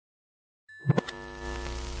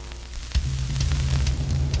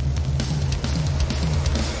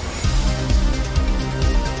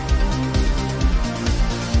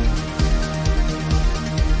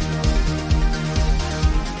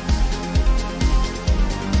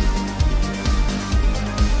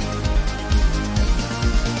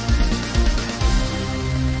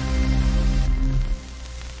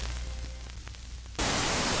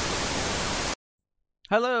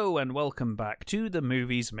Hello and welcome back to The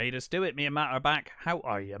Movies Made Us Do It. Me and Matt are back. How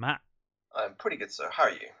are you, Matt? I'm pretty good, sir. How are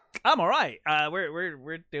you? I'm all right.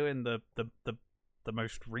 We're doing the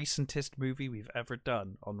most recentest movie we've ever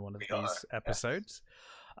done on one of these episodes.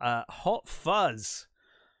 Yes. Hot Fuzz,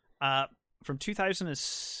 from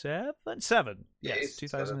 2007. Yes,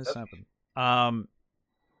 2007.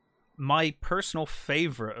 My personal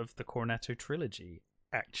favorite of the Cornetto trilogy,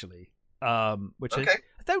 actually. Which is, I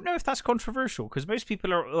don't know if that's controversial because most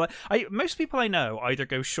people are most people I know either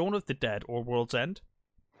go Shaun of the Dead or World's End.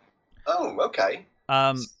 Oh, okay.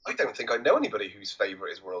 I don't think I know anybody whose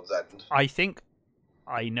favourite is World's End. I think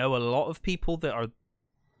I know a lot of people that are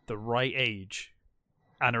the right age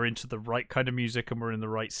and are into the right kind of music and we're in the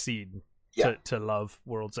right scene to love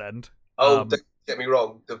World's End. Oh, don't get me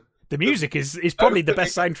wrong. The music is probably the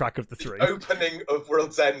best soundtrack of the three. The opening of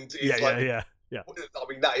World's End is yeah. I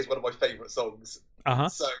mean, that is one of my favourite songs.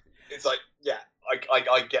 So it's like,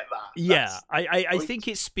 I get that. Yeah, I think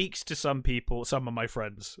it speaks to some people, some of my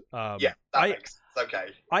friends. That makes sense.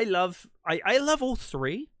 Okay. I love all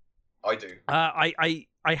three. I do. I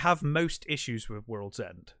have most issues with World's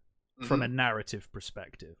End from a narrative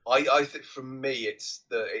perspective. I think for me, it's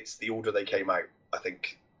the order they came out. I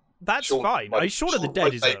think that's fine. Shaun of the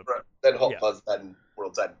Dead is favourite, then Hot Fuzz, then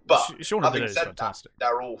World's End. But Shaun of the Dead is fantastic.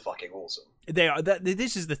 They're all fucking awesome. They are.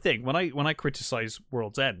 This is the thing. When I criticize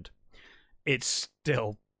World's End, it's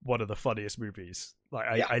still one of the funniest movies.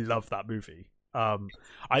 Like I love that movie.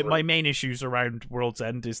 My main issues around World's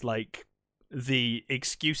End is like the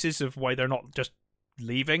excuses of why they're not just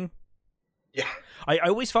leaving. Yeah. I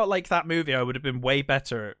always felt like that movie, I would have been way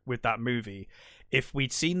better with that movie if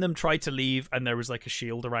we'd seen them try to leave and there was like a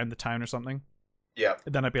shield around the town or something. Yeah.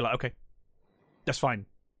 Then I'd be like, okay, that's fine.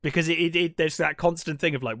 Because it there's that constant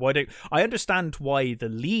thing of like, I understand why the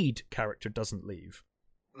lead character doesn't leave,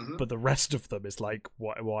 but the rest of them is like,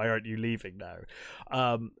 why aren't you leaving now?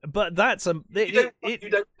 But that's you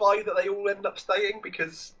don't buy that they all end up staying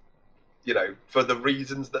because, for the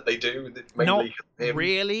reasons that they do. Mainly not him.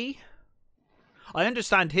 Really. I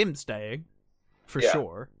understand him staying, for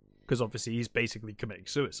sure, because obviously he's basically committing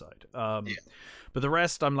suicide. But the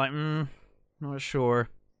rest, I'm like, not sure.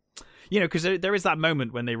 Because there is that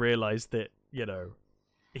moment when they realise that,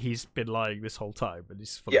 he's been lying this whole time and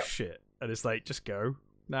he's full of shit. And it's like, just go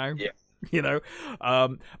now. Yeah.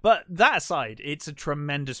 But that aside, it's a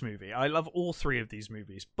tremendous movie. I love all three of these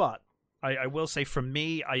movies. But I will say, for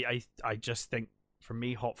me, I just think, for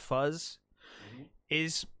me, Hot Fuzz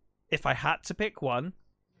is, if I had to pick one,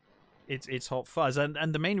 it's Hot Fuzz. And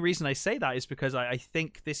the main reason I say that is because I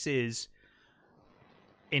think this is,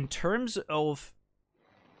 in terms of,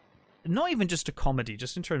 not even just a comedy,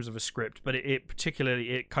 just in terms of a script, but it particularly,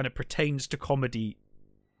 it kind of pertains to comedy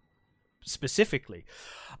specifically.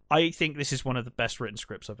 I think this is one of the best written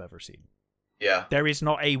scripts I've ever seen. Yeah. There is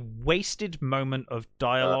not a wasted moment of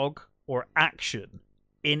dialogue or action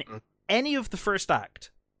in any of the first act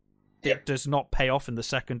that does not pay off in the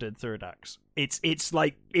second and third acts. It's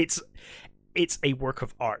a work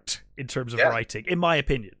of art in terms of writing, in my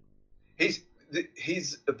opinion. His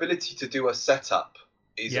ability to do a setup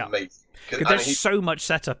is amazing. Because there's so much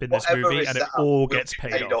setup in this movie, and it all gets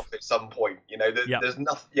paid off at some point. There's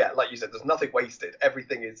nothing. Yeah, like you said, there's nothing wasted.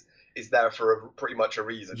 Everything is there for pretty much a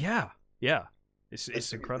reason. Yeah. It's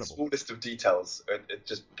incredible. The smallest of details,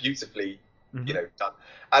 just beautifully, done.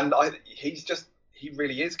 And he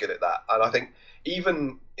really is good at that. And I think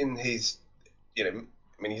even in his,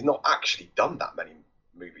 he's not actually done that many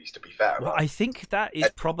movies, to be fair. Well, I think that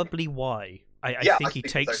is probably why. I think he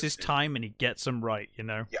takes his time and he gets them right,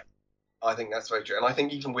 Yeah, I think that's very true. And I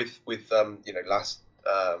think even with last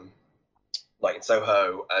Night in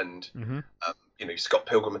Soho and Scott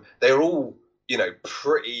Pilgrim, they're all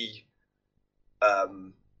pretty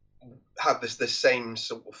have the same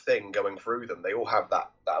sort of thing going through them. They all have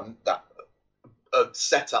that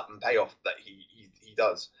setup and payoff that he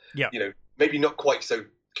does. Yeah. Maybe not quite so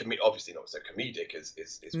obviously not so comedic as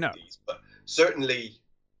these, but certainly,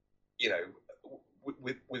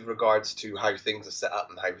 with regards to how things are set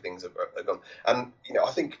up and how things are gone. And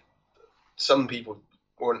I think some people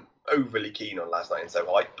weren't overly keen on Last Night in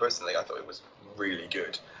Soho. Personally, I thought it was really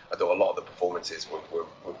good. I thought a lot of the performances were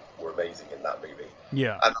amazing in that movie.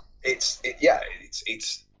 Yeah. And it's I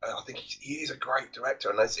think he is a great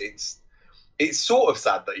director, and it's sort of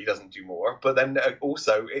sad that he doesn't do more, but then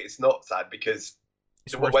also it's not sad because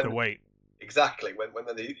it's worth the wait. Exactly. When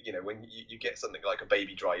you get something like a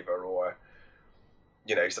Baby Driver or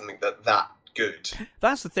something that good.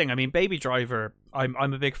 That's the thing. I mean, Baby Driver, I'm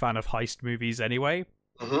a big fan of heist movies anyway,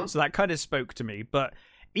 so that kind of spoke to me. But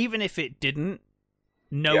even if it didn't,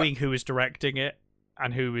 knowing who was directing it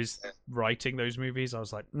and who is writing those movies, I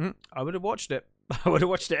was like, I would have watched it. I would have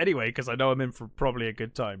watched it anyway because I know I'm in for probably a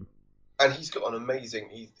good time. And he's got an amazing.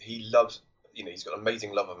 He loves. He's got an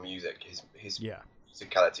amazing love of music. His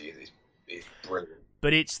musicality is brilliant.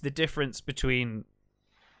 But it's the difference between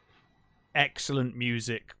excellent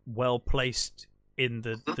music, well placed in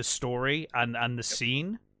the story and the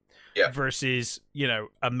scene, versus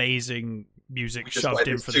amazing music shoved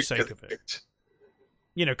in for the sake of it.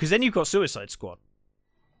 Because then you've got Suicide Squad.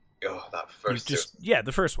 Oh, that first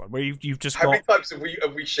the first one where you've just How many times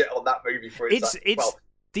have we shit on that movie for it's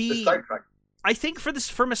the soundtrack? I think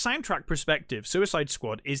from a soundtrack perspective, Suicide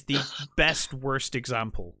Squad is the best worst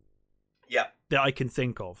example. Yeah. That I can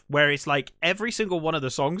think of, where it's like every single one of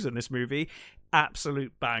the songs in this movie,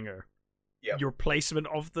 absolute banger. Yeah. Your placement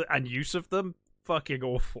of and use of them, fucking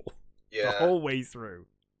awful. Yeah. The whole way through.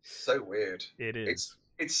 So weird. It is.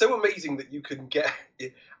 It's so amazing that you can get.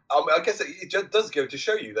 I guess it just does go to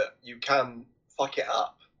show you that you can fuck it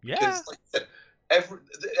up. Yeah. Because, like I said,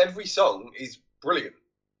 every song is brilliant.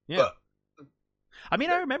 Yeah. But, I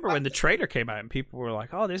mean, I remember when the trailer came out and people were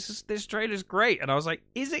like, "Oh, this trailer's great," and I was like,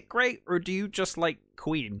 "Is it great, or do you just like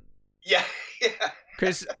Queen?" Yeah.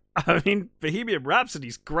 Because I mean, Bohemian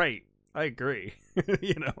Rhapsody's great. I agree.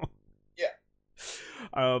 Yeah.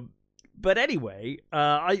 But anyway,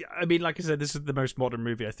 I mean, like I said, this is the most modern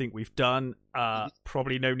movie I think we've done.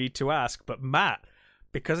 Probably no need to ask, but Matt,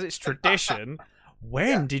 because it's tradition,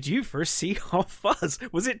 when did you first see Hot Fuzz?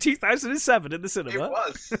 Was it 2007 in the cinema? It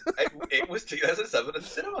was. It was 2007 in the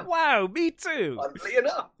cinema. Wow, me too. Oddly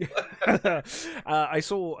enough. I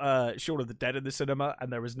saw Shaun of the Dead in the cinema,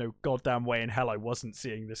 and there was no goddamn way in hell I wasn't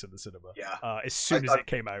seeing this in the cinema. Yeah. As soon as it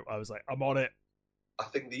came out, I was like, I'm on it. I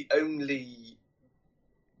think the only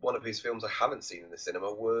one of his films I haven't seen in the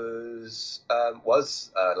cinema was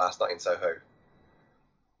Last Night in Soho.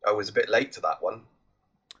 I was a bit late to that one.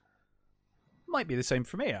 Might be the same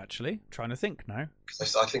for me, actually. I'm trying to think now.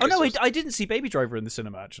 I didn't see Baby Driver in the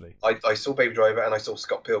cinema, actually. I saw Baby Driver and I saw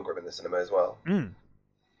Scott Pilgrim in the cinema as well.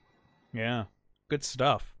 Yeah, good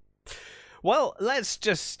stuff. Well, let's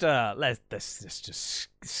just let's just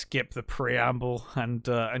skip the preamble and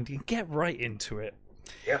get right into it.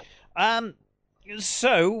 Yeah.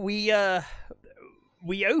 So we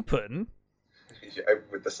open. You open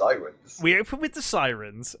with the sirens. We open with the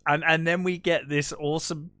sirens, and then we get this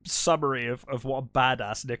awesome summary of what a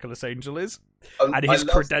badass Nicholas Angel is and his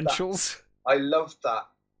credentials. I love that.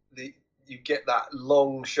 You get that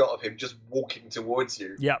long shot of him just walking towards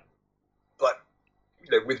you. Yep. Like,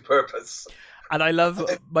 with purpose. And I love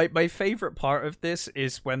my favorite part of this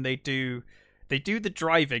is when they do the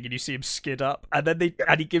driving and you see him skid up, and then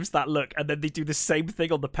he gives that look, and then they do the same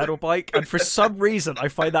thing on the pedal bike, and for some reason I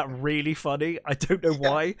find that really funny. I don't know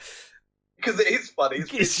why. Because it is funny.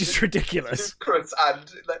 It's just ridiculous.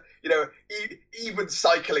 And even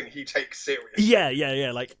cycling he takes seriously.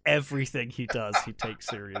 Yeah. Like everything he does, he takes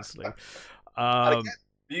seriously.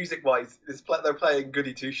 Music-wise, they're playing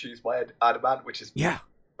 "Goody Two Shoes" by Adam Ant, which is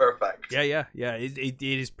perfect. Yeah. It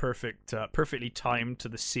is perfect, perfectly timed to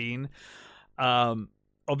the scene.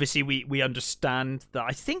 Obviously we understand that.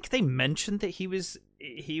 I think they mentioned that he was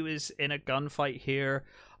in a gunfight here,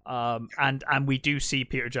 and we do see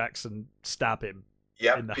Peter Jackson stab him.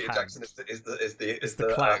 Yeah, in the Peter hand. Jackson is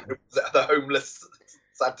the homeless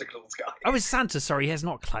Santa Claus guy. Oh, it's Santa. Sorry, it's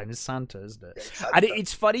not clown. It's Santa, isn't it? Yeah, and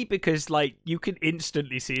it's funny because like you can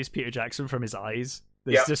instantly see his Peter Jackson from his eyes.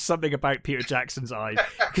 There's just something about Peter Jackson's eyes,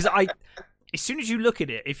 because as soon as you look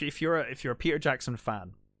at it, if you're a Peter Jackson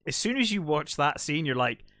fan, as soon as you watch that scene, you're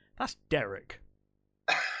like, that's Derek.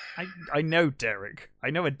 I know Derek. I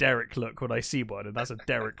know a Derek look when I see one, and that's a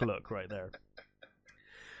Derek look right there.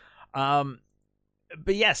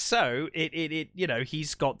 But yes, so it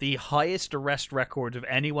he's got the highest arrest record of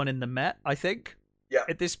anyone in the Met, I think. Yeah.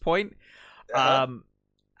 At this point.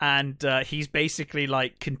 And he's basically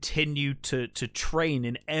like continued to train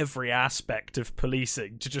in every aspect of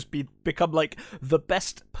policing to just become like the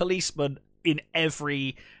best policeman in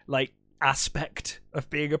every like aspect of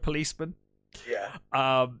being a policeman.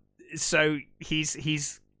 Yeah. So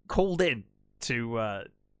he's called in to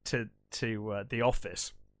the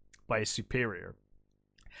office by his superior.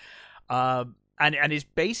 And is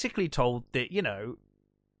basically told that,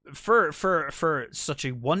 for such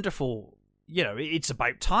a wonderful, it's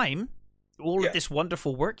about time. All of this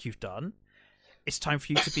wonderful work you've done, it's time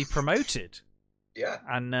for you to be promoted. Yeah.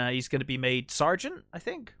 And he's going to be made sergeant, I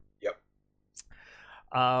think. Yep.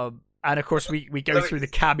 And of course we go through the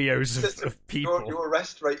cameos of people. Your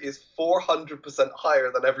arrest rate is 400%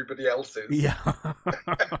 higher than everybody else's. Yeah.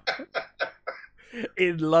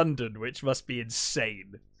 In London, which must be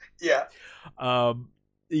insane. Yeah.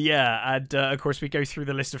 Yeah, and of course we go through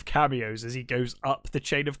the list of cameos as he goes up the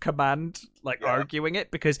chain of command, like arguing it,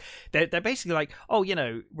 because they're basically like, oh, you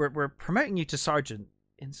know, we're promoting you to sergeant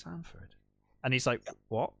in Sanford, and he's like,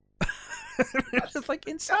 what? It's like,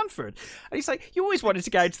 in Sanford, and he's like, you always wanted to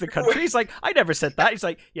go out to the country. He's like, I never said that. He's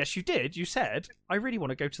like, yes, you did. You said I really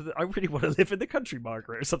want to live in the country,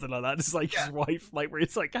 Margaret, or something like that. It's like his wife, like, where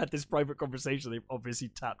it's like had this private conversation. They obviously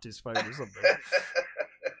tapped his phone or something.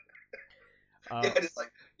 Yeah, it's like,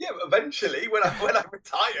 yeah, eventually when I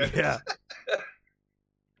retire. Yeah.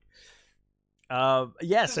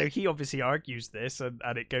 So he obviously argues this, and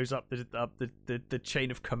it goes up the chain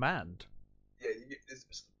of command.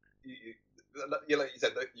 Yeah, like you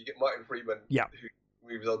said, you get Martin Freeman, who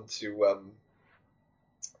moves on to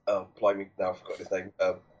blimey, now I've forgotten his name.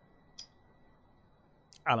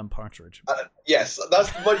 Alan Partridge. Yes,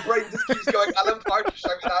 that's my brain just keeps going. Alan Partridge.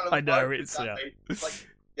 I know it's like,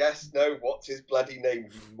 yes, no, what's his bloody name,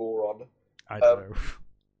 you moron? I don't know.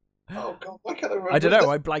 Oh god, why can't I remember? I don't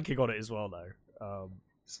know. I'm blanking on it as well though.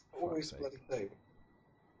 It's always bloody name.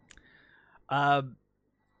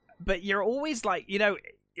 But you're always like, you know,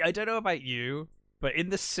 I don't know about you, but in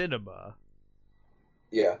the cinema,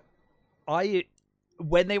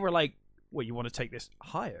 when they were like, "Well, you want to take this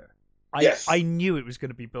higher?" I knew it was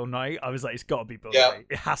going to be Bill Nye. I was like, "It's got to be Bill Nye.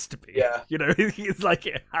 It has to be." Yeah, you know, it's like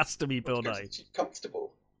it has to be Bill Nye. She's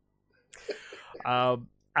comfortable. And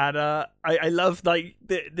I love like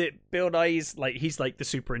the Bill Nye's like, he's like the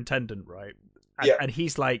superintendent, right? And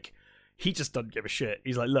he's like, he just doesn't give a shit.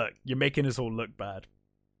 He's like, look, you're making us all look bad.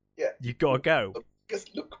 Yeah, you gotta go.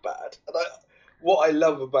 Just look bad. And what I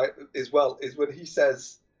love about it as well is when he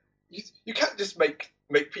says, you can't just make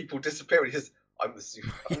people disappear. He says, I'm the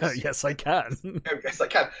super. Yes, I can. Yes, I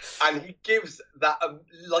can. And he gives that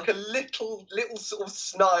like a little sort of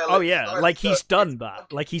snarl. Oh yeah, like he's done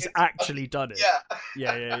that. Like he's actually done it.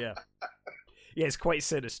 Yeah. Yeah, it's quite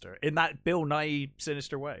sinister in that Bill Nye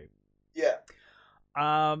sinister way. Yeah.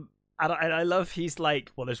 And I love, he's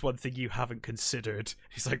like, well, there's one thing you haven't considered.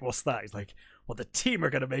 He's like, what's that? He's like, well, the team are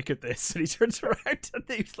going to make it this. And he turns around and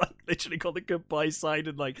he's like literally got the goodbye sign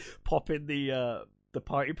and like pop in the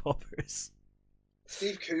party poppers.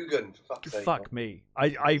 Steve Coogan, for fuck's sake. Fuck me.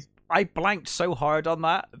 I blanked so hard on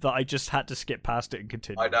that I just had to skip past it and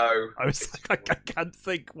continue. I know. I was like, I can't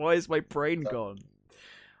think. Why is my brain gone?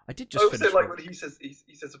 I did just finish. Also, like when he says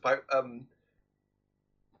about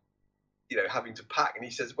you know, having to pack, and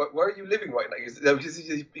he says, "Where are you living right now?" He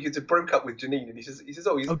broke up with Janine, and he says,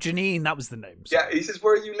 "Oh, Janine, that was the name." Sorry. Yeah, he says,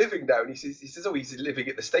 "Where are you living now?" And he says, "Oh, he's living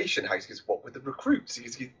at the station house." He goes, "What, with the recruits?" He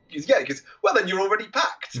goes, "Well, then you're already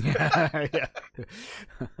packed."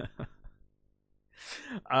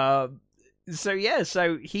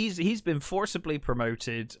 So he's been forcibly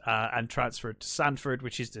promoted and transferred to Sanford,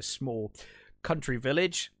 which is this small country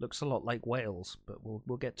village. Looks a lot like Wales, but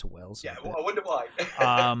we'll get to Wales. Yeah, well, I wonder why.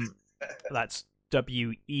 That's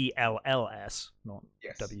WELLS, not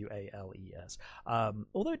WALES.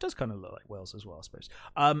 Although it does kind of look like Wales as well, I suppose.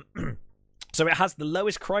 So it has the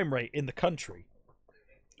lowest crime rate in the country.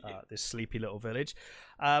 This sleepy little village,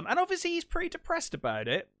 and obviously he's pretty depressed about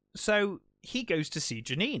it. So he goes to see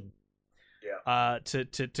Janine.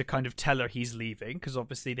 To kind of tell her he's leaving, because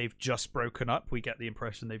obviously they've just broken up. We get the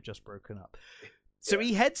impression they've just broken up. So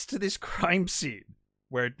he heads to this crime scene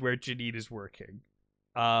where Janine is working.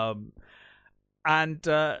 And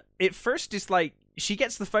at first it's like she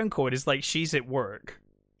gets the phone call and it's like she's at work.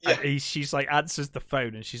 And she's like answers the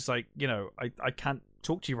phone and she's like, you know, I can't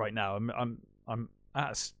talk to you right now. I'm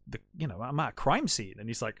at I'm at a crime scene. And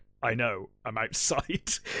he's like, I know, I'm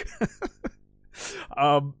outside.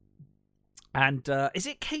 And is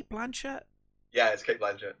it Cate Blanchett? Yeah, it's Cate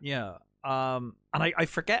Blanchett. Yeah. And I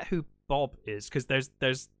forget who Bob is, because there's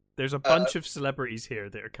a bunch of celebrities here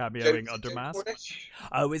that are cameoing under mask.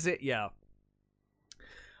 Oh, is it? Yeah.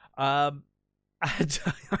 And I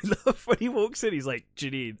love when he walks in, he's like,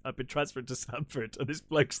 Janine, I've been transferred to Sanford. And this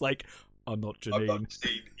bloke's like, I'm not Janine. I'm not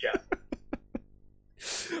Janine, yeah.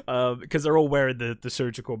 Because they're all wearing the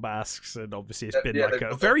surgical masks, and obviously it's been like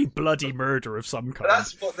a very bloody murder of some kind.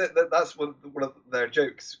 That's one of their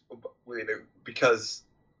jokes, you know, because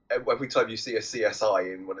every time you see a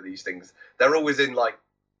CSI in one of these things, they're always in like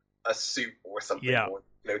a suit or something, or,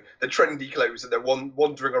 you know, the trendy clothes, and they're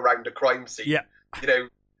wandering around a crime scene. Yeah, you know,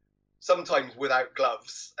 sometimes without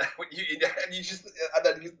gloves.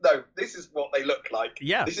 No, this is what they look like.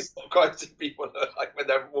 Yeah, this is what crime scene people look like when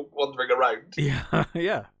they're wandering around. Yeah.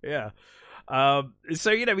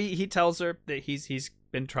 So, you know, he tells her that he's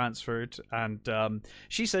been transferred, and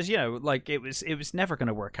she says, you know, like it was never going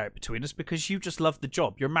to work out between us because you just love the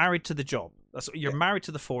job. You're married to the job. You're married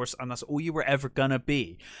to the Force, and that's all you were ever gonna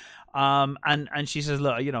be. And she says,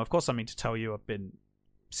 look, you know, of course I mean to tell you I've been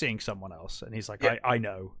seeing someone else. And he's like, I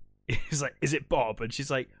know. He's like, is it Bob? And she's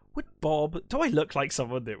like, would Bob? Do I look like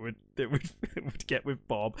someone that would would get with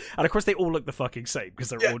Bob? And of course they all look the fucking same because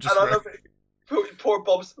they're all just. And I love it. Poor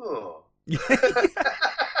Bob's. Oh.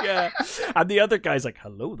 Yeah, and the other guy's like,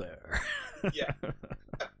 hello there. Yeah.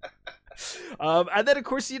 And then of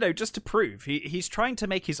course, you know, just to prove he's trying to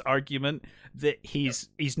make his argument that he's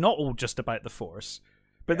not all just about the Force,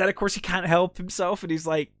 but then of course he can't help himself, and he's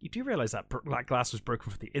like, you do realize that glass was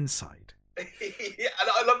broken from the inside. Yeah, and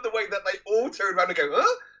I love the way that they all turn around and go,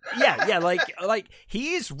 huh? Yeah, like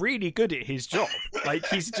he is really good at his job. Like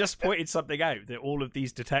he's just pointed something out that all of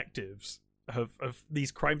these detectives of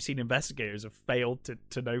these crime scene investigators have failed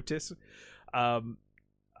to notice.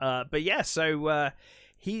 But yeah, so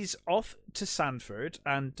he's off to Sanford,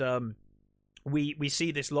 and we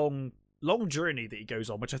see this long journey that he goes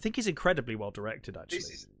on, which I think is incredibly well directed. Actually,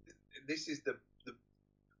 this is the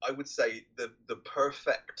I would say the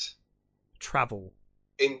perfect travel.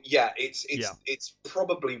 It's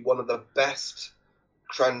probably one of the best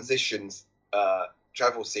transitions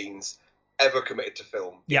travel scenes ever committed to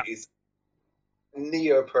film. Yeah. It is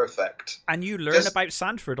near perfect. And you learn about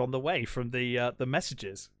Sanford on the way from the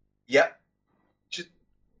messages. Yeah. Just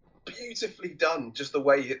beautifully done. Just the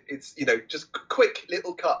way it's, you know, just quick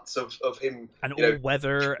little cuts of him. And all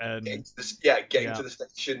weather and... Getting to the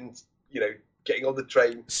station, you know, getting on the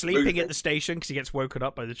train. Sleeping at the station because he gets woken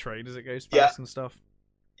up by the train as it goes past and stuff.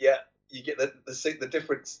 Yeah, you get the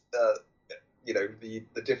different, you know,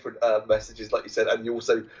 the different messages, like you said, and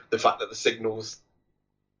also the fact that the signals,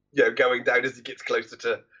 you know, going down as he gets closer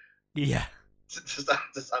to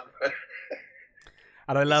Sanford.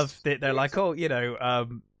 And I love that they're like, oh, you know,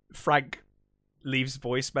 Frank leaves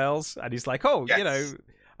voicemails, and he's like, oh, you know,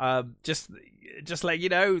 just let you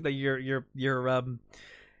know that your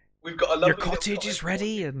we've got a lovely your cottage is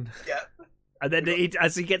ready, and And then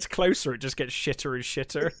as he gets closer, it just gets shitter and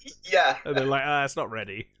shitter. Yeah. And they're like, it's not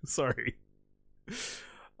ready. Sorry.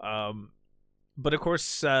 But of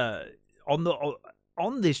course, on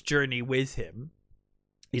this journey with him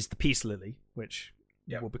is the Peace Lily, which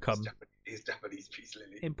will become Japanese Peace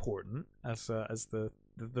Lily important as the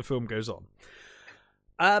film goes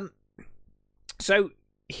on. So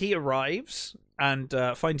he arrives and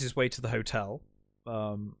finds his way to the hotel.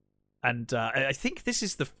 And I think this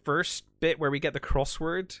is the first bit where we get the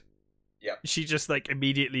crossword. Yeah. She just like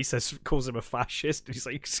immediately calls him a fascist, and he's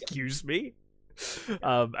like, "Excuse me."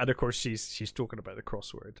 And of course she's talking about the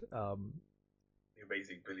crossword. The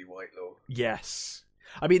amazing Billy Whitelaw. Yes,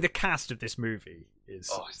 I mean the cast of this movie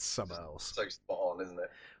is something else. So spot on, isn't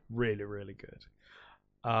it? Really, really good.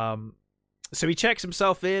 So he checks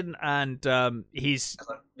himself in, and he's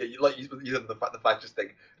you said the fascist thing.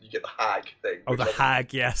 You get the hag thing. Oh, the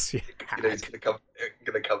hag, yes. You know, he's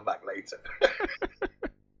gonna come back later.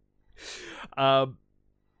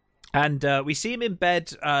 And we see him in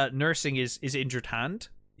bed nursing his injured hand.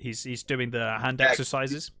 He's doing the hand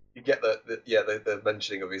exercises. You get the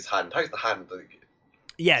mentioning of his hand. How's the hand?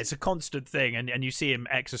 Yeah, it's a constant thing, and you see him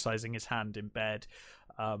exercising his hand in bed.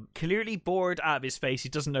 Clearly bored out of his face. He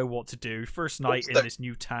doesn't know what to do. First night in this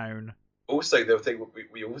new town. Also, the thing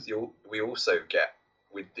we also get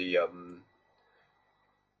with the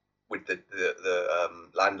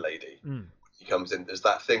landlady. He comes in. There's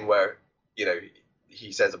that thing where, you know,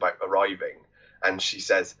 he says about arriving, and she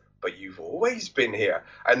says, "But you've always been here,"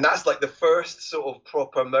 and that's like the first sort of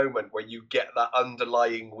proper moment where you get that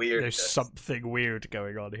underlying weirdness. There's something weird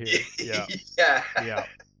going on here. Yeah.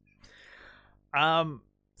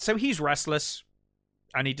 So he's restless,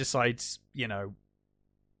 and he decides, you know,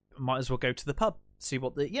 might as well go to the pub, see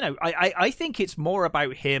what the, you know, I think it's more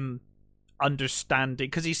about him understanding,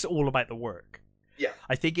 because he's all about the work. Yeah.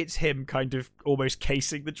 I think it's him kind of almost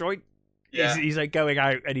casing the joint. Yeah. He's like going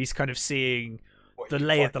out and he's kind of seeing the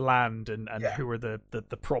lay of the land and who are the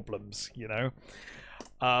problems, you know?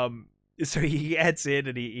 So he heads in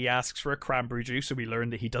and he asks for a cranberry juice, and we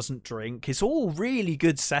learn that he doesn't drink. It's all really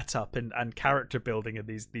good setup and character building in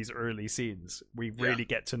these early scenes. We really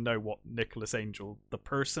get to know what Nicholas Angel, the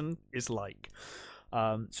person, is like.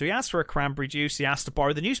 So he asks for a cranberry juice. He asks to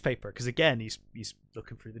borrow the newspaper because, again, he's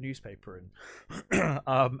looking through the newspaper, and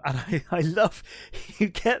I love, you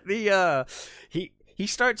get the he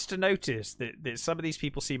starts to notice that some of these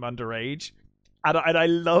people seem underage, and I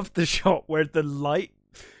love the shot where the light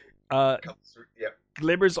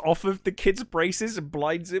glimmers off of the kid's braces and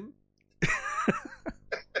blinds him.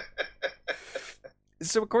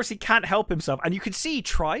 So of course he can't help himself, and you can see he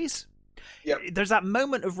tries. Yeah. There's that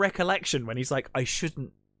moment of recollection when he's like, I just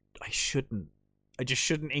shouldn't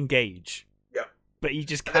engage. Yeah. But he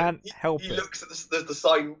just can't help it. He looks at the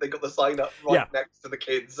sign. They got the sign up next to the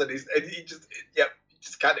kids, and he just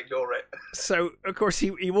can't ignore it. So of course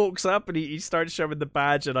he walks up and he starts showing the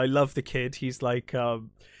badge, and I love the kid. He's like,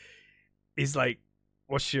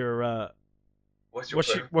 what's your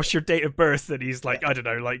date of birth? And he's like, I don't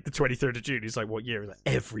know, like the 23rd of June. He's like, what year? Like,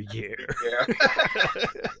 every year. Yeah.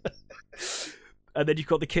 And then you've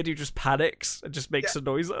got the kid who just panics and just makes a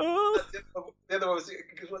noise. Oh. The other one was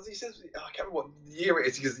because he says, I can't remember what year it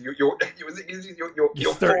is. Because you're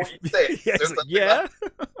 46. Yeah. So yeah.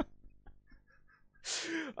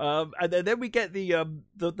 And then we get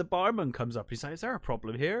the barman comes up. He's like, is there a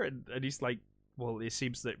problem here? And he's like, well, it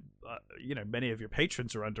seems that many of your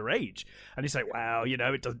patrons are underage. And he's like, well,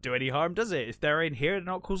 it doesn't do any harm, does it? If they're in here, they're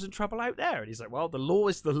not causing trouble out there. And he's like, well, the law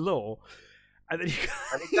is the law. And then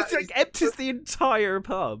he like empties the entire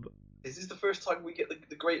pub. Is this the first time we get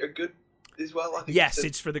the greater good as well? I think yes,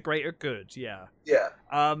 it's for the greater good. Yeah. Yeah.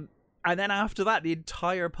 And then after that, the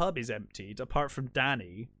entire pub is emptied, apart from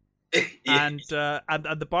Danny. And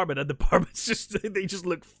the barman, and the barman's they just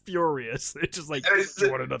look furious. They're just like, do you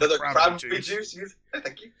want another cranberry juice? Oh,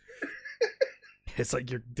 thank you. It's like,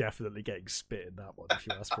 you're definitely getting spit in that one if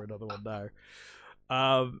you ask for another one now.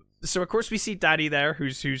 So of course we see Danny there,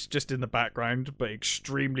 who's just in the background, but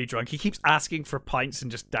extremely drunk. He keeps asking for pints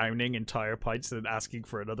and just downing entire pints and then asking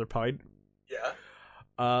for another pint. Yeah.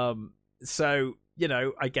 So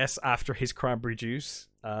I guess after his cranberry juice,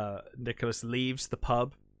 Nicholas leaves the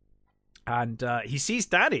pub. And he sees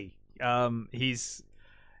Danny. He's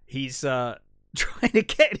trying to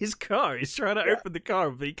get in his car. He's trying to open the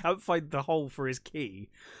car, but he can't find the hole for his key.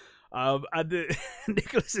 And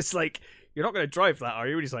Nicholas is like, "You're not going to drive that, are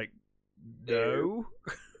you?" And he's like, "No."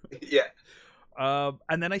 Yeah.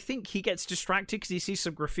 And then I think he gets distracted because he sees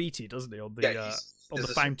some graffiti, doesn't he, on the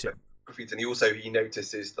fountain? Graffiti, and he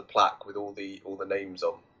notices the plaque with all the names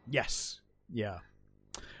on. Yes. Yeah.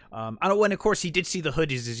 And when, of course, he did see the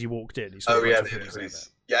hoodies as he walked in. The hoodies.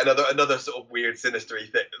 Yeah, another sort of weird, sinister-y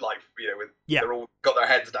thing, like, they're all got their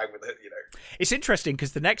heads down with it, It's interesting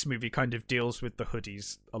because the next movie kind of deals with the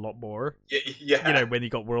hoodies a lot more. Yeah. When you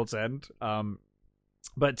got World's End.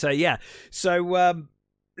 So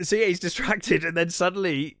he's distracted, and then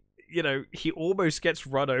suddenly, he almost gets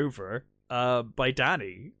run over by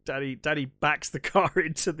Danny. Danny backs the car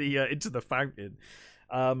into the fountain.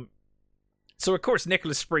 So, of course,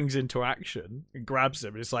 Nicholas springs into action and grabs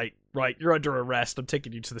him. And it's like, right, you're under arrest. I'm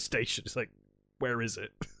taking you to the station. It's like, where is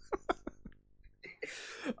it?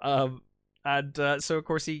 So, of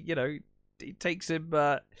course, he takes him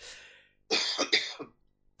to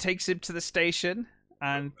the station.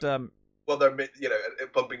 And, well, they're,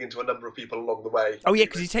 bumping into a number of people along the way. Oh, yeah,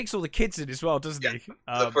 because he takes all the kids in as well, doesn't he?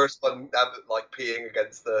 The first one, like, peeing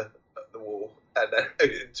against the wall. And then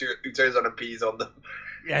who turns on and pees on them.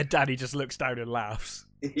 Yeah, Danny just looks down and laughs.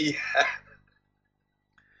 Yeah.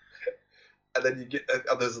 And then you get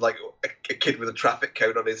there's like a kid with a traffic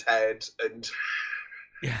cone on his head, and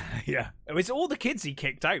yeah. It's all the kids he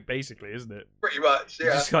kicked out, basically, isn't it? Pretty much,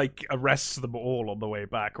 yeah. He just like arrests them all on the way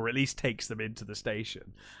back, or at least takes them into the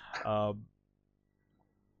station. But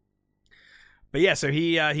yeah, so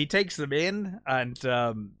he takes them in, and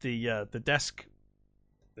the desk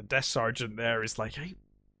sergeant there is like, "Hey,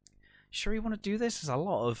 sure you want to do this? There's a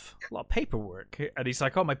lot of paperwork." And he's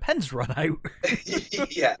like, "Oh, my pen's run out."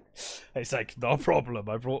 Yeah. And he's like, "No problem.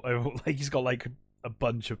 I brought like he's got like a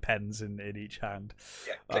bunch of pens in each hand."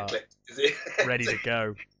 Yeah, click. Is it ready to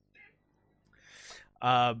go?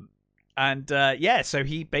 So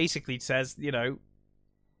he basically says,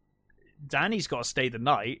 Danny's got to stay the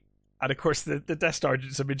night. And of course, the desk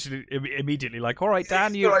sergeant's immediately like, "All right,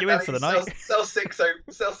 Dan, you in for the night?" Cell 6 is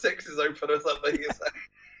open or something.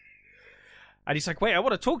 And he's like, "Wait, I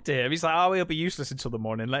want to talk to him." He's like, "Oh, he'll be useless until the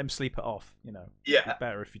morning. Let him sleep it off. Yeah. It'd be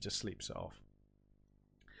better if he just sleeps it off."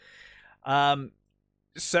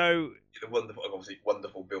 So the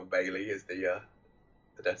wonderful Bill Bailey is the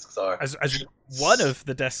desk sergeant. As one of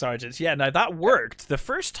the desk sergeants. Yeah, no, that worked. The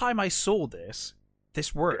first time I saw this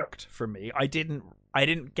worked for me. I didn't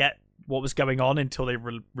get what was going on until they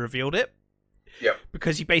revealed it. Yeah.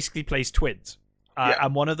 Because he basically plays twins.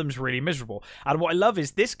 And one of them's really miserable. And what I love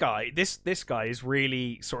is this guy is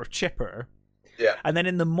really sort of chipper. Yeah. And then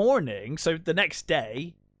in the morning, so the next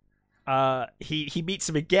day, he meets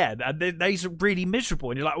him again, and then he's really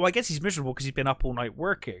miserable. And you're like, well, I guess he's miserable because he's been up all night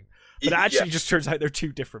working. But it actually just turns out they're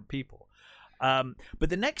two different people. But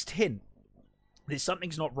the next hint that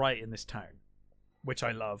something's not right in this town, which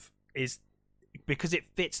I love, is because it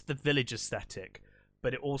fits the village aesthetic,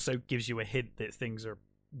 but it also gives you a hint that things are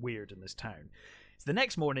weird in this town. So the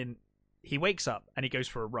next morning, he wakes up and he goes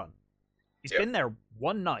for a run. He's been there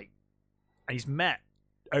one night, and he's met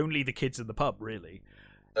only the kids in the pub, really.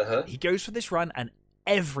 He goes for this run, and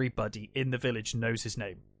everybody in the village knows his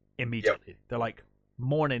name immediately. They're like,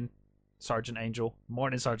 morning, Sergeant Angel,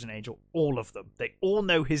 morning, Sergeant Angel, all of them. They all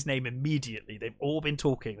know his name immediately. They've all been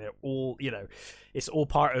talking. They're all, it's all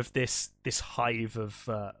part of this hive of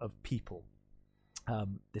people,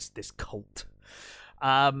 this cult.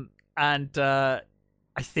 I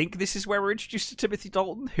think this is where we're introduced to Timothy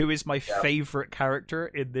Dalton, who is my favorite character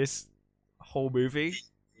in this whole movie.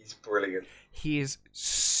 He's brilliant. He is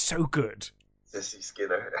so good. Sissy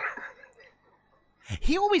Skinner.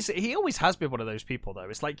 He always has been one of those people, though.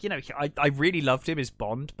 It's like, I really loved him as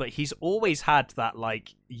Bond, but he's always had that,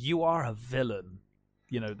 like, you are a villain.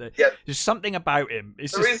 There's something about him.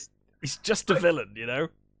 He's just a villain,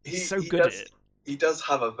 He's so good at it. He does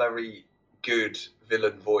have a very good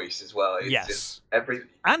villain voice as well. Yes.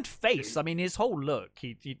 And face. I mean, his whole look,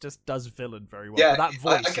 he just does villain very well. Yeah, but that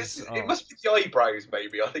voice I guess it must be the eyebrows,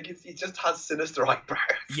 maybe. I think he just has sinister eyebrows.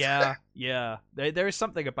 Yeah. There is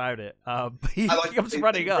something about it. He comes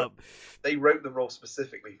running up. They wrote the role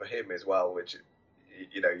specifically for him as well, which,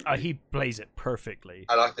 he plays it perfectly.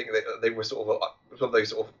 And I think they were sort of one of those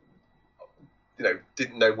sort of,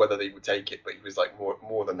 didn't know whether they would take it, but he was like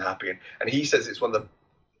more than happy. And he says it's one of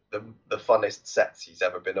the funnest sets he's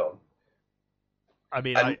ever been on. I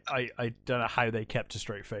mean, I don't know how they kept a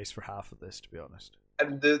straight face for half of this, to be honest.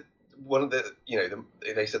 And they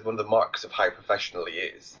said one of the marks of how professional he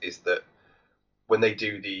is that when they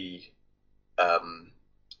do the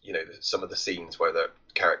some of the scenes where the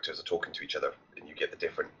characters are talking to each other and you get the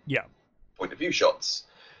different point of view shots.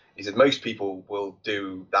 He said most people will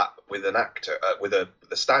do that with an actor, with a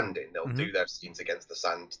stand-in. They'll do their scenes against the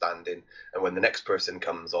stand-in, and when the next person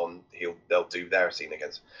comes on, they'll do their scene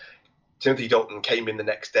against. Timothy Dalton came in the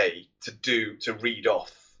next day to read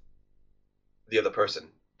off the other person.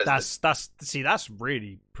 That's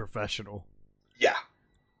really professional. Yeah,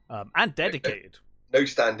 and dedicated. No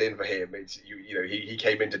stand-in for him. It's he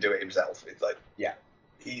came in to do it himself. It's like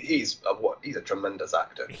He's a tremendous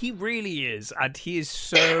actor. He really is, and he is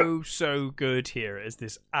so good here as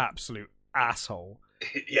this absolute asshole.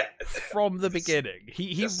 Yeah, from the beginning,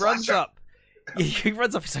 he runs up. He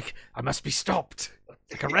runs up. He's like, "I must be stopped.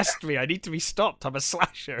 Like, arrest me! I need to be stopped. I'm a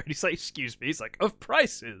slasher." And he's like, "Excuse me." He's like, "Of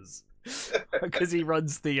prices," because he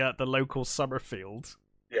runs the local Summerfield.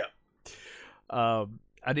 Yeah. And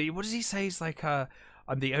what does he say? He's like, "I'm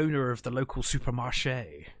the owner of the local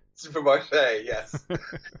supermarché." Supermarché, yes.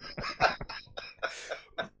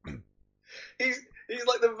 He's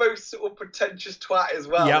like the most sort of pretentious twat as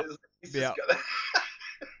well. Yep. He's just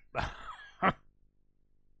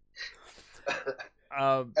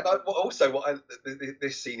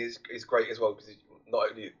this scene is great as well, because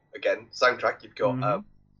not only, again, soundtrack, you've got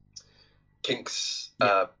Kink's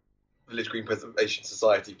Village Green Preservation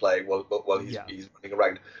Society playing while he's running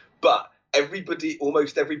around, but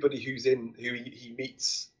almost everybody who he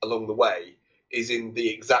meets along the way is in the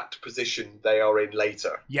exact position they are in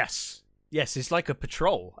later. Yes, it's like a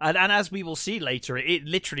patrol, and as we will see later, it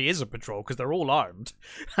literally is a patrol because they're all armed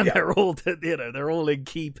and they're all in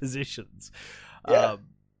key positions. So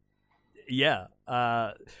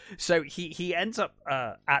he ends up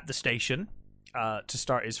at the station to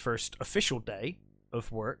start his first official day of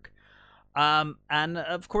work, and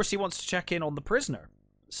of course he wants to check in on the prisoner.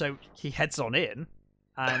 So he heads on in,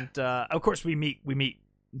 and of course we meet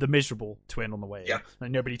the miserable twin on the way. Yeah,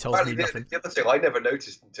 and nobody tells me nothing. The other thing I never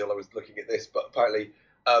noticed until I was looking at this, but apparently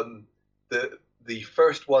the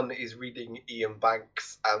first one is reading Ian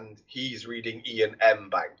Banks, and he's reading Ian M.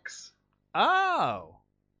 Banks. Oh,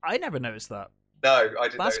 I never noticed that. No, I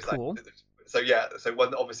didn't. That's notice cool. That. So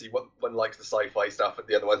one likes the sci-fi stuff, and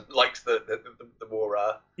the other one likes the more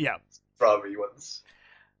drama-y ones.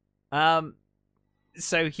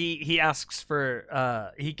 So he asks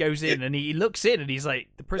for he goes in and he looks in and he's like,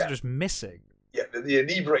 the prisoner's missing. Yeah, the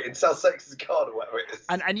inebriating cell 6 card or whatever it is.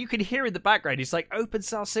 And you can hear in the background he's like, open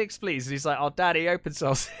cell 6 please, and he's like, oh Daddy, open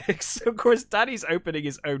cell 6. So of course Daddy's opening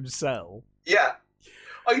his own cell. Yeah.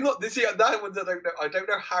 I don't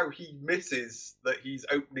know how he misses that he's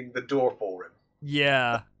opening the door for him.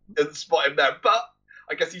 Yeah. And spot him there, but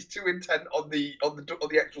I guess he's too intent on the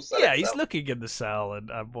actual cell. Yeah, he's looking in the cell and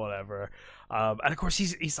whatever. And of course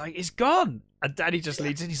he's like, it's gone. And Daddy just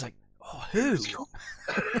leads in. He's like, oh, who?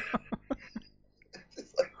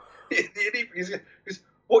 He's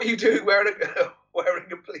what are you doing wearing a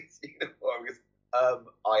police uniform? He goes,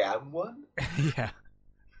 I am one. Yeah.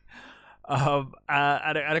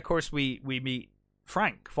 And of course we meet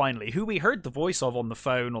Frank finally, who we heard the voice of on the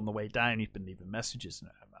phone on the way down. He's been leaving messages and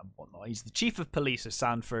whatnot. He's the chief of police of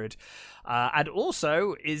Sanford, and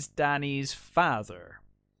also is Danny's father.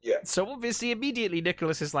 Yeah. So obviously, immediately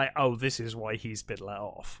Nicholas is like, "Oh, this is why he's been let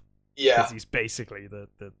off." Yeah. Because he's basically the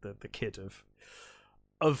kid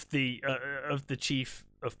of the chief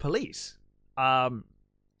of police. And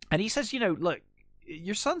he says, look,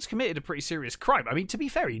 your son's committed a pretty serious crime. I mean, to be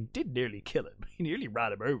fair, he did nearly kill him. He nearly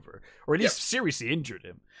ran him over, or at least seriously injured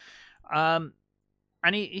him. And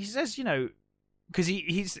he says, because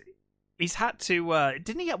he's had to,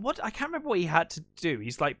 didn't he? I can't remember what he had to do.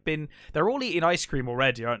 He's like they're all eating ice cream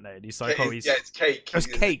already, aren't they? And he's like, it's cake. It's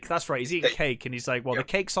cake. That's right. He's eating cake, and he's like, well, the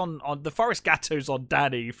cake's on the forest gatto's on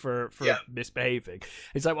Danny for misbehaving.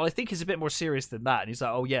 He's like, well, I think it's a bit more serious than that. And he's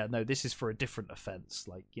like, oh yeah, no, this is for a different offense.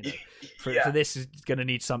 Like, for this is going to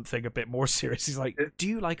need something a bit more serious. He's like, do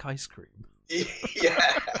you like ice cream?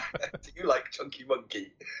 Yeah. Do you like Chunky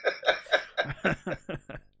Monkey?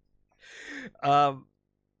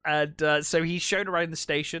 And so he's shown around the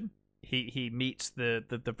station. He meets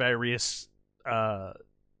the various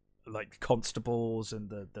like constables and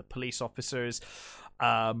the police officers.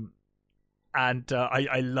 And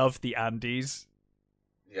I love the Andes.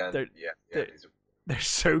 Yeah, they're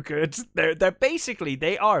so good.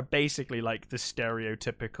 They are basically like the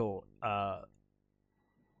stereotypical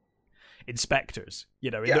inspectors,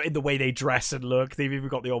 in the way they dress and look. They've even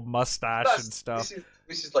got the old mustache and stuff.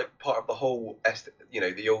 This is like part of the whole,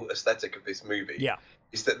 the old aesthetic of this movie. Yeah,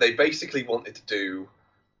 is that they basically wanted to do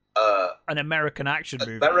an American action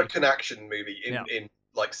movie. In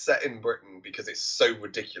like set in Britain because it's so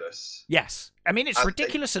ridiculous. Yes, I mean it's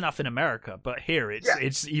ridiculous enough in America, but here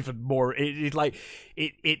it's even more.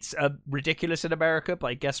 It's ridiculous in America, but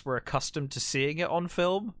I guess we're accustomed to seeing it on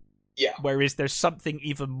film. Yeah. Whereas there's something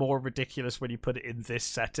even more ridiculous when you put it in this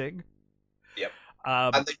setting. Yep.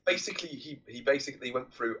 And they basically he basically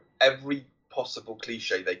went through every possible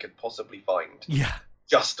cliche they could possibly find. Yeah.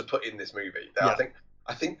 Just to put in this movie. Yeah.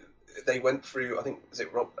 I think they went through. I think was it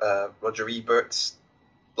Roger Ebert's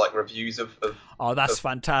like reviews of. Oh, that's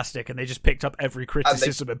fantastic! And they just picked up every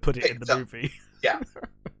criticism and put it in the movie. Yeah.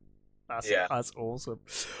 That's awesome.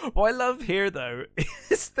 What I love here, though,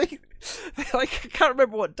 is they like, I can't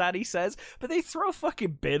remember what Danny says, but they throw a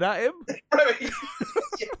fucking bin at him.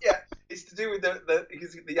 Yeah, it's to do with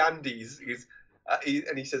the Andes.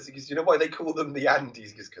 And he says, you know why they call them the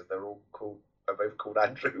Andes? Because they're both called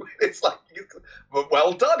Andrew. It's like,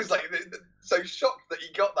 well done. He's like so shocked that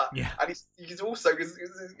he got that. Yeah. And he's also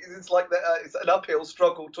it's like it's an uphill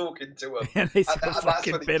struggle talking to him. And they throw a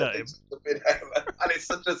fucking bin at him. And it's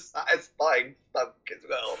such a satisfying thunk as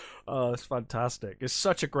well. Oh, it's fantastic. It's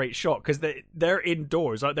such a great shot because they're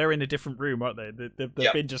indoors. Like, they're in a different room, aren't they?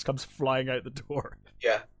 The bin just comes flying out the door.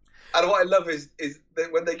 Yeah. And what I love is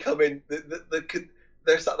that when they come in,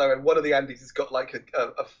 they're sat there, and one of the Andes has got like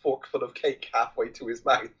a fork full of cake halfway to his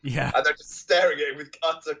mouth. Yeah. And they're just staring at him with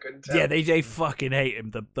utter contempt. Yeah, they fucking hate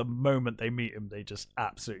him. The moment they meet him, they just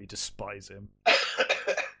absolutely despise him.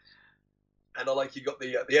 And I like you got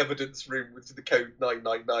the evidence room with the code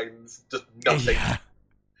 999's, just nothing. Yeah.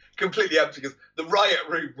 Completely empty, because the riot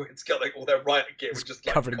room, where it's got like all their riot gear, was just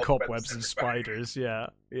like covered in cobwebs and spiders. Yeah.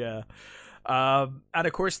 And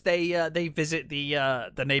of course they visit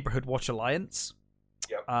the Neighborhood Watch Alliance.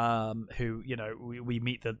 Yep. Who we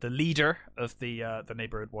meet the leader of the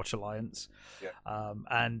Neighborhood Watch Alliance. Yeah.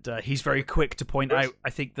 And he's very quick to point out, I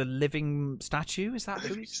think, the living statue. Is that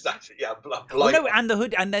who? Statue, yeah. No, and the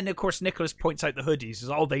hood, and then of course Nicholas points out the hoodies. Says,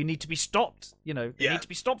 "Oh, they need to be stopped. They need to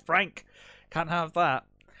be stopped, Frank. Can't have that."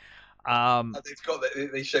 And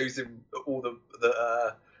they shows him all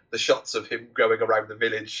the shots of him going around the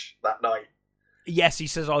village that night. Yes, he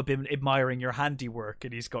says, I've been admiring your handiwork,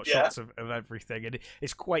 and he's got shots of everything, and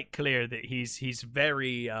it's quite clear that he's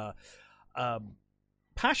very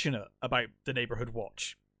passionate about the Neighborhood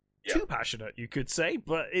Watch. Yeah. Too passionate, you could say,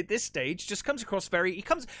 but at this stage just comes across very...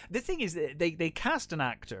 The thing is, they cast an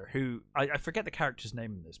actor who... I forget the character's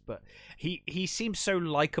name in this, but he seems so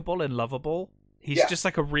likable and lovable. He's just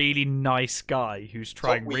like a really nice guy who's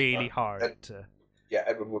trying really hard to... Yeah,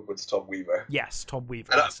 Edward Woodward's Tom Weaver. Yes, Tom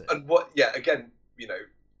Weaver, that's it. And what, again,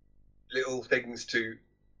 little things to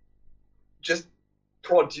just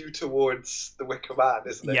prod you towards the Wicker Man,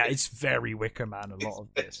 isn't it? Yeah, it's very Wicker Man, a lot of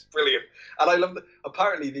this. It's brilliant. And I love that,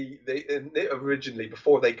 apparently, originally,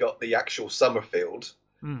 before they got the actual Summerfield,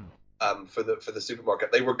 for the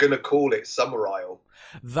supermarket, they were going to call it Summer Isle.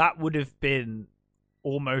 That would have been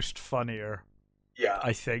almost funnier. Yeah,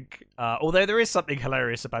 I think. Although there is something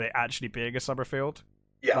hilarious about it actually being a Summerfield.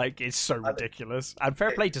 Yeah. Like, it's so ridiculous. And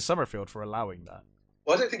fair play to Summerfield for allowing that.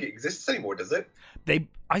 Well, I don't think it exists anymore, does it?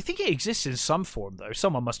 I think it exists in some form, though.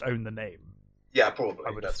 Someone must own the name. Yeah, probably.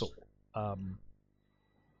 I would have thought.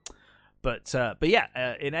 But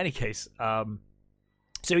yeah, in any case, so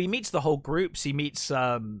he meets the whole groups. He meets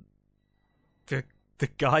the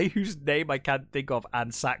guy whose name I can't think of,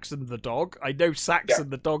 and Saxon the dog. I know Saxon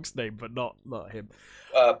the dog's name, but not him.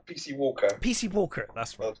 PC Walker. PC Walker,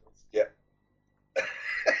 that's right. Yeah.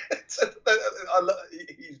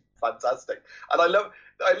 He's fantastic, and I love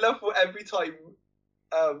every time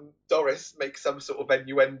Doris makes some sort of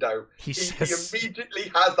innuendo. He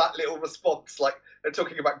immediately has that little response, like they're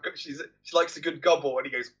talking about she likes a good gobble, and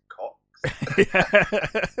he goes cocks.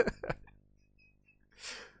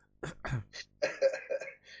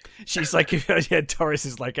 She's like, yeah, Doris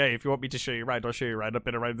is like, hey, if you want me to show you around, I'll show you around. I've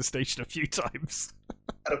been around the station a few times.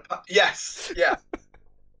 Yes, yeah.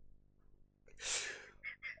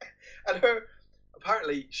 And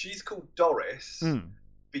apparently she's called Doris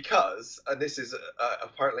because, and this is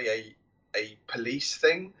apparently a police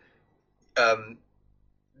thing,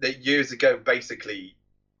 that years ago, basically,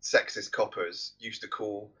 sexist coppers used to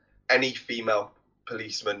call any female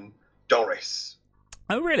policeman Doris.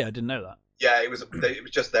 Oh, really? I didn't know that. Yeah, it was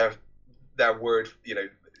just their word, you know.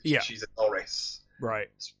 Yeah. She's a Doris, right?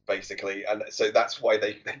 Basically, and so that's why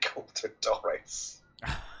they called her Doris.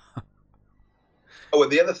 Oh,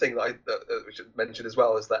 and the other thing that we should mention as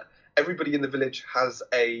well is that everybody in the village has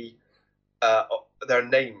their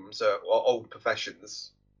names are old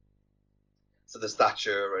professions. So there's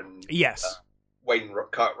Thatcher and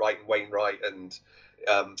Cartwright and Wainwright and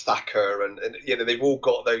Thacker and you know, they've all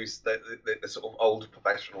got those the sort of old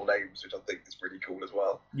professional names, which I think is really cool as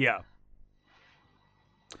well. Yeah.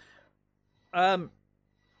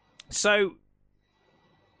 So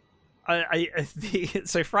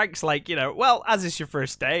so Frank's like, you know, well, as it's your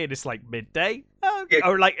first day and it's like midday,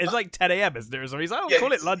 or like it's like 10 a.m. isn't it? So he's like,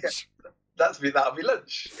 call it lunch. Yeah. That'll be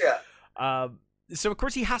lunch. Yeah. So of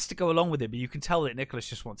course he has to go along with it, but you can tell that Nicholas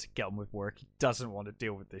just wants to get on with work. He doesn't want to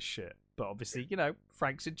deal with this shit. But obviously, you know,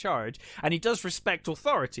 Frank's in charge, and he does respect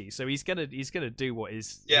authority, so he's gonna do what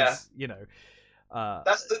is you know.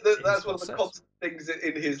 That's one of the constant things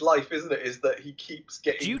in his life, isn't it? Is that he keeps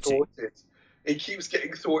getting thwarted. He keeps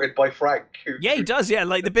getting thwarted by Frank. He does. Yeah,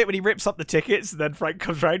 like the bit when he rips up the tickets, and then Frank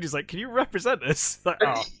comes round. He's like, "Can you represent us?" Like,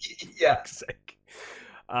 oh, yeah. Fuck's sake.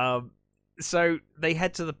 So they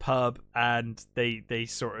head to the pub, and they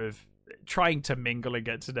sort of trying to mingle and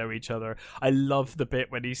get to know each other. I love the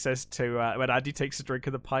bit when he says to when Andy takes a drink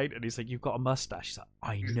of the pint, and he's like, "You've got a mustache." He's like,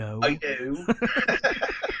 "I know." I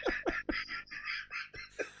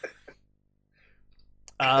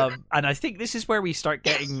know. And I think this is where we start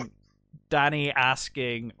getting Danny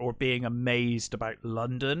asking or being amazed about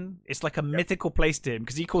London. It's like a mythical place to him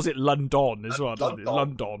because he calls it London as well, doesn't it?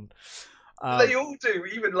 London. They all do,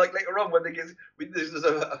 even like later on when there's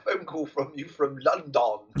a phone call from you from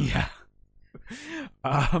London. Yeah.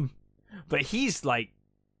 But he's like,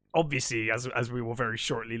 obviously, as we will very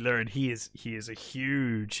shortly learn, he is a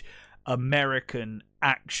huge American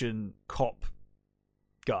action cop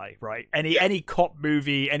guy, right? Any cop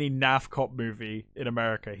movie, any NAF cop movie in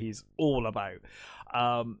America, he's all about.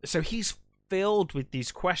 So he's filled with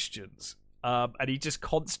these questions. And he just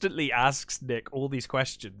constantly asks Nick all these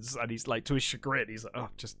questions, and he's like, to his chagrin, he's like, "Oh,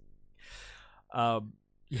 just." Yeah.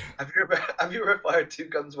 Have you ever fired two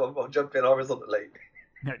guns while jumping horizontally?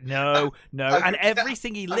 No. And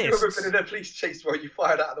everything he lists. Have you ever been in a police chase where you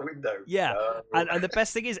fired out of the window? Yeah, no. And the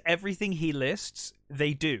best thing is, everything he lists,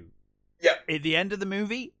 they do. Yeah. At the end of the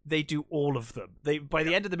movie, they do all of them. By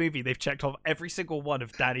the end of the movie, they've checked off every single one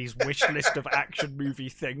of Danny's wish list of action movie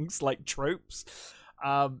things, like tropes.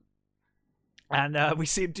 And we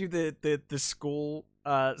see him do the school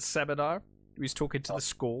seminar. He's talking to the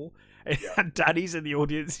school, and Danny's in the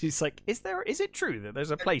audience. He's like, "Is it true that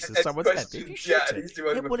there's a place in someone's head? If you shoot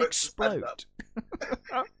it will explode."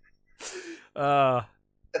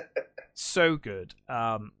 So good.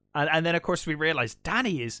 And then of course we realize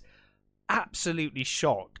Danny is absolutely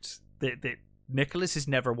shocked that Nicholas has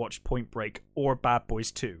never watched Point Break or Bad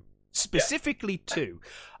Boys 2. Specifically 2.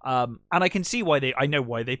 And I can see why I know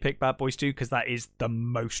why they picked Bad Boys 2, because that is the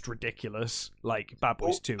most ridiculous. Like, Bad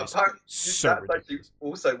Boys 2 is so ridiculous.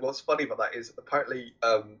 Also, what's funny about that is apparently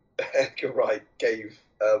Edgar Wright gave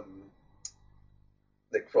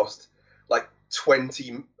Nick Frost like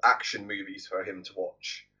 20 action movies for him to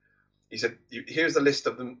watch. He said, "Here's a list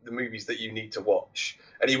of the movies that you need to watch."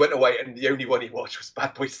 And he went away, and the only one he watched was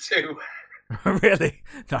Bad Boys 2. Really?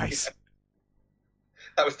 Nice. Yeah.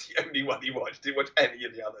 That was the only one he watched. He didn't watch any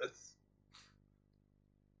of the others.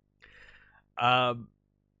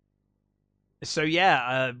 So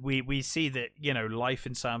yeah, we see that, you know, life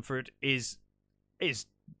in Sanford is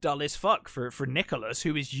dull as fuck for Nicholas,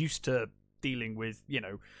 who is used to dealing with, you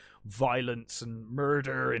know, violence and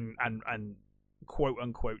murder and quote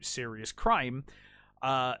unquote serious crime.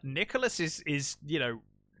 Nicholas is you know,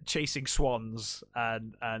 chasing swans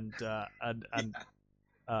and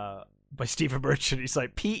by Stephen Merchant. He's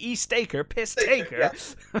like, P.E. Staker, piss taker.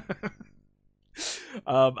 Yeah.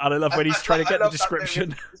 And I love when he's trying to get the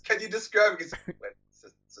description. Can you describe it?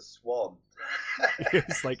 It's a swan.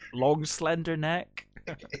 It's like long, slender neck.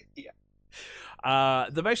 Yeah.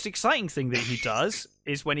 The most exciting thing that he does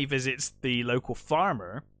is when he visits the local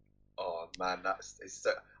farmer. Oh man,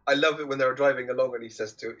 I love it when they're driving along and he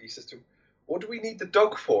says to him, "What do we need the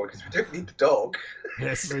dog for? Because we don't need the dog."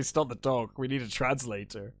 Yes, it's not the dog. We need a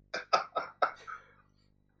translator.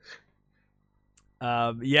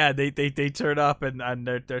 Yeah, they turn up and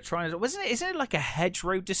they're trying to. Isn't it like a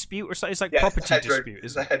hedgerow dispute or something? It's like property dispute.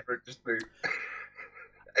 It's a hedgerow dispute.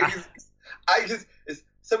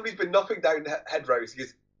 Somebody's been knocking down hedgerows. He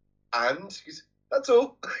goes, that's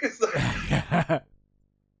all.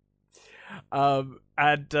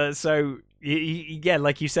 So yeah,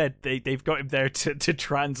 like you said, they've got him there to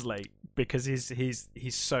translate because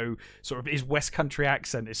he's so sort of, his West Country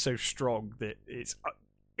accent is so strong that it's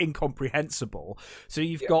incomprehensible. So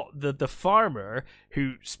you've got the farmer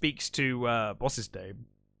who speaks to what's his name?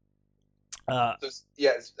 It's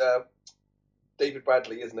David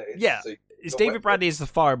Bradley, isn't it? It's David Bradley is the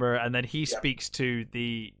farmer, and then he speaks to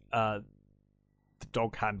the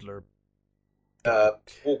dog handler,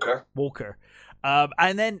 Walker,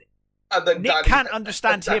 and then Nick Danny can't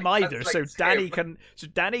understand him either. So Danny him.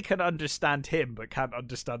 Danny can understand him, but can't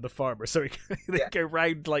understand the farmer. So they go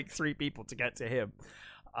round like three people to get to him.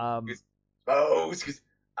 Suppose.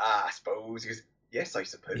 I suppose. Yes, I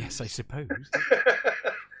suppose. Yes, I suppose.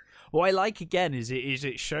 What I like again is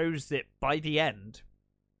it shows that by the end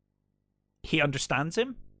he understands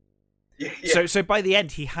him. Yeah. So by the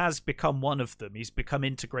end he has become one of them. He's become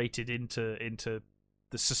integrated into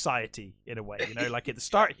the society in a way. You know, like at the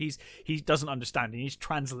start he doesn't understand. He needs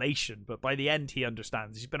translation, but by the end he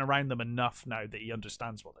understands. He's been around them enough now that he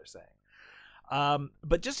understands what they're saying.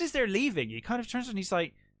 But just as they're leaving, he kind of turns and he's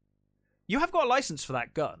like, "You have got a license for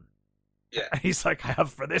that gun?" Yeah. And he's like, "I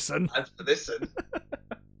have for this one." And for this one.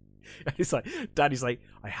 And he's like, Daddy's like,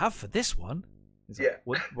 "I have for this one." He's like,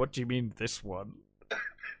 Yeah. What do you mean this one?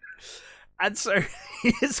 And so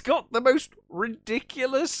he's got the most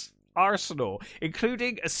ridiculous arsenal,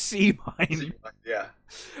 including a sea mine. Yeah.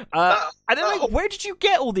 And I'm like, "Where did you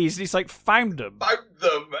get all these?" And he's like, "Found them." Found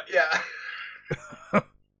them, yeah. And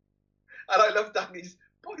I love Danny's,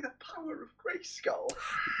 "By the power of Grayskull."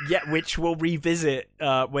 Yeah, which we'll revisit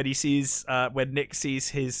when he sees when Nick sees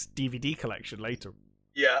his DVD collection later.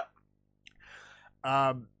 Yeah.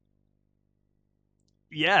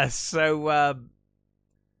 Yeah, so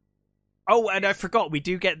oh, and I forgot, we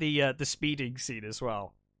do get the speeding scene as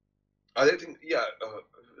well. I don't think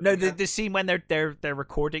No, the scene when they're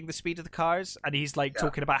recording the speed of the cars, and he's like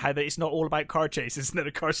talking about how it's not all about car chases, and then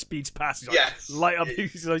the car speeds past. He's like, light up,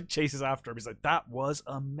 he's like chases after him. He's like, "That was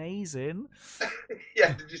amazing."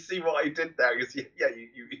 Yeah, did you see what I did there? Because you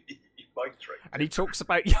mind tricked. And he talks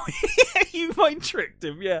about you mind tricked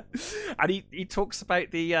him, yeah. And he talks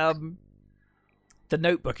about the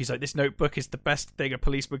notebook. He's like, "This notebook is the best thing a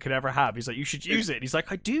policeman could ever have." He's like, "You should use it." And he's like,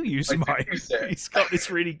 "I do use mine." He's got this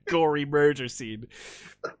really gory murder scene.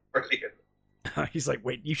 Brilliant. He's like,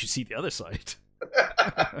 "Wait, you should see the other side."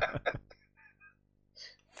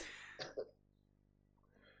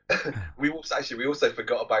 We also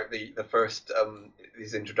forgot about the first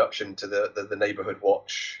his introduction to the neighborhood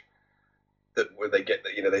watch, that where they get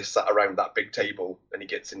they sat around that big table and he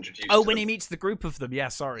gets introduced. Oh, when he meets the group of them, yeah.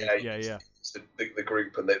 Sorry, yeah. The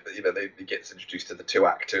group, and he gets introduced to the two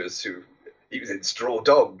actors who he was in Straw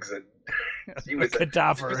Dogs, and she was a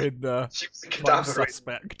cadaver in the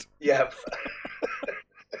Suspect. Yeah.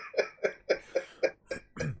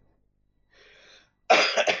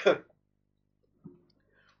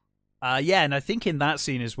 Yeah, and I think in that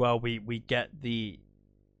scene as well, we get the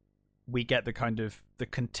kind of the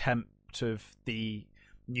contempt of the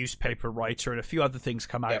newspaper writer, and a few other things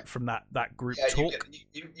come out from that group talk.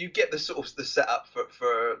 You get the sort of the setup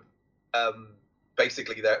for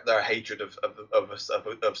basically their hatred of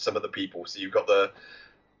some of the people. So you've got the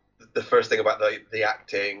first thing about the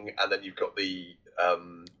acting, and then you've got the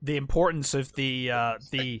importance of the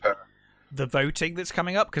voting that's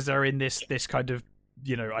coming up, because they're in this kind of,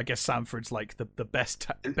 I guess Sanford's like the best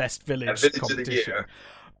village competition.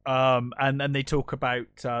 And then they talk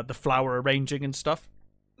about the flower arranging and stuff.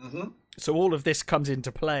 Mm-hmm. So all of this comes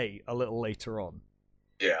into play a little later on.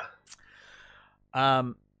 Yeah.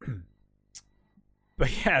 But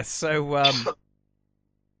yeah, so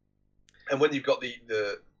and when you've got the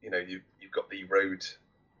you've got the road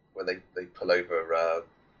when they pull over,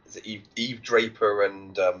 is it Eve Draper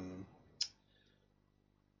and oh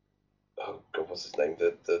god, what's his name?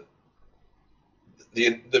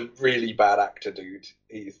 The really bad actor dude.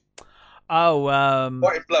 He's Martin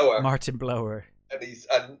Blower. And he's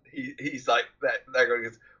like they're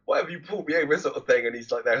going, why have you pulled me over, sort of thing, and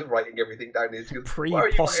he's like they're writing everything down. He goes,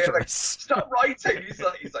 preposterous. Like, stop writing. He's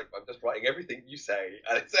like I'm just writing everything you say,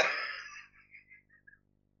 and it's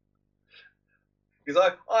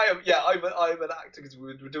because I'm an actor because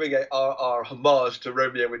we're doing our homage to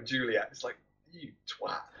Romeo and Juliet. It's like, you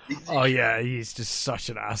twat. Oh yeah, he's just such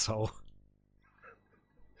an asshole.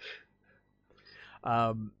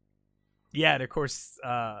 Yeah, and of course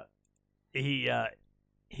he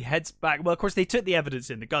heads back. Well, of course they took the evidence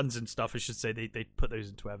in, the guns and stuff, I should say. They put those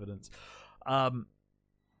into evidence. But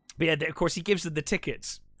yeah, of course he gives them the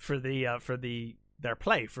tickets for their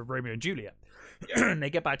play for Romeo and Juliet. Yeah. And they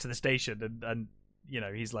get back to the station and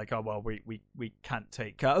he's like, oh well, we can't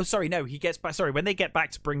take he gets back, when they get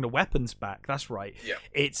back to bring the weapons back, that's right. Yeah.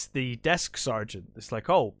 It's the desk sergeant. It's like,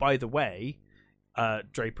 oh, by the way,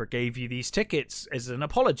 Draper gave you these tickets as an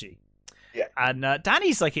apology. Yeah. And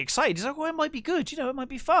Danny's like excited. He's like, "Oh, it might be good. It might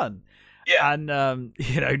be fun." Yeah. And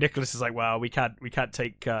Nicholas is like, "Well, we can't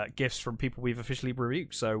take gifts from people we've officially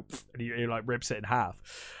rebuked." So he like rips it in half.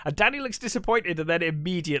 And Danny looks disappointed, and then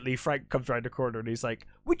immediately Frank comes around the corner and he's like,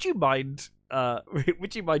 "Would you mind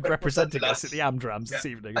representing us at the Amdrams this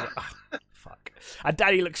evening?" Like, oh, fuck. And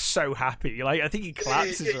Danny looks so happy. Like I think he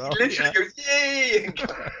claps as well. He literally goes, "Yay!"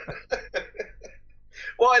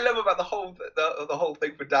 What I love about the whole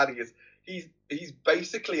thing for Danny is he's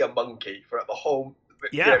basically a monkey throughout the whole.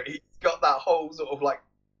 Yeah, he's got that whole sort of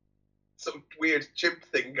weird chimp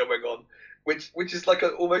thing going on, which is like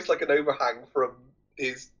almost like an overhang from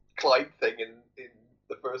his Clyde thing in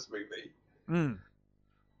the first movie.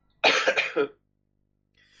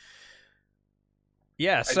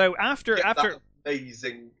 Yeah. So after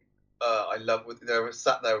amazing, I love when they were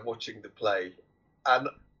sat there watching the play, and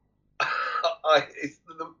it's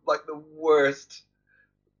the worst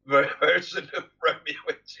version of Romeo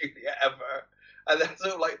and Juliet ever. And they're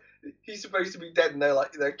sort of like, he's supposed to be dead, and they're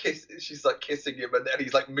she's like kissing him, and then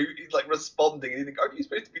he's like responding, and you think, aren't you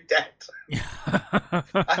supposed to be dead? And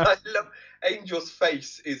I love Angel's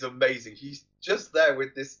face is amazing. He's just there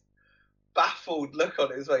with this baffled look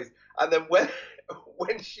on his face, and then when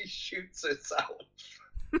she shoots herself,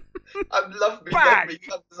 and Love Me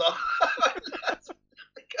comes on.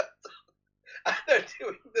 And they're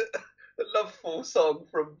doing the Loveful song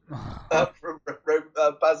from Baz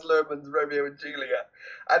Luhrmann's Romeo and Juliet,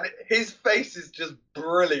 and his face is just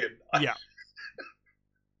brilliant. Yeah,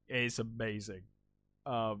 it's amazing.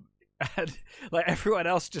 And like everyone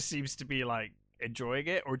else just seems to be like enjoying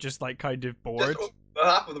it, or just like kind of bored.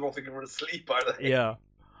 Half of them all think they're asleep, are they? Yeah.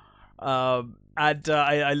 And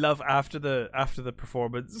I love after the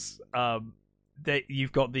performance, that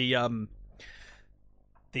you've got the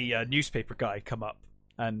newspaper guy come up,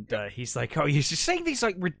 and he's like, oh, he's just saying these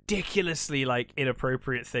like ridiculously like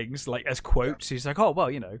inappropriate things like as quotes. He's like, oh well,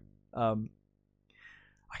 I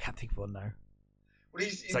can't think of one now. Well,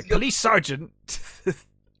 he's like police sergeant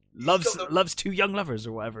loves two young lovers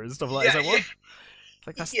or whatever and stuff like that. What?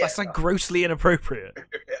 Like that's like grossly inappropriate.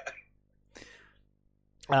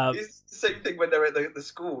 It's the same thing when they're at the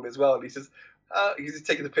school as well. And he says, he's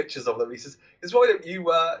taking the pictures of them. He says, why don't you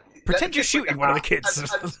pretend you're shooting one of the kids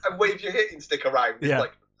and wave your hitting stick around? It's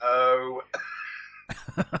like, oh.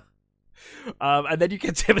 And then you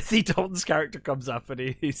get Timothy Dalton's character comes up, and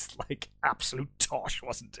he's like absolute tosh,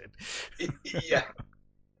 wasn't it? Yeah.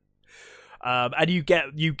 And you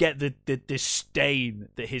get the disdain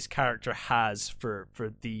that his character has for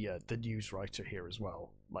the news writer here as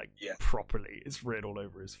well. Like properly, it's written all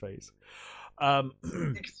over his face. He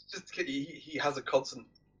has a constant.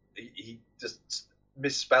 He just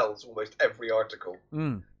misspells almost every article.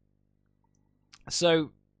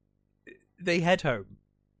 So they head home,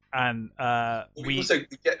 and we also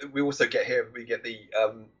get here. We get the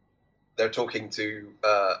they're talking to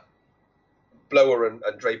Blower and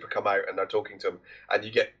Draper come out, and they're talking to him, and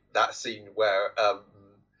you get that scene where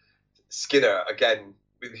Skinner again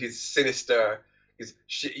with his sinister.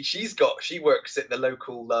 She works at the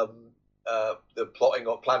local the plotting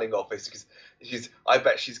or planning office because I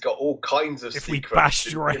bet she's got all kinds of secrets. If we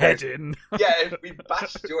bashed your head in. Yeah, if we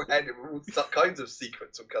bashed your head in, all kinds of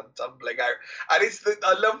secrets will come tumbling out. And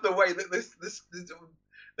I love the way that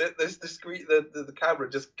the camera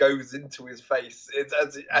just goes into his face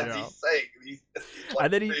as he's saying. He's like,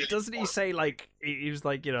 and then really doesn't he say like he was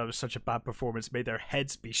like, you know, it was such a bad performance, made their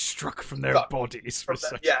heads be struck from their bodies for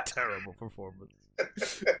such a terrible performance.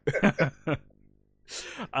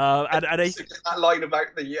 And that line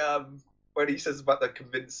about the when he says about the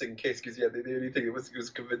convincing kiss, because the only thing it was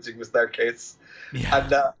convincing was their kiss,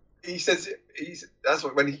 and he says that's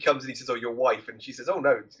when he comes and he says, "Oh, your wife," and she says, "Oh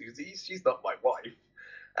no, she's not my wife,"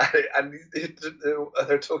 and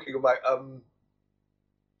they're talking about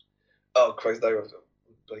oh Christ, no,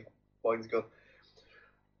 mine's gone.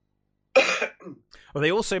 Well,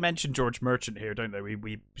 they also mention George Merchant here, don't they?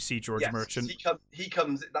 We see George Merchant. He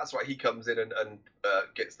comes. That's right. He comes in and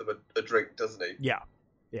gets them a drink, doesn't he? Yeah.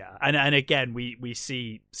 And again, we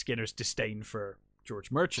see Skinner's disdain for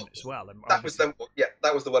George Merchant as well. And that was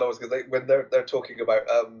the one I was going to say when they're talking about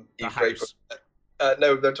Eve Draper.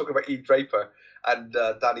 No, they're talking about Eve Draper, and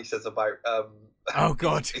Danny says about oh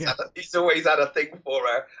God, he's always had a thing for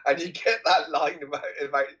her, and you get that line about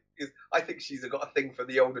I think she's got a thing for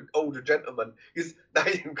the older gentleman. Because now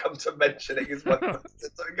you come to mention it, is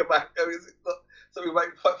something about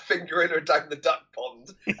fingering her down the duck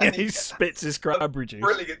pond, and he spits his cranberry juice.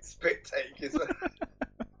 Brilliant spit take, isn't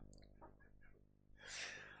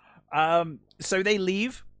it? So they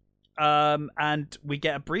leave, and we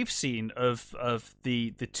get a brief scene of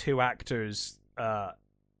the two actors. Well,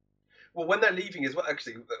 when they're leaving as well,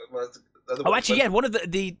 actually. One of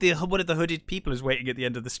the hooded people is waiting at the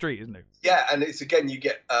end of the street, isn't it? Yeah, and it's again you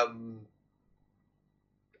get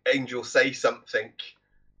Angel say something,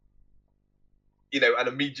 you know, and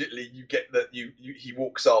immediately you get that he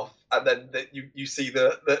walks off, and then you see he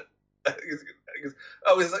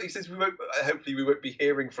says hopefully we won't be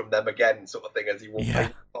hearing from them again, sort of thing, as he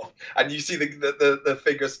walks off, and you see the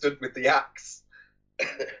figure stood with the axe.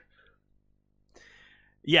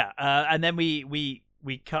 And then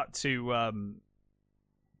we cut to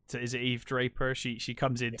is it Eve Draper? She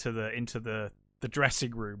comes into the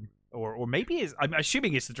dressing room, or maybe I'm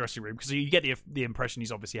assuming it's the dressing room, because you get the impression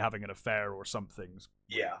he's obviously having an affair or something.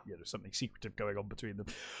 Yeah, there's something secretive going on between them.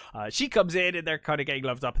 She comes in and they're kind of getting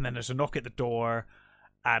loved up, and then there's a knock at the door,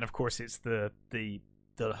 and of course it's the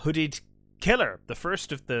hooded killer, the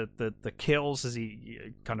first of the kills, as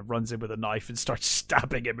he kind of runs in with a knife and starts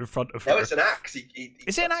stabbing him in front of her. No, it's an axe.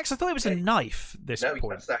 Is it an axe? I thought it was a knife. He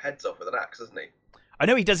cuts their heads off with an axe, doesn't he? I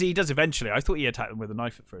know he does eventually. I thought he attacked them with a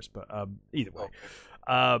knife at first, but either way.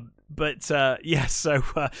 So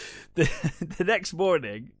the next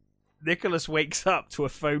morning, Nicholas wakes up to a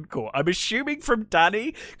phone call. I'm assuming from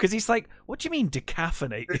Danny, because he's like, "What do you mean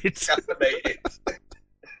decaffeinated?" Decaffeinated.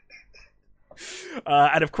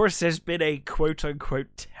 And of course, there's been a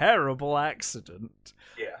quote-unquote terrible accident.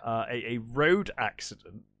 Yeah. A road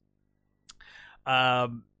accident.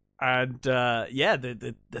 The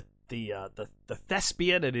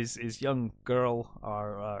thespian and his young girl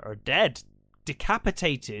are dead,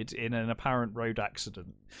 decapitated in an apparent road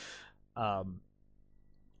accident.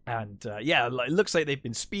 It looks like they've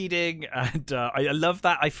been speeding, and I love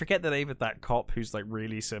that. I forget the name of that cop who's like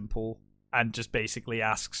really simple and just basically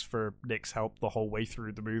asks for Nick's help the whole way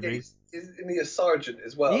through the movie. Isn't he a sergeant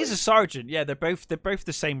as well? He's a sergeant. Yeah, they're both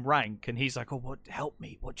the same rank, and he's like, "Oh, help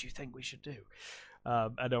me! What do you think we should do?"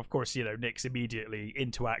 And of course, you know, Nick's immediately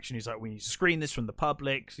into action. He's like, "We need to screen this from the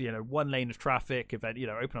public. You know, one lane of traffic. Event. You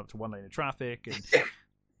know, open up to one lane of traffic." And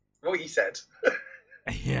what he said.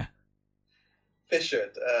 Yeah.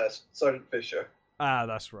 Fisher, Sergeant Fisher. Ah,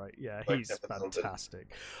 that's right. Yeah, he's fantastic.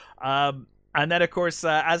 And then, of course,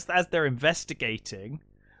 as they're investigating,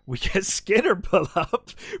 we get Skinner pull up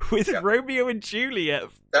with Romeo and Juliet,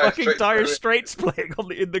 fucking Dire Straits playing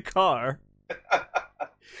in the car.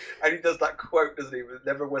 And he does that quote, doesn't he?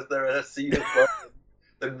 Never was there a scene of more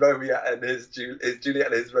than Romeo and his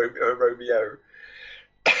Juliet and his Romeo.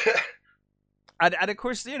 and of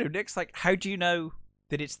course, you know, Nick's like, "How do you know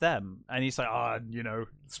that it's them?" And he's like, you know,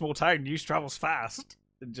 small town, news travels fast.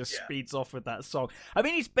 And just speeds off with that song. I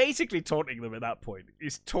mean, he's basically taunting them at that point.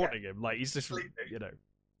 He's taunting him, like he's just, you know.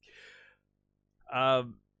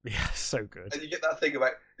 So good. And you get that thing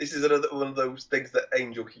about, this is another one of those things that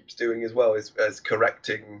Angel keeps doing as well, is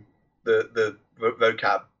correcting the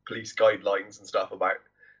vocab police guidelines and stuff about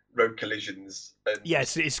road collisions. And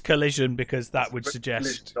yes, it's collision, because that would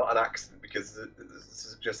suggest not an accident, because it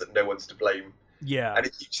suggests that no one's to blame. Yeah, and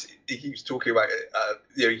he keeps talking about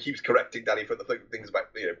you know, he keeps correcting Danny for the things about,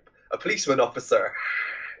 you know, a policeman officer.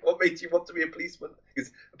 What made you want to be a policeman?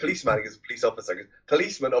 Because a policeman is a police officer.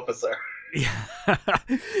 Policeman officer. Yeah,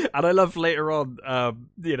 and I love later on,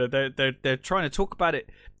 you know, they're trying to talk about it.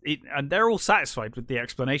 and they're all satisfied with the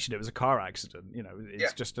explanation. It was a car accident.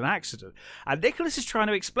 It's just an accident. And Nicholas is trying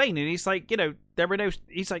to explain, and he's like, there were no.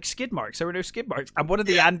 He's like, skid marks. There were no skid marks. And one of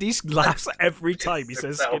the Andys laughs every time he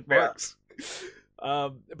says skid marks.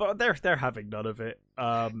 But they're having none of it.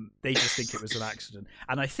 They just think it was an accident.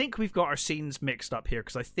 And I think we've got our scenes mixed up here,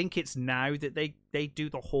 because I think it's now that they do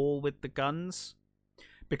the haul with the guns.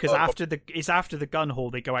 Because after the gun haul,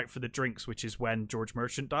 they go out for the drinks, which is when George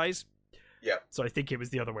Merchant dies. Yeah. So I think it was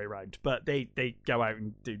the other way around. But they go out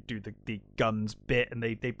and do the guns bit, and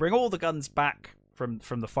they bring all the guns back from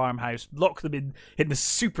the farmhouse, lock them in the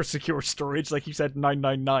super secure storage, like you said,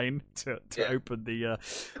 999 to open the.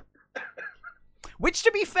 Which,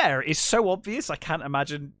 to be fair, is so obvious. I can't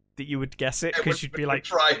imagine that you would guess it, because you'd be like,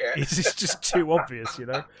 try it. It's just too obvious,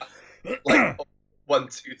 Like 1,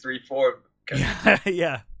 2, 3, 4.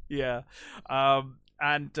 Yeah.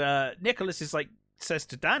 And Nicholas is like, says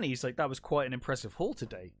to Danny, he's like, that was quite an impressive haul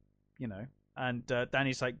today, And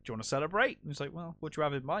Danny's like, do you want to celebrate? And he's like, well, what do you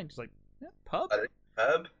have in mind? He's like, yeah, pub.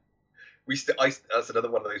 Pub. That's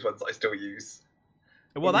another one of those ones that I still use.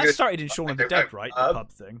 Well, that started in Shaun of the Dead, right? The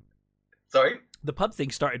pub thing. Sorry? The pub thing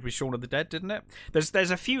started with Shaun of the Dead, didn't it?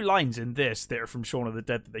 There's a few lines in this that are from Shaun of the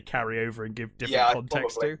Dead that they carry over and give different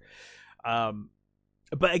context probably. To.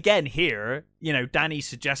 But again, here, Danny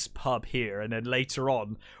suggests pub here, and then later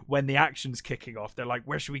on, when the action's kicking off, they're like,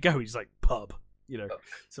 where should we go? He's like, pub.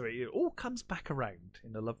 So it all comes back around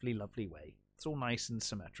in a lovely, lovely way. It's all nice and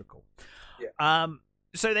symmetrical. Yeah.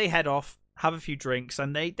 So they head off, have a few drinks,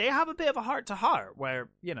 and they have a bit of a heart-to-heart where,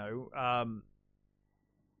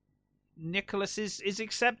 Nicholas is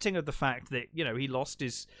accepting of the fact that, he lost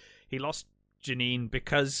Janine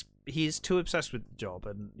because he is too obsessed with the job,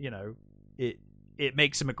 and, it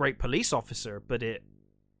makes him a great police officer, but it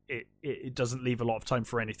doesn't leave a lot of time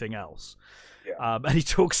for anything else. Yeah. And he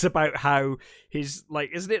talks about how his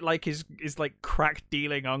isn't it like his crack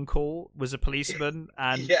dealing uncle was a policeman,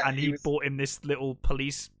 and he bought him this little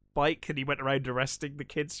police bike, and he went around arresting the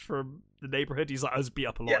kids from the neighborhood. He's like, I was beat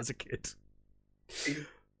up a lot as a kid. He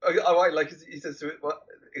says to it,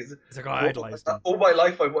 it's like, I idolized him. All my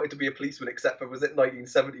life I wanted to be a policeman, except for, was it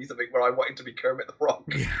 1970 something, where I wanted to be Kermit the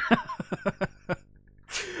Frog.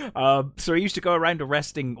 So he used to go around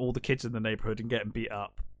arresting all the kids in the neighborhood and getting beat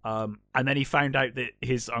up. And then he found out that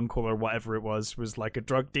his uncle or whatever it was like a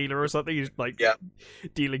drug dealer or something. He was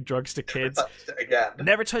dealing drugs to kids.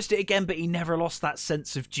 Never touched it again, but he never lost that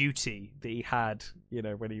sense of duty that he had,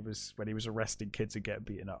 when he was arresting kids and getting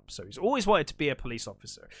beaten up. So he's always wanted to be a police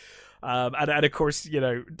officer. And of course,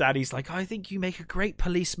 Daddy's like, I think you make a great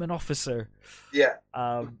policeman officer. Yeah.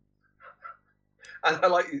 And I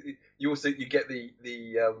like, you get the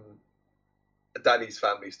Danny's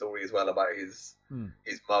family story as well, about his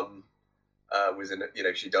mum was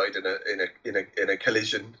she died in a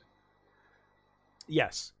collision.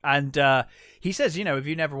 Yes, and he says, have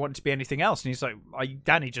you never wanted to be anything else? And he's like,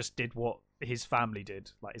 Danny just did what his family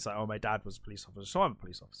did. Like, it's like, oh, my dad was a police officer, so I'm a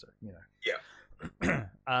police officer. Yeah.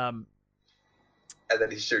 And then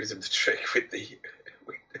he shows him the trick with the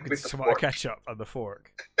tomato ketchup and the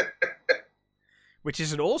fork. Which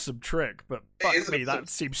is an awesome trick, but fuck me, that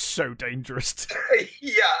seems so dangerous.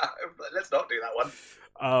 Yeah, let's not do that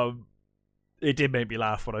one. It did make me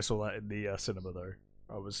laugh when I saw that in the cinema, though.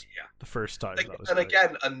 I was the first time. That was great.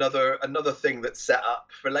 Again, another thing that's set up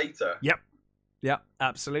for later. Yep,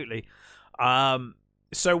 absolutely.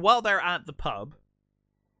 So while they're at the pub,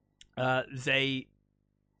 they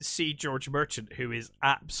see George Merchant, who is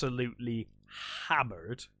absolutely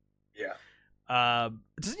hammered. Yeah.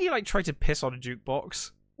 Doesn't he try to piss on a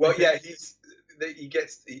jukebox? Well, yeah, he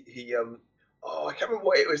I can't remember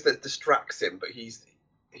what it was that distracts him, but he's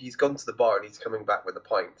gone to the bar and he's coming back with the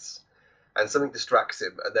pints, and something distracts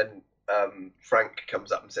him, and then Frank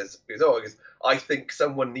comes up and says, I think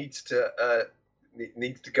someone needs to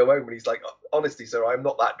go home, and he's like, honestly, sir, I'm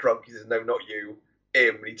not that drunk. He says, no, not you,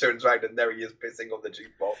 him. And he turns around and there he is pissing on the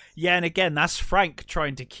jukebox. Yeah, and again, that's Frank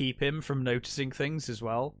trying to keep him from noticing things as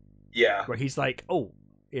well. Yeah. Where he's like, oh,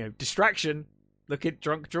 distraction. Look at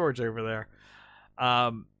drunk George over there.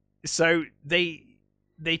 So they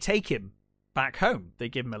take him back home. They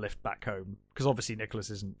give him a lift back home, because obviously Nicholas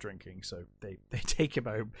isn't drinking, so they take him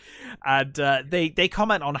home. And they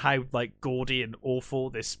comment on how gaudy and awful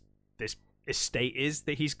this estate is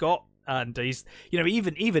that he's got. And he's,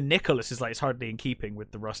 even Nicholas is it's hardly in keeping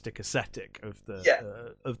with the rustic aesthetic of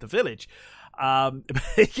the village. And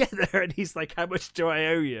he's like, how much do I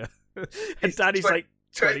owe you? And Danny's 20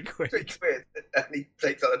 quid. 20 quid. And he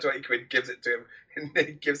takes out the 20 quid, gives it to him, and then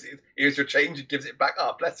he gives it, here's your change, and gives it back.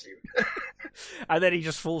 Oh, bless you. And then he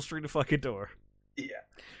just falls through the fucking door.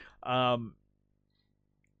 Yeah.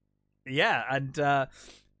 Yeah, and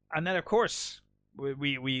then of course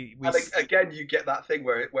we and again you get that thing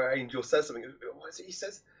where Angel says something. What is it he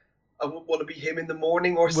says? I wouldn't want to be him in the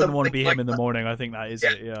morning or wouldn't something. want to be like him in the that. morning. I think that is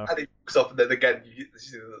it. Yeah. And he looks off, and then again you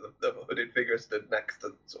see the hooded figure stood next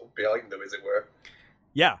and sort of behind them, as it were.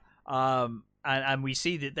 Yeah. And we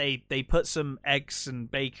see that they put some eggs and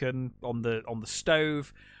bacon on the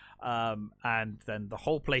stove, and then the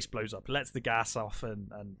whole place blows up, lets the gas off,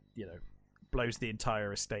 and blows the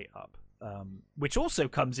entire estate up, which also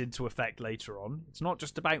comes into effect later on. It's not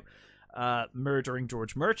just about murdering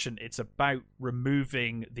George Merchant, it's about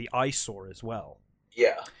removing the eyesore as well.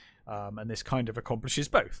 Yeah. And this kind of accomplishes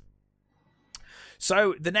both.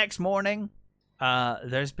 So the next morning,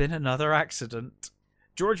 there's been another accident.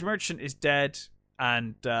 George Merchant is dead,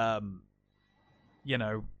 and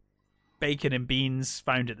bacon and beans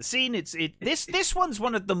found at the scene. This one's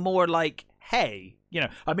one of the more like, hey,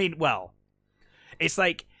 it's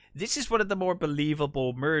like, this is one of the more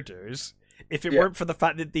believable murders if it weren't for the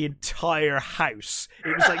fact that the entire house,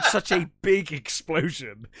 it was like such a big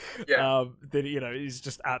explosion that is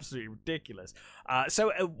just absolutely ridiculous.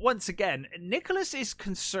 So once again, Nicholas is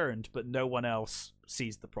concerned, but no one else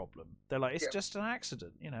sees the problem. They're like, it's just an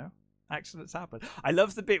accident, accidents happen. I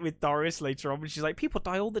love the bit with Doris later on when she's like, people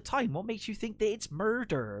die all the time, what makes you think that it's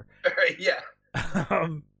murder?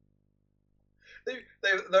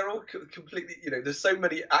 They're all completely, there's so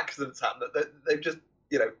many accidents happen that they've just,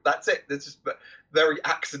 that's it. There's just a very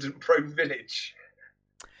accident-prone village.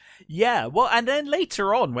 Yeah, well, and then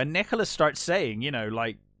later on, when Nicholas starts saying,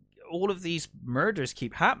 like, all of these murders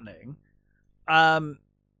keep happening, I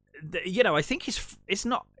think it's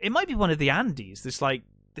not, it might be one of the Andes. This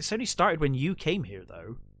only started when you came here,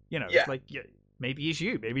 though. It's like, maybe it's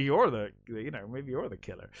you. Maybe you're the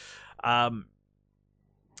killer.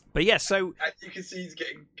 But yeah, so... And you can see he's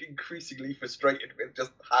getting increasingly frustrated with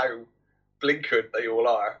just how blinkered they all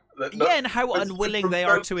are. And how unwilling they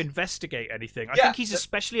are to investigate anything. I think he's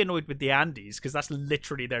especially annoyed with the Andes, because that's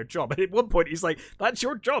literally their job. And at one point he's like, that's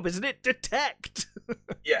your job, isn't it? Detect!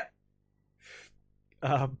 Yeah.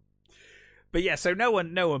 But yeah, so no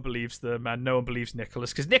one believes them, and no one believes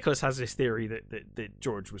Nicholas, because Nicholas has this theory that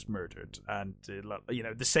George was murdered, and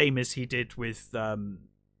the same as he did with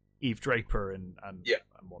Eve Draper and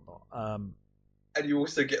whatnot. And you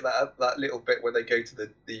also get that little bit where they go to the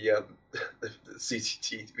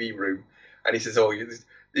CCTV room, and he says, "Oh,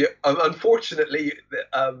 unfortunately,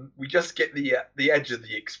 we just get the edge of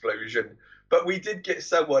the explosion, but we did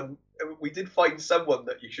find someone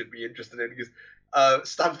that you should be interested in." Because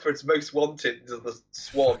Stanford's Most Wanted is the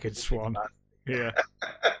Swan. Fucking Swan. Yeah.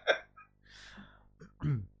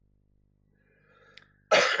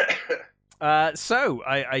 So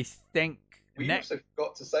I think we also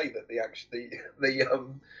forgot to say that the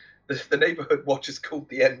neighborhood watch is called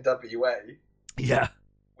the NWA. Yeah.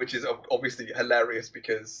 Which is obviously hilarious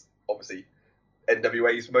because obviously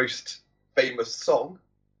NWA's most famous song.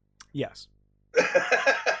 Yes.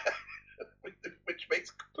 Which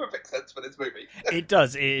makes perfect sense for this movie. It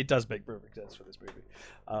does. It does make perfect sense for this movie.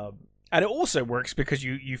 And it also works because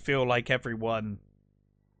you feel like everyone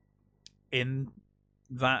in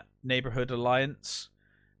that neighborhood alliance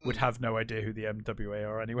would have no idea who the MWA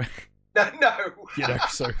are anyway. No.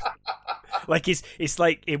 So like it's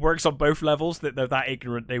like it works on both levels, that they're that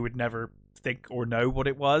ignorant they would never think or know what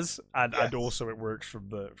it was, and also it works from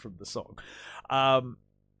the song.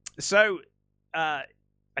 So I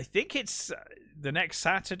think it's the next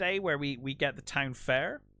Saturday where we get the town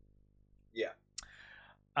fair. Yeah.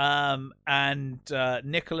 And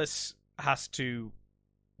Nicholas has to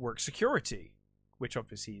work security, which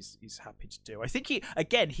obviously he's happy to do. I think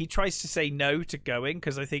he tries to say no to going,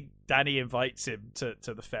 because I think Danny invites him to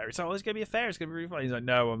the fair. He's like, "Oh, there's going to be a fair. It's going to be really fun." He's like,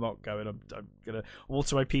 "No, I'm not going. I'm going to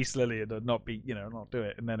water my peace lily and not be, not do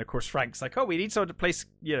it." And then, of course, Frank's like, "Oh, we need someone to place,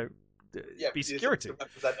 be security.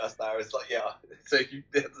 Represent us now." It's like, so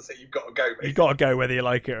you've got to go, mate. You've got to go whether you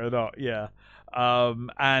like it or not, yeah.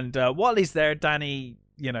 And while he's there, Danny,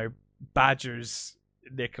 badgers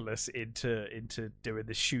Nicholas into doing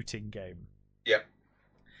the shooting game. Yeah.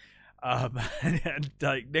 And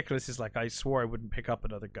Nicholas is like, "I swore I wouldn't pick up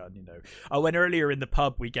another gun, when earlier in the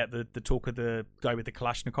pub we get the talk of the guy with the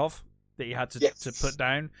Kalashnikov that he had to put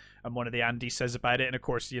down, and one of the Andes says about it, and of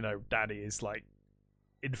course, Danny is like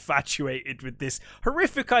infatuated with this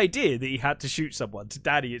horrific idea that he had to shoot someone. To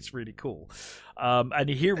Danny, it's really cool. And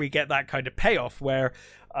here we get that kind of payoff where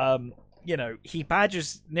he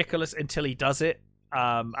badgers Nicholas until he does it.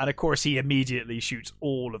 And of course he immediately shoots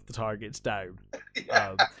all of the targets down.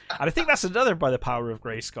 And I think that's another by the power of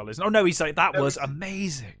Grayskull. Oh no, he's like, that was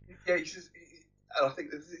amazing. Yeah, he says, and I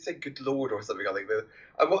think it said "Good Lord" or something. I think.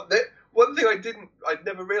 And one thing I'd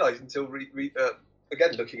never realised until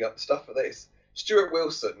again looking up stuff for this. Stuart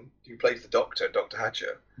Wilson, who plays the Doctor, Dr.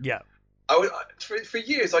 Hatcher. Yeah. For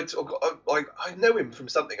years, I know him from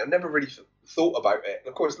something. I never really thought about it. And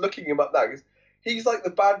of course, looking him up now, he's like the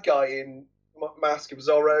bad guy in Mask of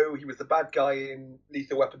Zorro. He was the bad guy in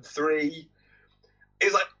Lethal Weapon 3.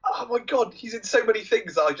 It's like, oh my god, he's in so many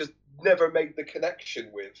things that I just never made the connection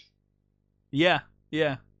with. Yeah.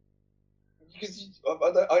 Because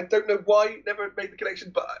I don't know why never made the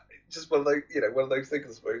connection, but it's just one of those things,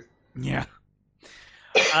 I suppose. Yeah.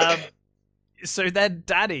 So then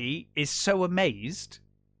Danny is so amazed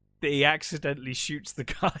that he accidentally shoots the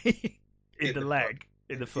guy in the leg,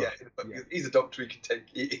 in the foot. Yeah, he's a doctor. He can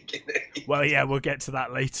take. Well, yeah, we'll get to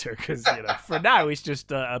that later because for now he's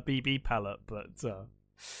just a BB pellet, but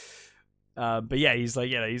yeah, he's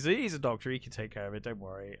like, he's a doctor. He can take care of it. Don't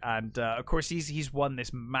worry. And of course, he's won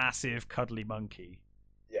this massive cuddly monkey.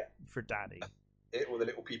 Yeah. For Danny. All the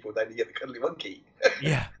little people. Then you get the cuddly monkey.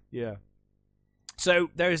 Yeah. So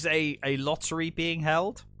there's a lottery being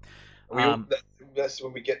held. That's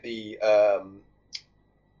when we get the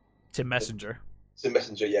Tim Messenger. Tim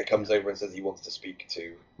Messenger, comes over and says he wants to speak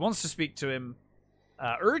to him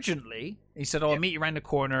urgently. He said, "I'll meet you around the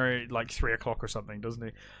corner at like 3:00 or something," doesn't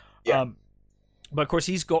he? Yeah. But of course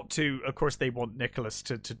he's got to. Of course they want Nicholas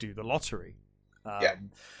to do the lottery.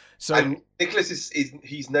 So and Nicholas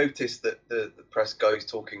he's noticed that the press guy is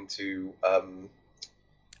talking to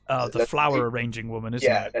the flower arranging woman, isn't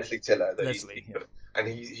it? Yeah, Leslie Tiller. Leslie, and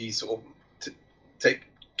he's sort of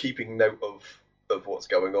keeping note of what's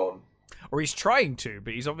going on. Or he's trying to,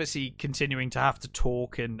 but he's obviously continuing to have to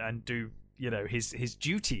talk and do his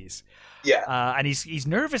duties. Yeah. And he's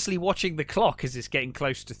nervously watching the clock as it's getting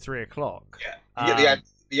close to 3:00. Yeah. You get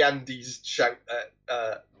the Andes shout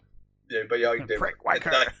at behind him. Prick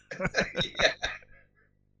whacker.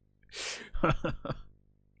 Yeah.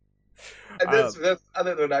 And that's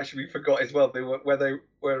another one actually we forgot as well. Where they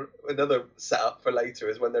were another setup for later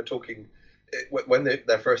is when they're talking, when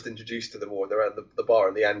they're first introduced to them, or they're at the bar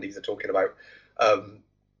and the Andes are talking about him.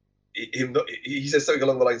 He says something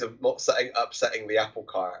along the lines of not upsetting the apple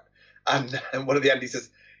cart, and one of the Andes says,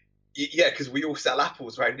 "Yeah, because we all sell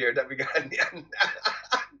apples around here, don't we?" And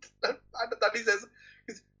he says,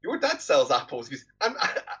 "Your dad sells apples." He goes,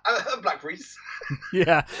 I'm blackberries.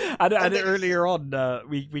 Yeah, and earlier on,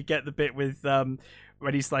 we get the bit with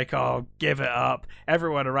when he's like, "Oh, give it up!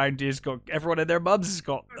 Everyone around everyone and their mums has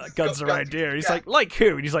got guns around here." He's like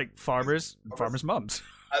who? And he's like, farmers mums.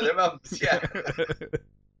 And their mums, yeah.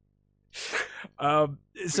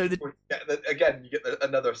 So again, you get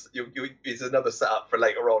another setup for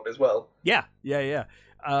later on as well. Yeah.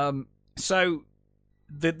 So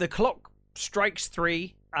the clock strikes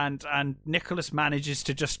 3, and Nicholas manages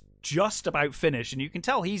to just about finish, and you can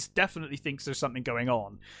tell he's definitely thinks there's something going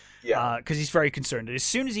on. Yeah, because he's very concerned. And as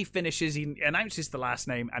soon as he finishes, he announces the last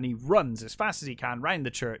name and he runs as fast as he can round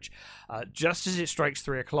the church, just as it strikes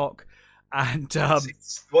 3:00. And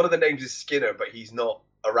it's one of the names is Skinner, but he's not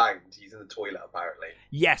around. He's in the toilet apparently.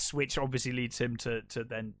 Yes, which obviously leads him to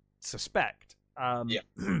then suspect.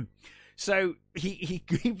 So he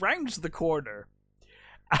rounds the corner,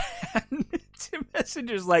 and Tim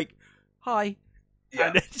Messenger's like, "Hi." Yeah.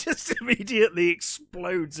 And it just immediately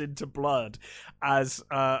explodes into blood as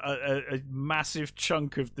a massive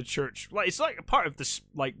chunk of the church, like it's like a part of the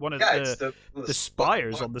one of the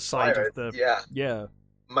spires on the side of the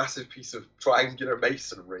massive piece of triangular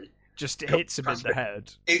masonry just hits him in the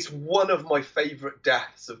head. It's one of my favourite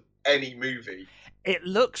deaths of any movie. It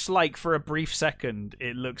looks like, for a brief second,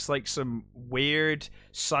 it looks like some weird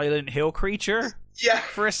Silent Hill creature. Yeah,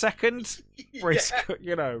 for a second, where it's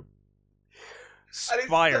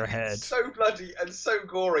Spire head. It's so bloody and so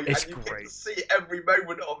gory, it's and you great. get to see every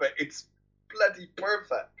moment of it. It's bloody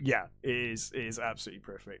perfect. Yeah, it is absolutely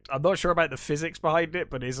perfect. I'm not sure about the physics behind it,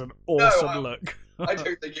 but it's an awesome look. I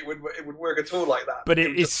don't think it would work at all like that. But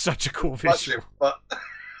it is such a cool visual. But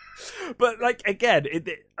like again,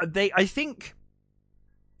 I think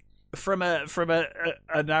from a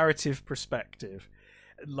narrative perspective,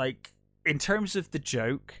 like in terms of the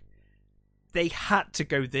joke, they had to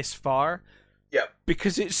go this far. Yeah,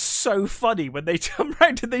 because it's so funny when they turn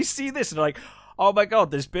around and they see this and they're like, "Oh my god,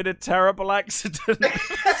 there's been a terrible accident!"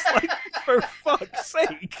 It's like, for fuck's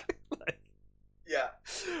sake. Yeah.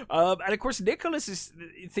 And of course, Nicholas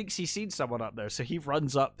thinks he's seen someone up there, so he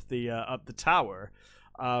runs up the tower,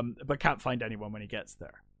 but can't find anyone when he gets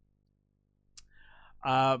there.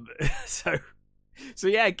 So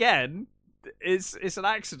yeah, again, it's an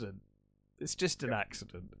accident. It's just an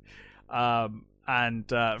accident.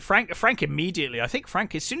 And Frank immediately, I think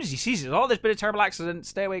Frank, as soon as he sees it, oh, there's been a terrible accident.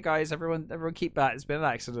 Stay away, guys. Everyone keep back. It's been an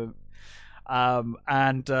accident.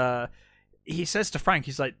 And he says to Frank,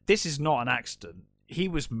 he's like, this is not an accident. He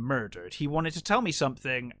was murdered. He wanted to tell me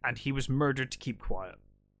something, and he was murdered to keep quiet.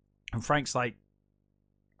 And Frank's like,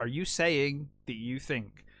 are you saying that you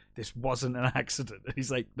think this wasn't an accident? And he's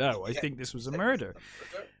like, no, I think this was a murder.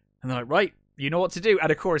 And they're like, right, you know what to do.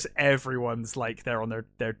 And of course, everyone's like, they're on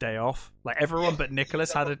their day off. Like, everyone but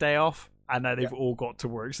Nicholas had a day off, and now they've all got to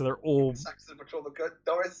work. So they're all... Saxon Patrol,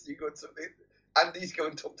 Doris, you go to... Andy's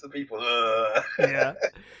going to talk to the people. Yeah.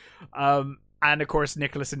 And of course,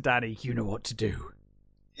 Nicholas and Danny, you know what to do.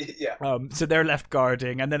 Yeah. So they're left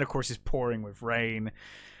guarding, and then of course it's pouring with rain,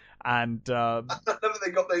 and they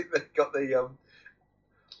got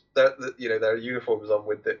their uniforms on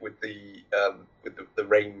with the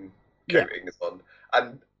rain coatings on,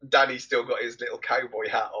 and Danny's still got his little cowboy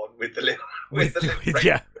hat on with the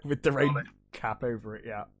rain cap over it.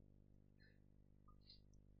 Yeah.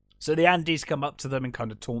 So the Andys come up to them and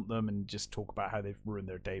kind of taunt them and just talk about how they've ruined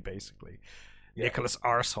their day, basically. Yeah. Nicholas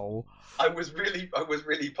arsehole. I was really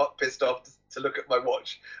pissed off to look at my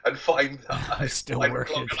watch and find that I was still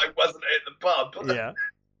working. And I wasn't at the pub. Yeah.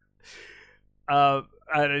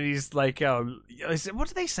 And he's like, what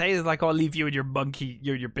do they say? It's like, I'll leave you and your monkey,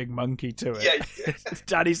 your big monkey to it. Yeah.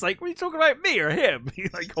 Daddy's like, what are you talking about, me or him? He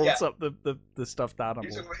like holds up the stuffed animal.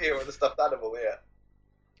 He's over here with the stuffed animal, yeah.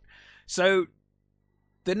 So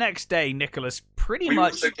the next day, Nicholas we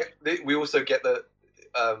also get the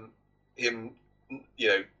him,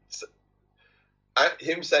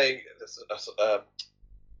 him saying,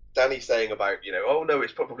 Danny saying about, oh no,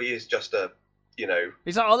 it probably is just a,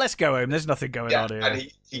 He's like, oh, let's go home. There's nothing going on here.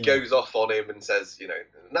 And he goes off on him and says,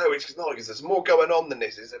 no, it's not, because there's more going on than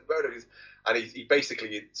this. It's a murder. And he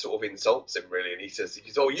basically sort of insults him, really. And he says,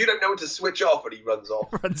 oh, you don't know when to switch off. And he runs off.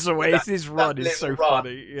 Runs away. His run is so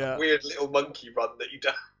funny. Yeah. Weird little monkey run that he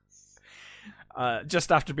does.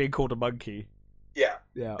 Just after being called a monkey. Yeah.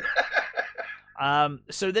 Yeah.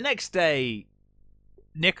 So the next day,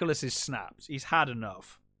 Nicholas is snapped. He's had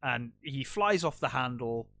enough. And he flies off the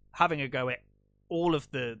handle, having a go at all of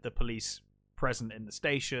the police present in the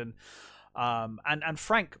station. And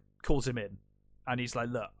Frank calls him in. And he's like,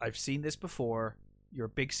 look, I've seen this before. You're a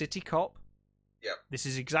big city cop. Yeah. This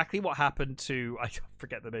is exactly what happened to... I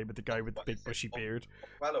forget the name of the guy with the big bushy beard.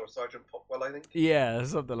 Popwell or Sergeant Popwell, I think. Yeah,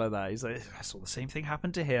 something like that. He's like, I saw the same thing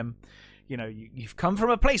happen to him. You've come from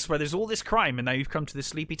a place where there's all this crime, and now you've come to this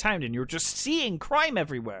sleepy town, and you're just seeing crime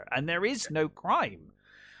everywhere, and there is no crime.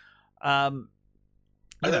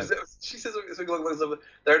 She says something along those lines.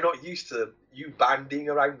 They're not used to you bandying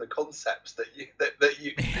around the concepts that you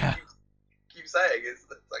keep saying. It's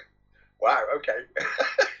like, wow, okay.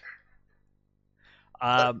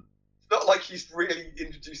 It's not like he's really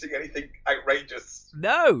introducing anything outrageous.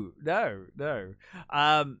 No.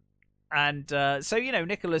 So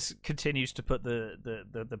Nicholas continues to put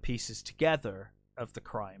the pieces together of the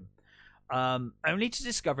crime, only to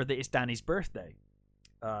discover that it's Danny's birthday.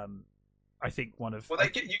 I think one of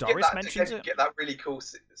Doris mentions it. Get that really cool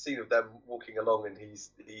scene of them walking along, and he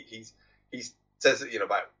says that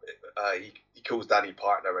about he calls Danny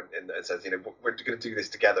partner and says we're going to do this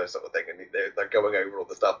together sort of thing, and they're going over all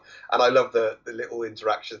the stuff, and I love the little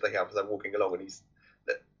interactions they have as they're walking along, and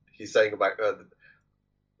he's saying about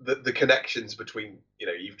the connections between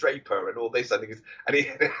Eve Draper and all this, and he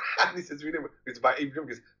says it's about Eve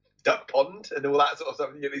Draper's duck pond and all that sort of stuff.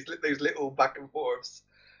 Those little back and forths.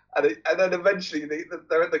 And then eventually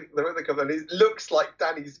they're at the cover, and it looks like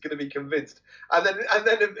Danny's going to be convinced, and then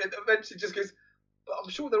it eventually just goes, but I'm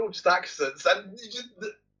sure they're all just accidents, and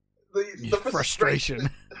the frustration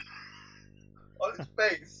on his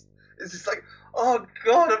face is just like, oh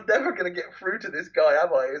god, I'm never going to get through to this guy,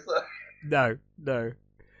 am I? It's like... No.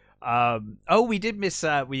 We did miss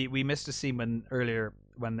we missed a scene earlier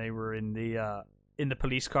when they were in the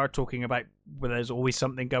police car talking about where there's always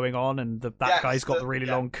something going on, and that guy's got the really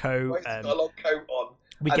long coat. And got a long coat on.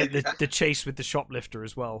 We get the chase with the shoplifter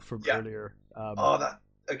as well from earlier. That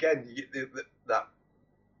again,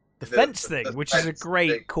 the fence thing, which is a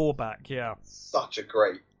great callback. Yeah, such a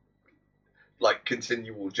great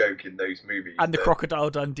continual joke in those movies. And the Crocodile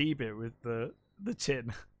Dundee bit with the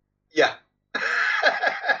tin. Yeah.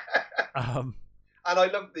 And I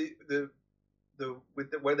love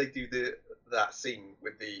when they do that scene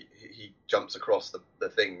with he jumps across the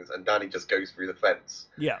things and Danny just goes through the fence.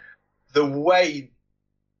 Yeah. The way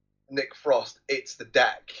Nick Frost hits the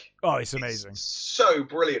deck. Oh, it's amazing. So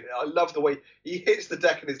brilliant. I love the way he hits the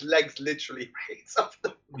deck and his legs literally hits off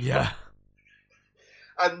the... Yeah.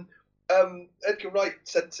 And Edgar Wright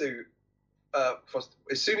said to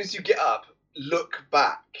as soon as you get up, look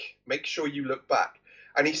back. Make sure you look back.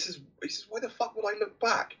 And he says, why the fuck would I look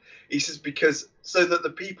back? He says, because so that the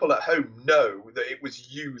people at home know that it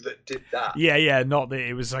was you that did that. Yeah, not that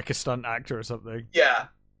it was like a stunt actor or something. Yeah.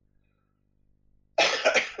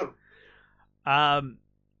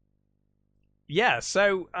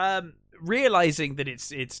 So realizing that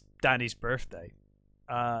it's Danny's birthday,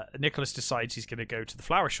 Nicholas decides he's going to go to the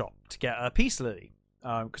flower shop to get a peace lily.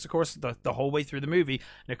 Because, of course, the whole way through the movie,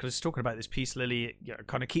 Nicholas is talking about this peace lily.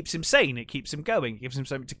 Kind of keeps him sane. It keeps him going. It gives him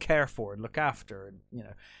something to care for and look after, and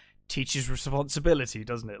teaches responsibility,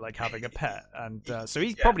 doesn't it? Like having a pet. And so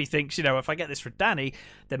he probably thinks, if I get this for Danny,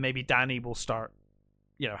 then maybe Danny will start,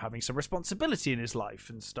 having some responsibility in his life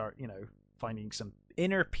and start, finding some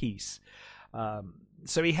inner peace.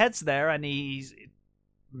 So he heads there and he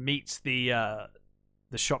meets the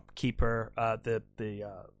shopkeeper, the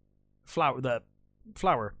flower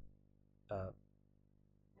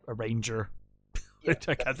arranger. I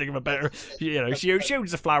can't think of a better. She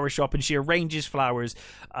owns a flower shop and she arranges flowers,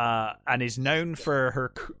 and is known for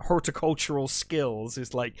her horticultural skills.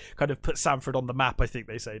 Is like kind of put Sanford on the map. I think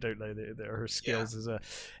they say, don't they? That her skills as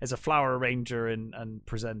a flower arranger and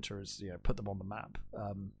presenters, put them on the map.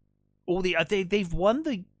 They've won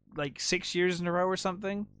the 6 years in a row or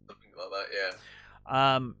something. Something like that,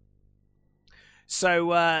 yeah.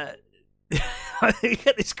 So you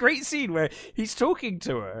get this great scene where he's talking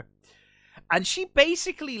to her, and she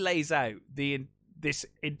basically lays out this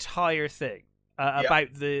entire thing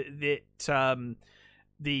about the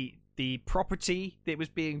property that was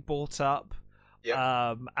being bought up,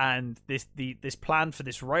 and this plan for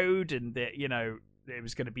this road, and that it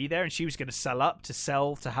was going to be there, and she was going to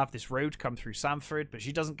sell to have this road come through Sanford, but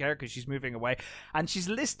she doesn't care because she's moving away, and she's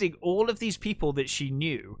listing all of these people that she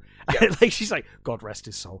knew. She's like, God rest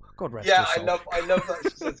his soul, God rest his soul. I love that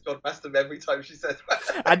she says God rest him every time she says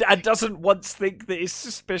that. and doesn't once think that it's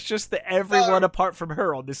suspicious that everyone apart from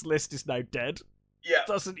her on this list is now dead.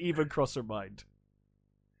 Doesn't even cross her mind.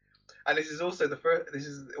 And this is also the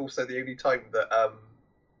only time that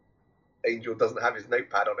Angel doesn't have his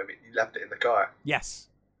notepad on him. He left it in the car. Yes.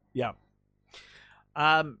 Yeah.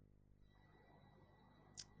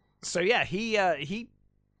 So yeah, he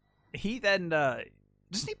then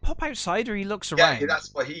doesn't he pop outside, or he looks around? Yeah,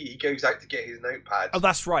 that's why he goes out to get his notepad. Oh,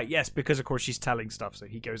 that's right. Yes, because of course she's telling stuff, so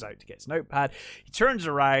he goes out to get his notepad. He turns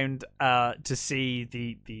around to see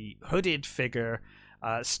the hooded figure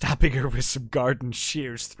stabbing her with some garden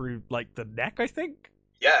shears through the neck, I think.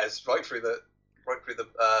 Yeah, it's right through the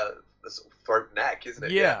sort of throat neck, isn't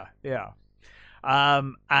it? Yeah.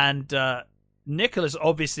 And Nicholas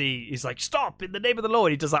obviously is like, stop, in the name of the law,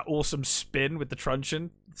 and he does that awesome spin with the truncheon,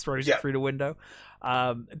 throws it through the window,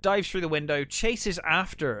 dives through the window, chases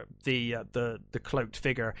after the cloaked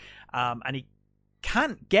figure, and he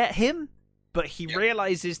can't get him, but he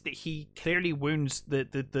realizes that he clearly wounds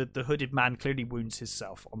the hooded man clearly wounds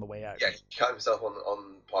himself on the way out. Yeah, he cut himself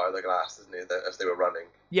on part of the glass, doesn't he, as they were running.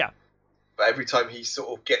 Yeah. But every time he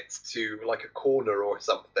sort of gets to a corner or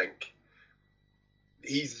something,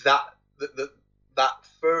 he's that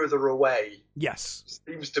further away. Yes,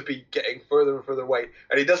 seems to be getting further and further away,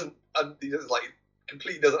 and he doesn't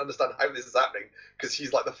completely doesn't understand how this is happening, because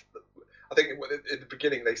he's I think in the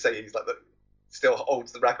beginning they say he's still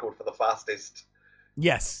holds the record for the fastest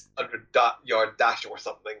 100-yard dash or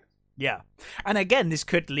something. Yeah, and again, this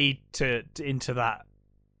could lead into that.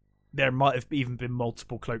 There might have even been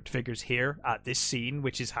multiple cloaked figures here at this scene,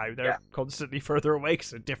 which is how they're constantly further away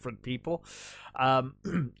because they're different people.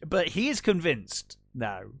 But he is convinced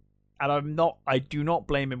now, and I do not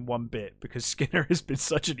blame him one bit, because Skinner has been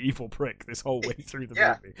such an evil prick this whole way through the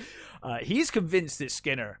movie. He's convinced that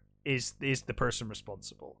Skinner is the person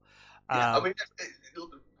responsible. I mean,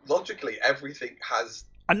 logically, everything has.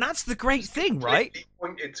 And that's the great thing, right?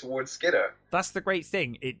 Pointed towards Skinner. That's the great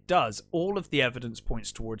thing. It does. All of the evidence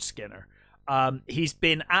points towards Skinner. He's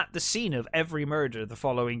been at the scene of every murder the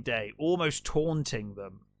following day, almost taunting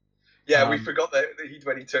them. Yeah, we forgot that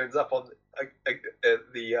when he turns up on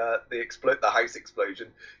the house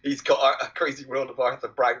explosion, he's got a Crazy World of Arthur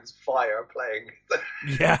Brown's Fire playing.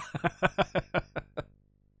 Yeah.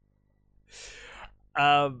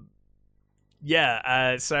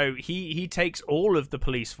 So he takes all of the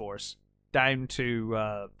police force down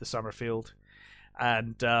to the Summerfield,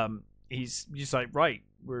 and he's just like, right,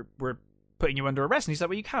 we're putting you under arrest. And he's like,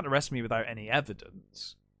 well, you can't arrest me without any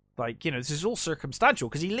evidence. This is all circumstantial,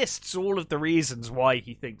 because he lists all of the reasons why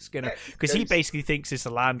he thinks Skinner, because he basically thinks it's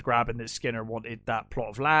a land grab, and that Skinner wanted that plot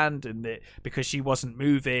of land, and that because she wasn't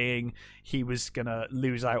moving, he was gonna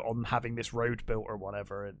lose out on having this road built or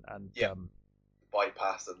whatever, and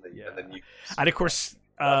bypass and the new. And of course,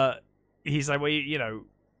 he's like, well, you know,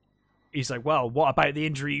 he's like, well, what about the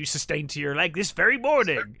injury you sustained to your leg this very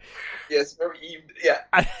morning? Yes, very even. Yeah.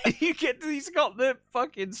 And he's got the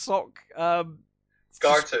fucking sock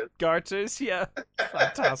garters. Yeah,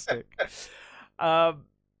 fantastic.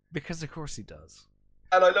 Because of course he does.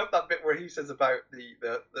 And I love that bit where he says about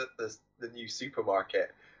the new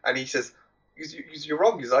supermarket, and he says, "You're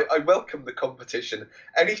wrong. Because I welcome the competition.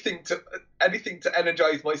 Anything to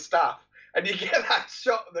energize my staff." And you get that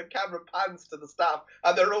shot, and the camera pans to the staff,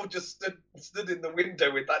 and they're all just stood in the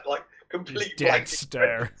window with that like complete dead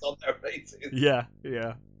stare on their faces. Yeah.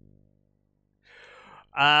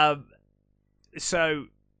 So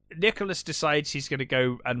Nicholas decides he's going to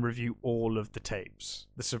go and review all of the tapes,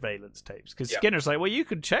 the surveillance tapes, because Skinner's like, well, you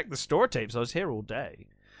can check the store tapes. I was here all day.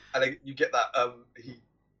 And you get that he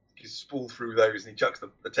spool through those and he chucks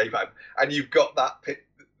the tape out, and you've got that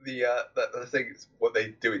the thing is what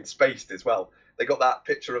they do in Spaced as well. They got that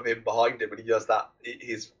picture of him behind him, and he does that.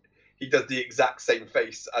 He does the exact same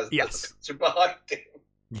face as the picture behind him.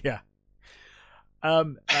 Yeah.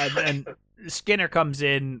 And Skinner comes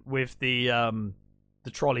in with the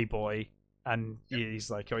trolley boy, and he's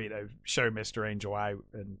like, oh, you know, show Mr. Angel out,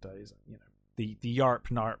 and he's, you know, the yarp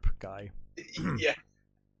narp guy. Yeah.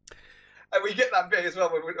 And we get that bit as well.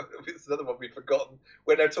 It's another one we've forgotten.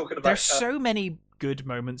 When they're talking about. There's so many good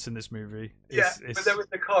moments in this movie. When they're in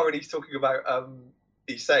the car and he's talking about.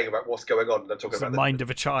 He's saying about what's going on. And they're talking about the mind of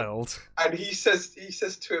a child. And he says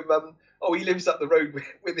to him, "Oh, he lives up the road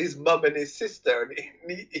with his mum and his sister." And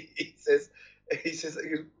he says,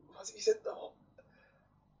 "Oh."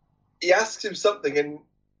 He asks him something, and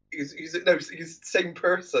he's the same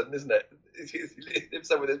person, isn't it? He lives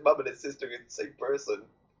there with his mum and his sister. He's the same person.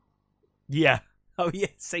 Yeah. Oh, yeah.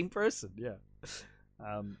 Same person. Yeah.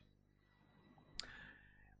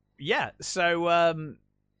 Yeah. So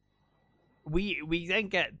we then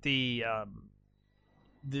get the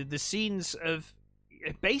scenes of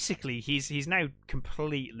basically he's now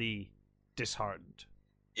completely disheartened.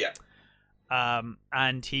 Yeah.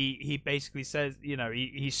 And he basically says, you know,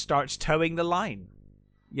 he starts towing the line.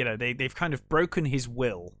 You know, they've kind of broken his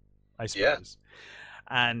will, I suppose.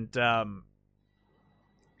 Yeah. And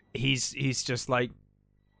he's just like,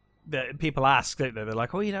 people ask, don't they? They're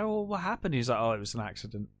like, oh, you know, what happened? He's like, oh, it was an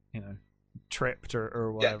accident, you know, tripped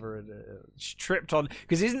or whatever. And, she tripped on,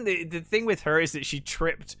 because isn't the thing with her is that she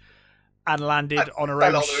tripped and landed on her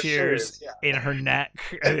own shears in her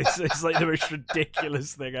neck. And it's like the most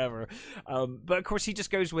ridiculous thing ever. But of course he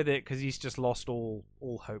just goes with it because he's just lost all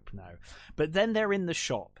hope now. But then they're in the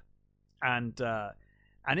shop, and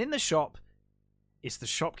in the shop it's the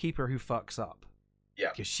shopkeeper who fucks up.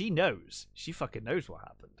 Yeah. Because she fucking knows what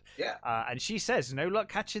happened. Yeah. And she says, no luck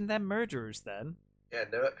catching them murderers then. Yeah,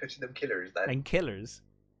 no luck catching them killers then. And killers.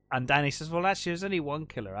 And Danny says, well, actually, there's only one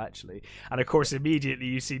killer, actually. And of course, immediately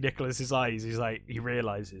you see Nicholas's eyes. He's like, he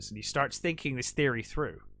realizes, and he starts thinking this theory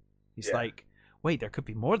through. He's like, wait, there could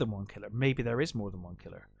be more than one killer. Maybe there is more than one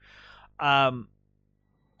killer. And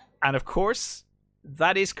of course,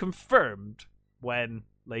 that is confirmed when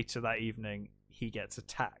later that evening he gets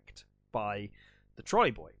attacked by the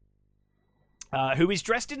trolley boy, who is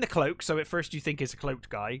dressed in the cloak. So at first you think it's a cloaked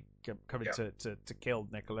guy coming to kill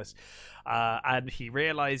Nicholas, and he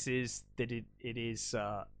realizes that it is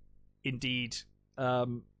indeed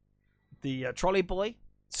the trolley boy.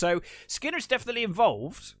 So Skinner's definitely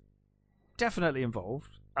involved. We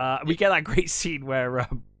get that great scene where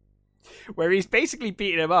he's basically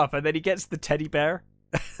beating him up, and then he gets the teddy bear.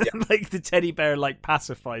 Like the teddy bear like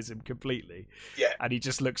pacifies him completely. Yeah. And he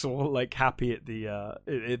just looks all like happy at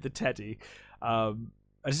the teddy.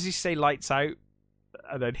 Does he say lights out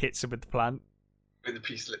and then hits him with the plant? With the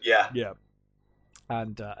piece, yeah. Yeah.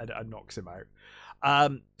 And knocks him out.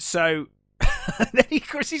 So and then of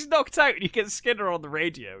course he's knocked out, and you get Skinner on the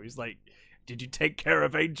radio. He's like, did you take care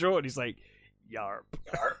of Angel? And he's like, yarp.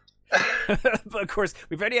 But of course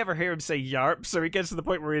we've only ever heard him say yarp, so he gets to the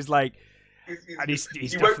point where he's like, he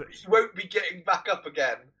won't be getting back up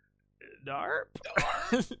again. Narp.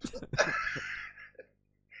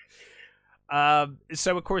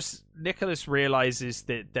 So of course Nicholas realizes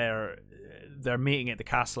that they're meeting at the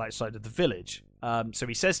castle outside of the village. So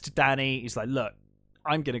he says to Danny, he's like, look,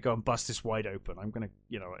 I'm gonna go and bust this wide open. I'm gonna,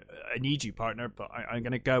 you know, I need you, partner, but I'm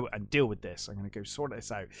gonna go and deal with this. I'm gonna go sort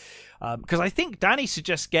this out. Because I think Danny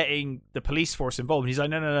suggests getting the police force involved. He's like,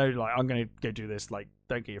 no, like, I'm gonna go do this. Like,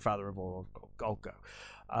 don't get your father involved. I'll go.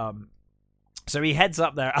 So he heads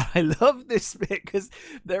up there. I love this bit because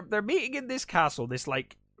they're meeting in this castle, this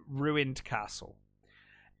like ruined castle,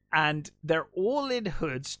 and they're all in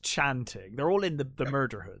hoods chanting. They're all in the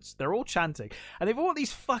murder hoods. They're all chanting, and they've all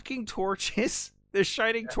these fucking torches. They're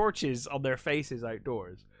shining torches on their faces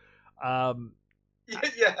outdoors. They're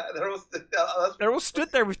all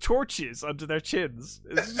stood there with torches under their chins.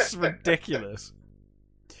 It's just ridiculous.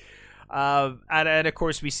 And of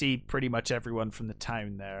course we see pretty much everyone from the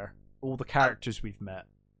town there. All the characters we've met.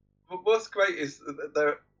 But what's great is that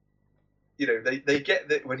they're, they get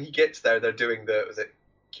that when he gets there, they're doing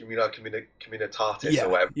communitatis or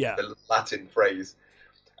whatever, the Latin phrase,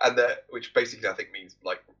 and which basically I think means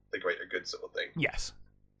like the greater good sort of thing. Yes.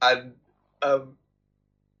 And so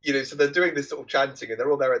they're doing this sort of chanting, and they're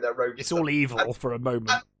all there in their robes. It's all evil for a moment.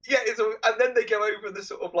 And then they go over the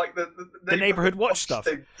sort of like the neighborhood watch stuff,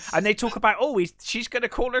 things. And they talk about she's going to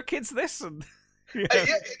call her kids this, and what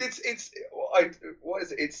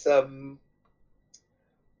is it? It's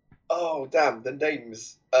oh damn, the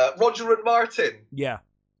names Roger and Martin. Yeah,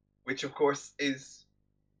 which of course is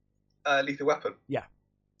Lethal Weapon. Yeah.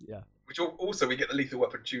 Which also we get the Lethal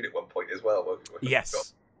Weapon tune at one point as well.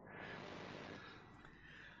 Yes.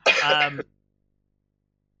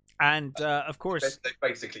 And of course, they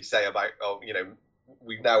basically say about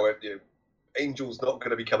we now Angel's not going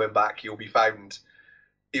to be coming back. He'll be found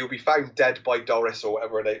dead by Doris or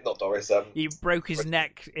whatever her name. Not Doris. He broke his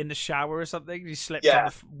neck in the shower or something. He slipped on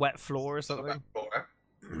the wet floor or something.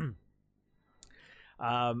 And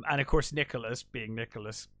of course, Nicholas, being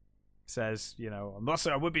Nicholas, says, I'm not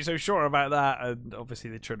I would be so sure about that. And obviously,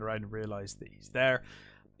 they turn around and realize that he's there.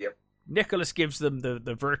 Yep. Nicholas gives them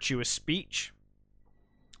the virtuous speech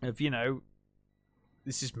of,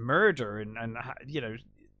 this is murder, and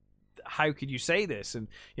how could you say this, and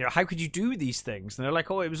how could you do these things? And they're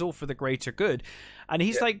like, oh, it was all for the greater good. And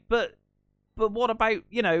he's like, but what about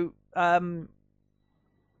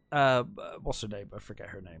what's her name? I forget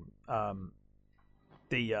her name.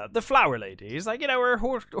 The flower lady. He's like, her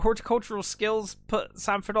horticultural skills put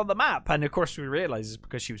Sanford on the map. And of course we realize it's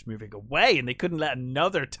because she was moving away and they couldn't let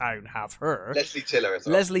another town have her. Leslie Tiller as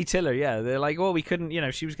well. Leslie Tiller, yeah. They're like, well, we couldn't,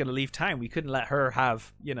 she was going to leave town. We couldn't let her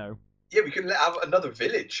have, Yeah, we couldn't let another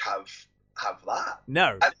village have that.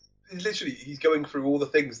 No. And literally, he's going through all the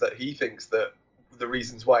things that he thinks that the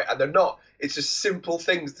reasons why, and they're not. It's just simple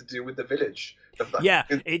things to do with the village. Yeah,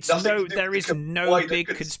 there is no big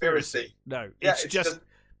conspiracy. No, it's just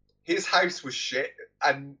his house was shit,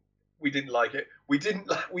 and we didn't like it. We didn't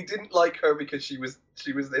like her because she was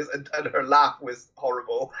this, and her laugh was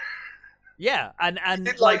horrible. Yeah, and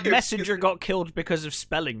like Messenger got killed because of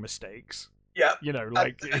spelling mistakes. Yeah, and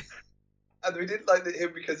we didn't like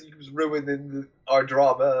him because he was ruining our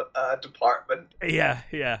drama department. Yeah.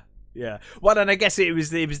 Well, and I guess it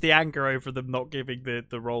was the anger over them not giving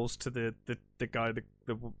the roles to the guy,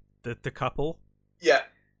 the couple. Yeah.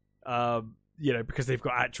 Because they've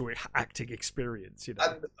got actual acting experience. And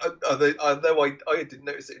although I didn't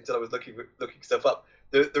notice it until I was looking stuff up.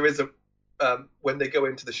 There is a when they go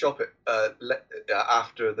into the shop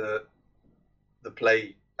after the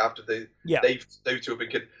play, after those two have been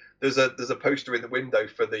killed. There's a poster in the window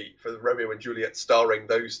for the Romeo and Juliet starring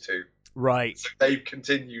those two. Right. So they've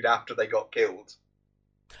continued after they got killed.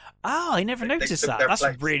 Oh, I never noticed that. That's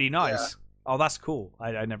place. Really nice. Yeah. Oh, that's cool.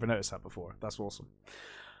 I never noticed that before. That's awesome.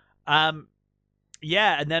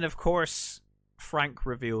 Yeah, and then of course Frank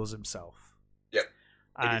reveals himself. Yep.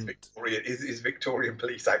 And his Victorian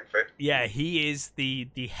police outfit. Yeah, he is the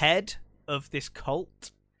head of this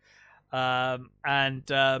cult. And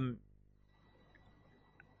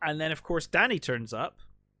then of course Danny turns up,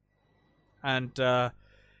 and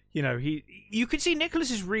you can see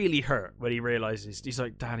Nicholas is really hurt when he realizes. He's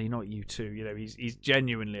like, Danny, not you too. He's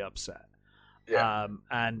genuinely upset. Yeah.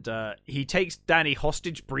 And he takes Danny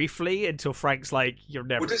hostage briefly until Frank's like, "You're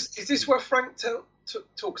never." Well, is this where Frank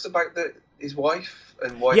talks about his wife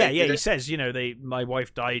and why? Yeah. He says, my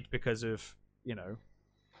wife died because of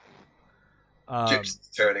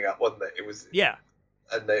Gypsy turning up, wasn't it? It was. Yeah.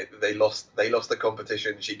 And they lost the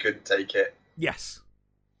competition. She couldn't take it. Yes.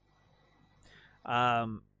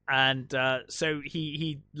 And so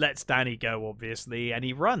he lets Danny go, obviously, and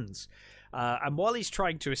he runs. And while he's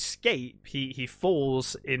trying to escape, he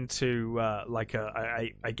falls into like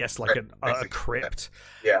a crypt.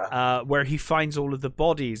 Yeah. Where he finds all of the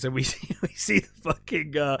bodies, and we see the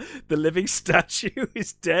fucking the living statue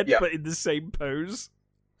is dead, but in the same pose.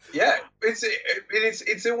 Yeah, it's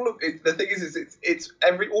all of it. The thing is it's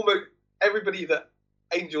almost everybody that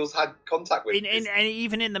Angel's had contact with, and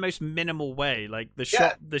even in the most minimal way, like the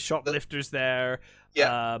shoplifters there.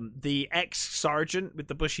 Yeah. The ex-sergeant with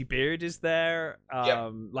the bushy beard is there.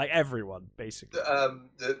 Like everyone basically.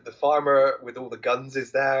 The farmer with all the guns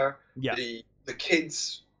is there. Yeah. The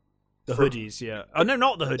kids The hoodies, yeah. Oh no,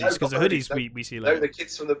 not the hoodies, because the hoodies we see later. No, the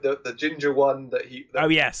kids from the ginger one that he. Oh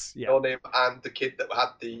yes, yeah. On him, and the kid that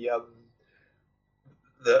had the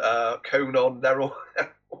cone on. They're all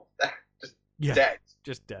just dead.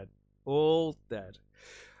 Just dead. All dead.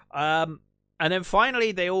 And then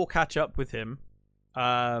finally they all catch up with him.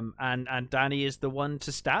 And Danny is the one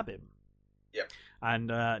to stab him. Yeah. And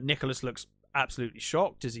Nicholas looks absolutely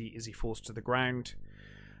shocked as he falls to the ground.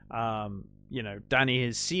 Danny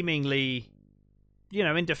is seemingly,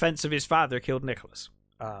 in defense of his father, killed Nicholas.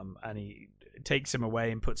 And he takes him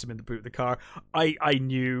away and puts him in the boot of the car. I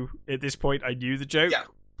knew at this point, I knew the joke,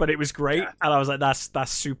 but it was great. Yeah. And I was like,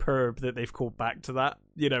 that's superb that they've called back to that.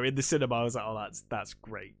 In the cinema, I was like, oh, that's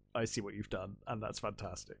great. I see what you've done. And that's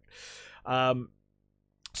fantastic.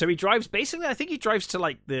 So he drives, basically, I think he drives to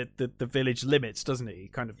like the village limits, doesn't he? He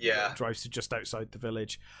kind of drives to just outside the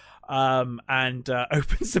village. And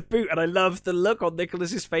opens the boot, and I love the look on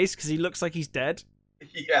Nicholas's face because he looks like he's dead.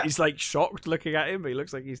 Yeah, he's like shocked looking at him, but he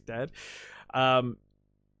looks like he's dead. And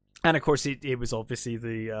of course, it was obviously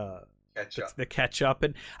the ketchup,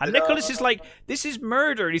 and Nicholas is like, "This is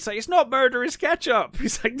murder," and he's like, "It's not murder, it's ketchup."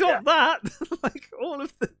 He's like, "Not that!" Like all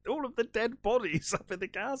of the dead bodies up in the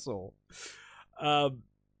castle.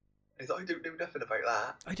 He's like, I don't know nothing about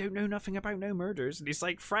that. I don't know nothing about no murders. And he's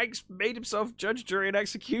like, Frank's made himself judge, jury, and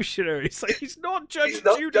executioner. He's like, he's not judge,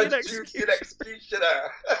 jury, and executioner.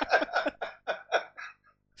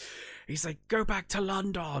 He's like, go back to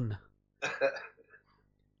London.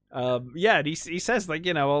 And he says, like,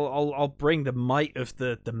 I'll bring the might of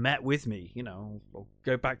the Met with me. I'll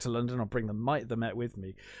go back to London. I'll bring the might of the Met with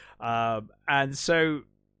me. And so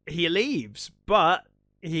he leaves, but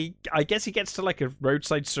I guess he gets to like a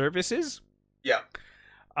roadside services. Yeah.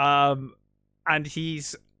 And I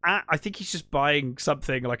think he's just buying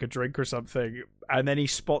something like a drink or something, and then he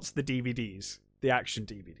spots the DVDs, the action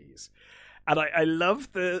DVDs. And I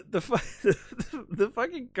love the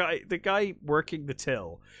fucking guy, the guy working the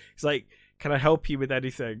till. He's like, "Can I help you with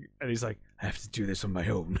anything?" And he's like, "I have to do this on my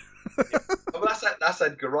own." Yeah. Well, that's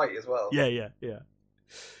Edgar Wright as well. Yeah.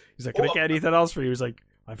 He's like, "Can I get anything else for you?" He's like,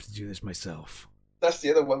 "I have to do this myself." That's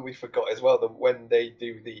the other one we forgot as well. That when they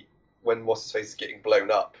do when what's his face is getting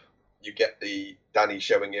blown up, you get the Danny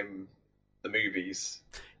showing him the movies.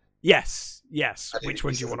 Yes. Which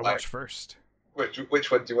one do you want to watch first?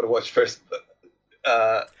 Which one do you want to watch first?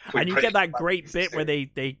 And you get that great bit where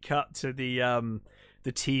they cut to the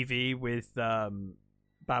TV with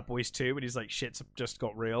Bad Boys 2, and he's like, "Shit's just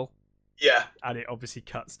got real." Yeah. And it obviously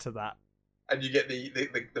cuts to that. And you get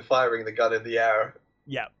the firing the gun in the air.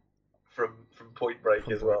 Yeah. From Point Break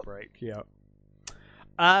as well.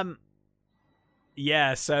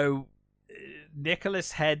 Yeah. So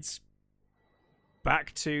Nicholas heads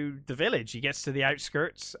back to the village. He gets to the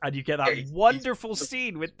outskirts, and you get that wonderful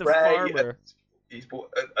scene with the farmer. He's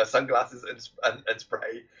bought sunglasses and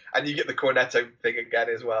spray, and you get the cornetto thing again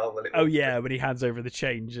as well. When he hands over the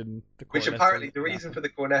change and the cornetto. Which apparently the reason for the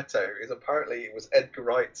cornetto is apparently it was Edgar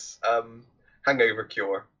Wright's hangover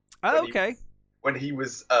cure. Oh, okay. When he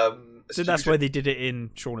was so that's why they did it in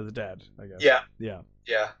Shaun of the Dead, I guess. Yeah.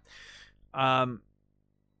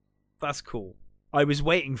 That's cool. I was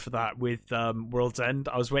waiting for that with World's End.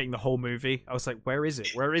 I was waiting the whole movie. I was like, where is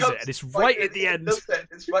it? And it's right at the end.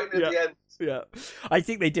 It's right at the end. Yeah. I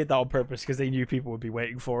think they did that on purpose because they knew people would be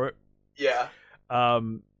waiting for it. Yeah.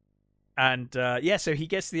 So he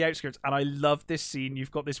gets to the outskirts, and I love this scene. You've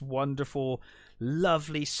got this wonderful,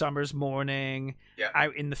 lovely summer's morning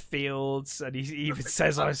out in the fields, and he even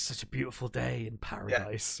says, "Oh, it's such a beautiful day in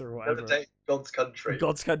paradise," or whatever. Another day, God's country.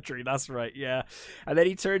 God's country, that's right, yeah. And then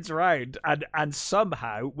he turns around, and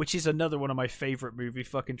somehow, which is another one of my favorite movie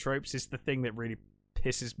fucking tropes, is the thing that really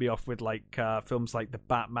pisses me off with like films like The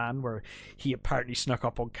Batman, where he apparently snuck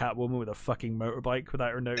up on Catwoman with a fucking motorbike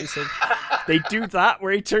without her noticing. They do that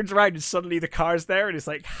where he turns around and suddenly the car's there, and it's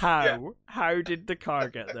like, how did the car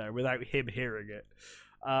get there without him hearing it?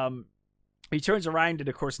 He turns around, and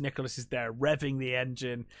of course Nicholas is there revving the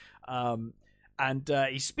engine, and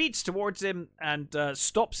he speeds towards him and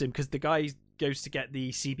stops him because the guy goes to get the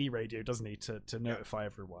CB radio, doesn't he, to notify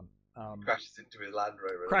everyone. Crashes into his Land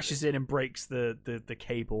Rover. Crashes in and breaks the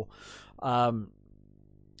cable. And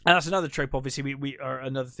that's another trope, obviously, we are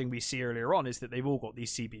another thing we see earlier on is that they've all got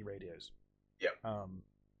these CB radios. Yeah.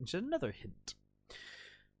 Which is another hint.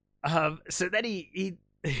 So then he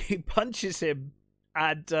punches him,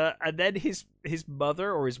 and then his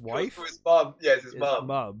mother or his wife, his mum, his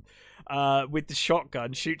mum, with the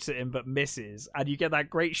shotgun shoots at him but misses, and you get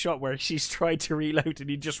that great shot where she's trying to reload and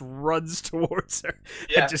he just runs towards her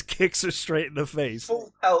and just kicks her straight in the face.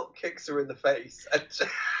 Full pelt kicks her in the face.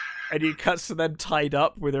 and he cuts to them tied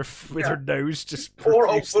up with her nose just poor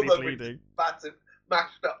old profusely woman bleeding. with massive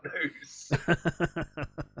mashed up nose.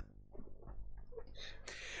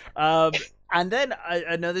 And then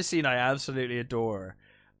another scene I absolutely adore.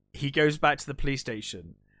 He goes back to the police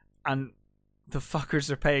station, and the fuckers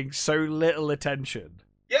are paying so little attention.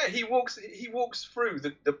 Yeah, he walks through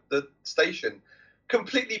the station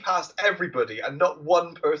completely past everybody, and not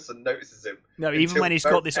one person notices him. No, even when he's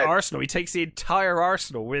got this arsenal, he takes the entire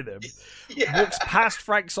arsenal with him. Yeah. Walks past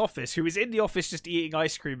Frank's office, who is in the office just eating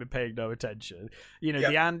ice cream and paying no attention. You know,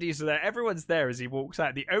 the Andys are there. Everyone's there as he walks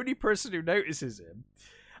out. The only person who notices him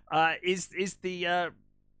is the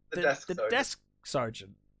desk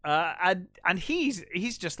sergeant. And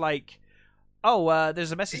he's just like,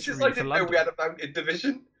 there's a message for me for London. We had a mounted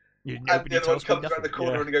division. And the other one comes around the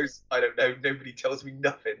corner and he goes, I don't know, nobody tells me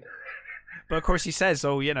nothing. But of course he says,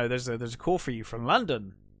 there's a call for you from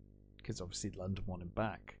London, because obviously London want him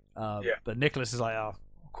back. But Nicholas is like, I'll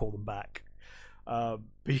call them back. But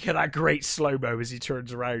you get that great slow-mo as he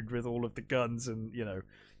turns around with all of the guns, and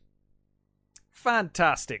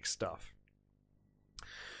fantastic stuff.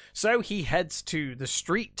 So he heads to the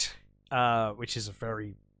street, which is a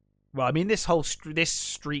very... Well, I mean, this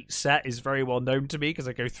street set is very well known to me because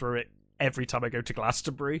I go through it every time I go to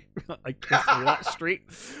Glastonbury. I go through that street.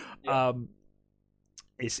 Yeah.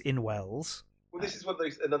 It's in Wells. Well, this is one of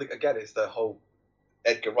those... Again, it's the whole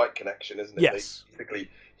Edgar Wright connection, isn't it? Yes. Basically,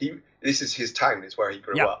 this is his town. It's where he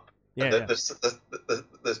grew up. Yeah, and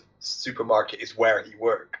the supermarket is where he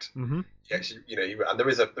worked. Mm-hmm. He actually, and there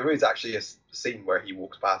is actually a scene where he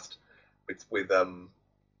walks past with a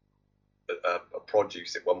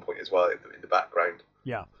produce at one point as well in the background.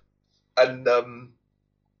 Yeah. And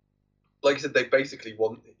like I said, they basically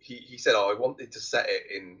he said, I wanted to set it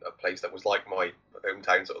in a place that was like my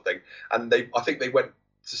hometown sort of thing. And I think they went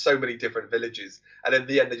to so many different villages, and in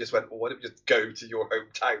the end they just went, well, why don't we just go to your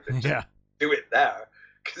hometown and just do it there?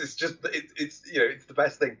 Because it's just it's it's the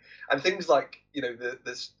best thing. And things like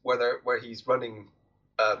this where he's running,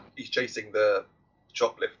 he's chasing the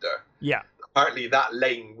shoplifter. Yeah. Apparently that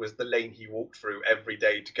lane was the lane he walked through every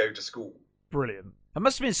day to go to school. Brilliant. It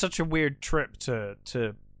must have been such a weird trip to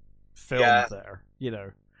film there,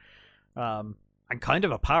 and kind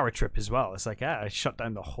of a power trip as well. It's like, I shut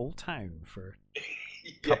down the whole town for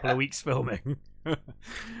a couple of weeks filming.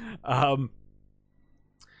 But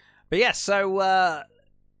yeah, so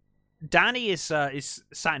Danny is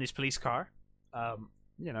sat in his police car,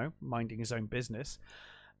 minding his own business,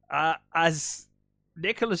 as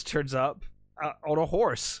Nicholas turns up on a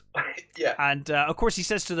horse. Yeah. And of course he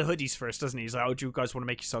says to the hoodies first, doesn't he? He's like, do you guys want to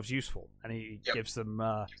make yourselves useful? And he gives them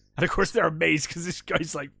and of course they're amazed because this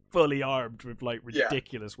guy's like fully armed with like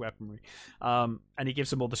ridiculous weaponry. And he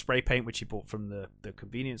gives them all the spray paint which he bought from the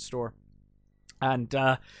convenience store. And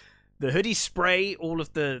the hoodies spray all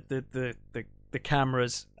of the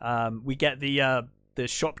cameras. We get the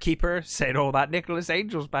shopkeeper saying, that Nicholas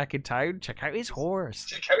Angel's back in town. Check out his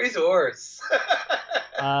horse.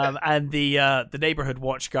 And the neighborhood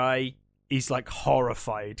watch guy, he's like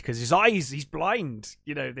horrified because his eyes, he's blind.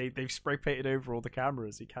 They've spray painted over all the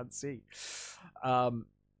cameras. He can't see. So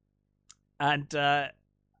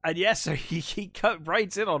he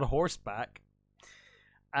rides in on horseback,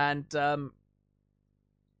 and well,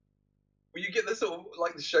 you get the sort of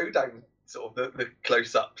like the showdown, sort of the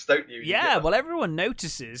close-ups, don't you? Well, everyone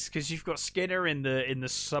notices because you've got Skinner in the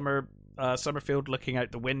Summerfield looking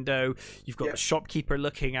out the window. You've got the shopkeeper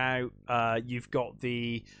looking out. You've got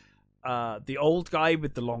the old guy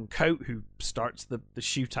with the long coat who starts the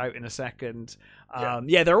shootout in a second.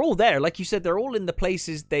 They're all there. Like you said, they're all in the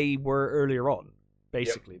places they were earlier on.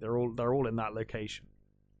 Basically, they're all in that location.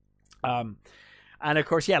 And of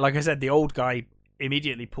course, like I said, the old guy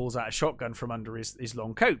immediately pulls out a shotgun from under his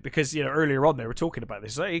long coat because earlier on they were talking about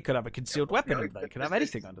this. So he could have a concealed weapon under there. He could have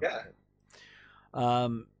anything under there.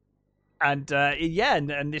 And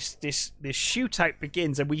this shootout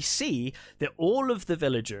begins, and we see that all of the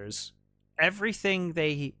villagers, everything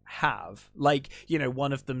they have, like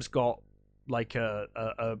one of them's got like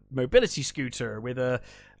a mobility scooter with a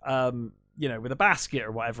with a basket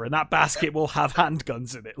or whatever, and that basket will have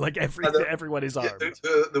handguns in it. Like everyone is armed.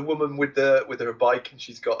 The woman with her bike, and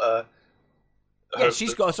she's got a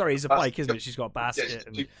she's got it's a bike, isn't it? She's got a basket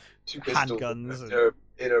and two handguns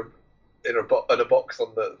in a box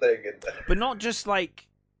on the thing, but not just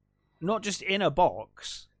in a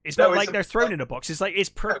box. It's not like they're thrown in a box. It's like it's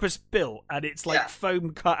purpose built, and it's like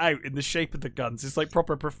foam cut out in the shape of the guns. It's like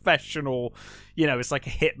proper professional. It's like a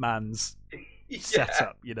hitman's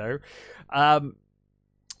setup.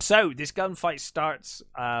 So this gunfight starts,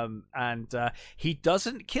 and he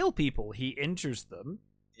doesn't kill people. He injures them.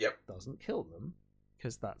 Yep. Doesn't kill them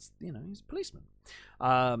because that's, he's a policeman.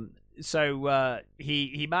 So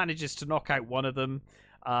he manages to knock out one of them,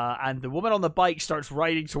 and the woman on the bike starts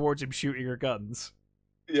riding towards him, shooting her guns.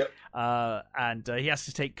 Yeah. And he has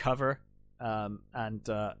to take cover. And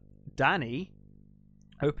Danny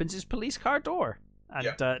opens his police car door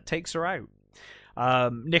and takes her out.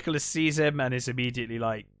 Nicholas sees him and is immediately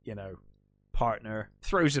like, partner,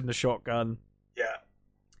 throws him the shotgun. Yeah.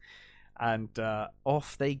 And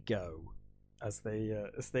off they go as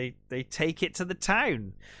they take it to the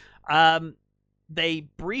town. They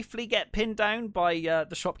briefly get pinned down by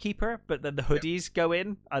the shopkeeper, but then the hoodies go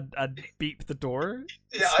in and beep the door.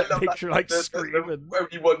 Yeah, I love that. Like screaming.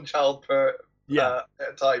 Only one child per at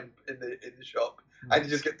a time in the shop, and you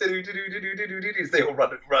just get do. They all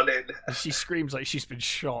run in. And she screams like she's been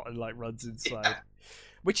shot and like runs inside,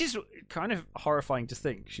 which is kind of horrifying to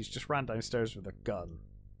think. She's just ran downstairs with a gun.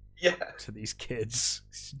 Yeah. To these kids,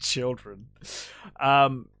 children.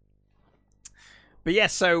 But yeah,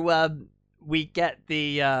 so we get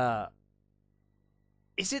the.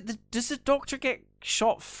 Does the doctor get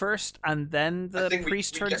shot first and then the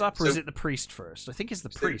priest turns up, or is it the priest first? I think it's the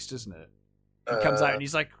priest, isn't it? He comes out and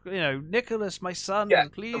he's like, Nicholas, my son,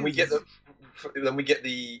 please. And we get the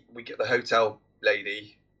hotel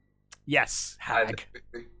lady. Yes, Hag.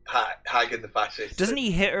 Hag and the fascist. Doesn't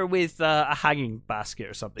he hit her with a hanging basket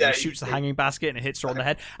or something? Yeah, he shoots the hanging basket and it hits her on the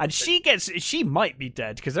head, and she might be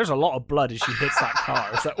dead because there's a lot of blood as she hits that car.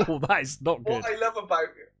 It's like, that is not good. What I love about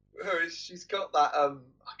her is she's got that I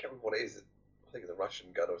can't remember what it is. I think it's a Russian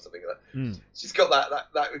gun or something like that. She's got that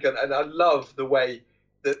gun, and I love the way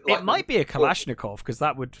that. Like, it might be a Kalashnikov because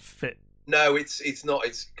that would fit. No, it's not.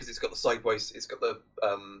 It's because it's got the sideways. It's got the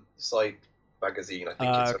side magazine. I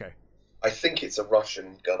think. It's okay. I think it's a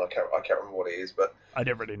Russian gun. I can't remember what it is, but I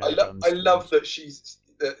don't really know. I love that she's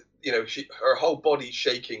her whole body's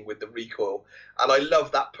shaking with the recoil, and I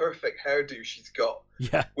love that perfect hairdo she's got.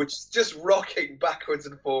 Yeah, which is just rocking backwards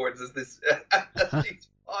and forwards as this as she's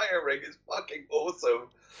firing. It's fucking awesome.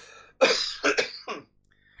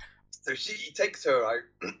 So he takes her out.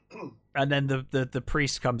 And then the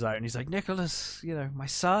priest comes out and he's like, Nicholas, my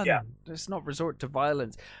son, let's not resort to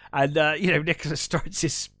violence. And, Nicholas starts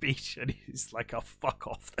his speech and he's like, oh, fuck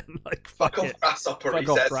off then. Like, fuck off, grasshopper, fuck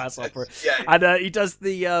off, grasshopper. Yeah. And he does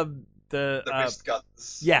the wrist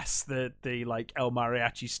guns. Yes, the like El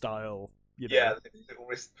Mariachi style, Yeah, the little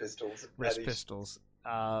wrist pistols. Pistols.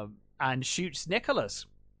 And shoots Nicholas.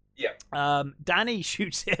 Yeah. Danny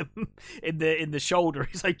shoots him in the shoulder.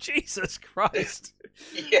 He's like, Jesus Christ.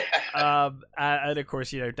 Yeah. And of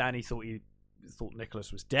course, Danny thought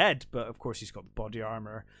Nicholas was dead, but of course he's got body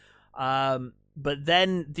armor. But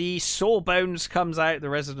then the Sawbones comes out, the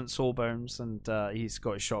resident Sawbones, and he's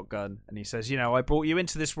got a shotgun, and he says, I brought you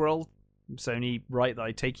into this world. It's only right that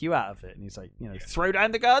I take you out of it. And he's like, throw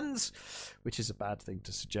down the guns, which is a bad thing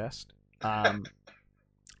to suggest. And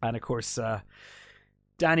of course,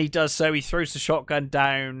 Danny does so. He throws the shotgun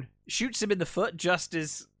down, shoots him in the foot, just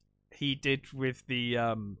as he did with the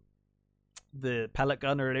pellet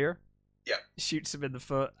gun earlier. Yeah, shoots him in the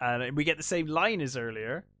foot, and we get the same line as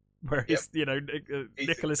earlier, where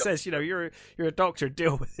Nicholas says, "You're a doctor,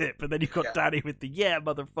 deal with it." But then you've got Danny with the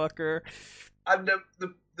motherfucker. And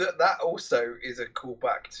that also is a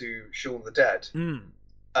callback to Shaun the Dead,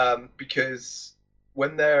 because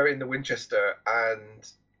when they're in the Winchester and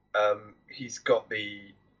he's got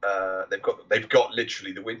they've got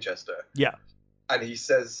literally the Winchester. Yeah. And he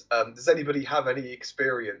says, does anybody have any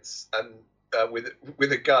experience and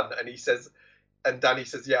with a gun? And he says, and Danny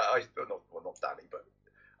says, yeah, not Danny, but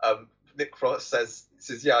Nick Frost says,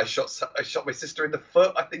 yeah, I shot my sister in the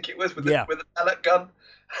foot, I think it was, with a pellet gun.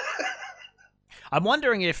 I'm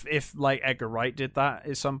wondering if like Edgar Wright did that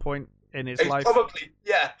at some point in his life. Probably.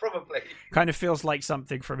 Kind of feels like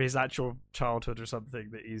something from his actual childhood or something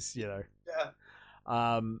that he's, Yeah.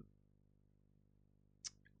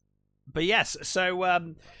 But yes, so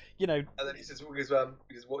and then he says, what do you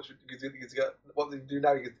do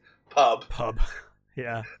now? He goes, pub.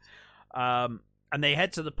 Yeah. And they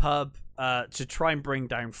head to the pub to try and bring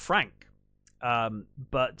down Frank.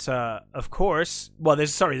 But of course,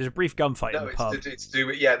 there's a brief gunfight in the pub. It's to do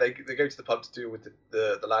with, they go to the pub to deal with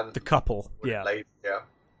the land. The couple, lady,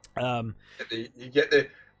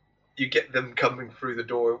 you get them coming through the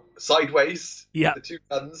door sideways. Yeah, the two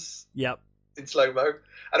guns. Yep. In slow mo,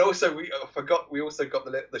 and also we also got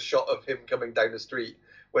the shot of him coming down the street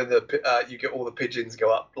when you get all the pigeons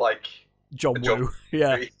go up like John Woo.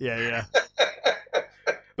 Yeah.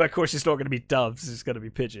 But of course, it's not going to be doves; it's going to be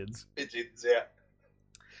pigeons. Pigeons, yeah.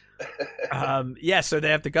 Yeah, so they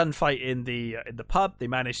have the gunfight in the pub. They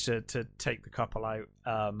manage to take the couple out.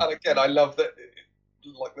 And again, I love that,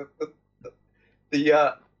 like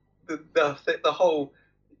the whole,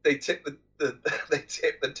 they tip the they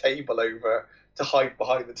tip the table over to hide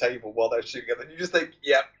behind the table while they're shooting, and you just think,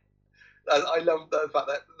 yep. I love the fact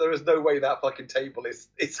that there is no way that fucking table is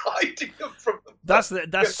hiding them from them. That's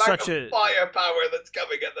such a firepower that's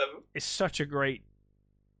coming at them. It's such a great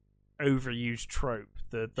overused trope.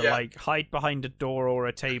 The like hide behind a door or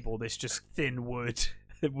a table. This just thin wood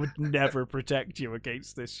that would never protect you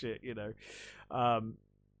against this shit, you know.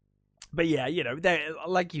 But yeah, you know, they,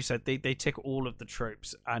 like you said, they tick all of the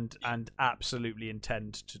tropes and absolutely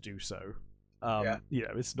intend to do so. You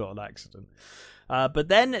know, it's not an accident. But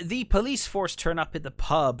then the police force turn up at the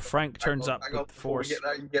pub. Frank turns up with the force. You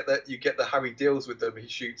get the how he deals with them. He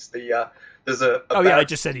shoots the. There's a yeah, I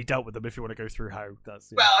just said he dealt with them. If you want to go through how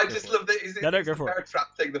that's. Well, I just love that. No, don't go for it. Bear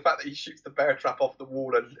trap thing. The fact that he shoots the bear trap off the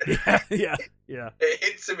wall and yeah. It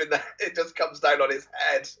hits him in the. It just comes down on his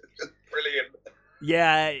head. It's just brilliant.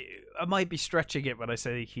 Yeah, I might be stretching it when I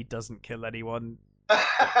say he doesn't kill anyone.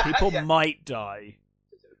 People might die.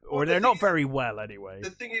 Or they're not very well, anyway. The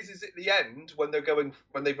thing is at the end, when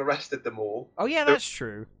they've arrested them all. Oh yeah, that's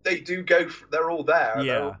true. They do go. They're all there.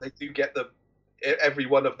 Yeah. They do get every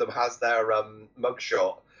one of them has their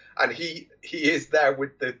mugshot, and he is there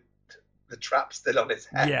with the trap still on his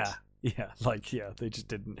head. Yeah. They just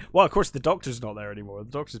didn't. Well, of course, the doctor's not there anymore.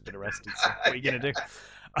 The doctor's been arrested. So what are you gonna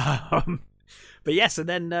do? But yes, and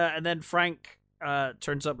then Frank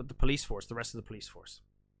turns up with the police force, the rest of the police force.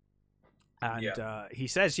 And he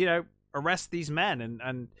says, you know, arrest these men.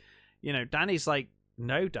 And you know, Danny's like,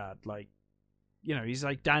 no, Dad. Like, you know, he's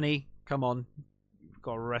like, Danny, come on. You've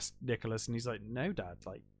got to arrest Nicholas. And he's like, no, Dad.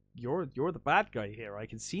 Like, you're the bad guy here. I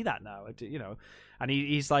can see that now. You know. And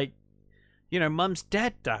he's like, you know, Mum's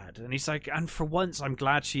dead, Dad. And he's like, and for once, I'm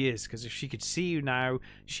glad she is. Because if she could see you now,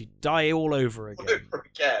 she'd die all over again.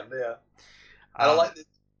 Yeah. And I like this.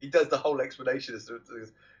 He does the whole explanation.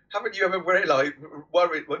 Haven't you ever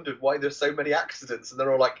wondered why there's so many accidents? And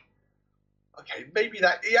they're all like, okay, maybe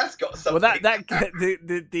that he has got something. Well,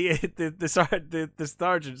 the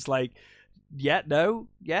sergeant's like, no,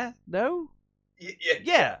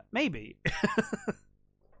 maybe.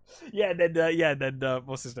 Then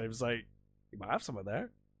what's his name? Is like, you might have someone there.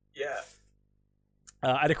 Yeah.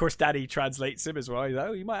 And of course, Daddy translates him as well. He's like,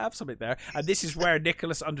 oh, you might have something there. And this is where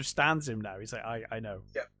Nicholas understands him now. He's like, I know.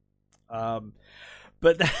 Yeah.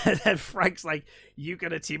 But then Frank's like, you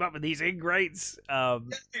gonna team up with these ingrates?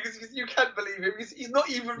 Because you can't believe him. He's not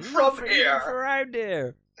even from here. Around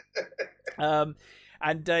here.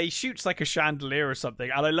 And he shoots like a chandelier or something.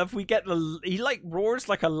 And I love, he like roars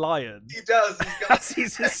like a lion. He does.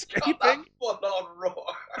 He's escaping. That full-on roar.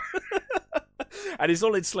 And he's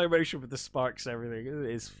all in slow motion with the sparks and everything. It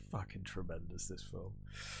is fucking tremendous, this film.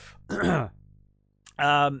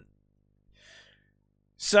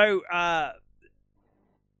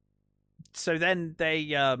 So then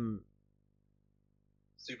they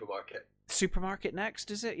supermarket next,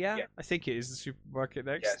 is it? Yeah. I think it is the supermarket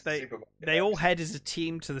next. They all head as a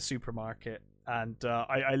team to the supermarket, and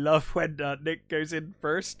I love when Nick goes in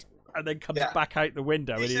first and then comes back out the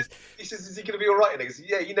window. He says, is he going to be all right? And he goes,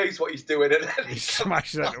 yeah, he knows what he's doing. And then he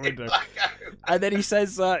smashes out the window. And then he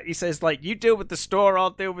says, like, you deal with the store,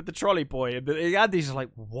 I'll deal with the trolley boy. And Andy's like,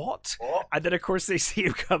 what? And then, of course, they see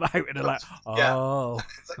him come out and they're like, oh.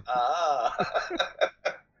 It's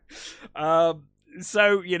like,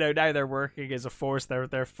 So, you know, now they're working as a force.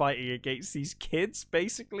 They're fighting against these kids,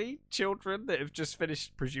 basically, children that have just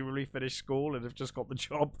presumably finished school and have just got the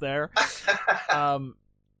job there.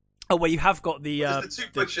 Oh, well, you have got the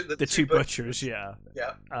two butchers, yeah.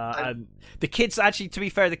 And the kids, actually, to be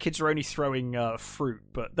fair, the kids are only throwing fruit,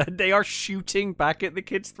 but they are shooting back at the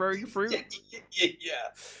kids throwing fruit.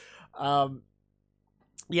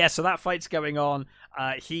 Yeah. So that fight's going on.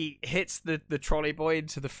 He hits the trolley boy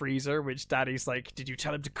into the freezer, which Daddy's like, did you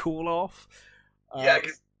tell him to cool off? No, I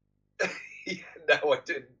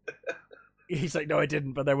didn't. He's like, no, I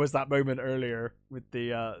didn't. But there was that moment earlier with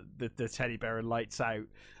the teddy bear and lights out,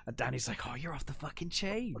 and Danny's like, oh, you're off the fucking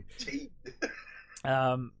chain.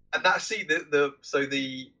 And that scene, the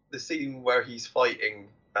scene where he's fighting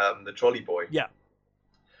the trolley boy. Yeah.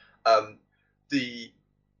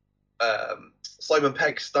 Simon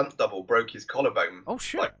Pegg's stunt double broke his collarbone. Oh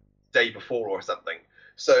shit! Like day before or something.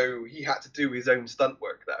 So he had to do his own stunt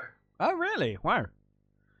work there. Oh really? Wow.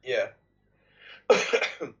 Yeah.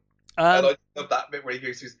 And I love that bit where he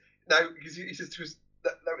goes, now he says to his,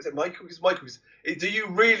 that was it, Michael? Do you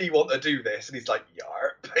really want to do this? And he's like,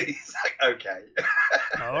 yarp. He's like, okay.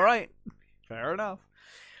 All right, fair enough.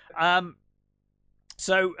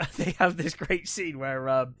 So they have this great scene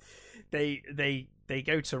where they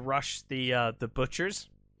go to rush the butchers.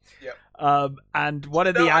 Yeah. And one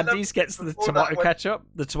of the Andes gets the tomato ketchup,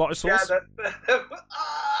 the tomato sauce. Yeah,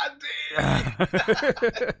 Andy!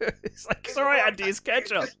 It's like, it's alright, Andy, it's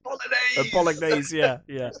ketchup. It's bolognese. Bolognese,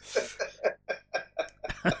 yeah.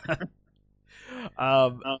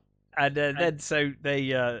 And then so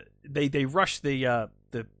they rush the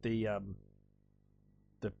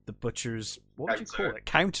butcher's, what would you call it?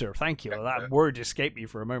 Counter. Thank you. That word escaped me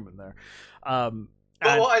for a moment there.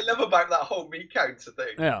 But what I love about that whole meat counter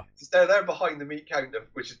thing, is they're behind the meat counter,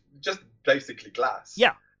 which is just basically glass.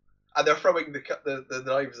 Yeah. And they're throwing the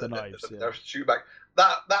knives at it. They're shooting back.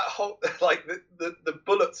 That whole, like, the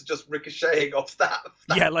bullets are just ricocheting off that.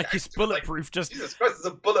 Yeah, like it's bulletproof. Like, just Jesus Christ, it's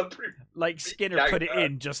a bulletproof. Like Skinner put it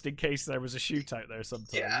in just in case there was a shootout there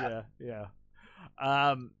sometime. Yeah.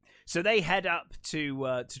 So they head up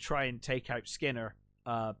to try and take out Skinner,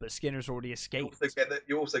 but Skinner's already escaped.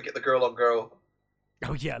 You also get the girl on girl.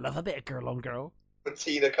 Oh yeah, I love a bit of girl on girl. When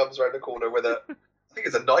Tina comes around the corner with I think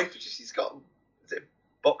it's a knife she's got. Is it a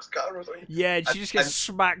box cutter or something? Yeah, and she just gets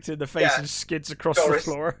smacked in the face and skids across the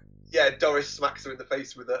floor. Yeah, Doris smacks her in the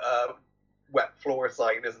face with a wet floor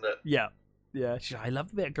sign, isn't it? Yeah. She's like, I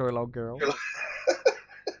love a bit of girl on girl.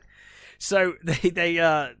 So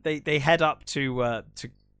they head up to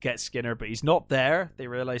get Skinner, but he's not there. They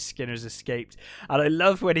realize Skinner's escaped, and I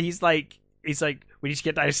love when he's like, we need to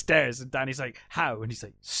get downstairs, and Danny's like, how? And he's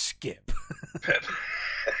like, skip.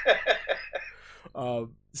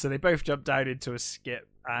 So they both jump down into a skip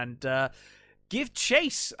and give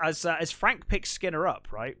chase as Frank picks Skinner up,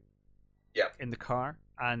 right? Yeah. In the car,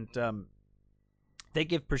 and they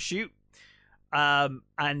give pursuit. And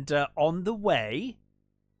on the way,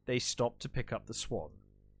 they stop to pick up the Swan.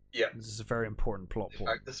 Yeah. This is a very important plot point.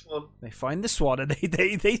 They find the Swan, and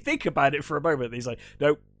they think about it for a moment. He's like,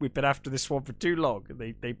 nope, we've been after this Swan for too long.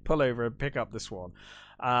 And they pull over and pick up the Swan.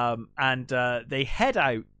 And they head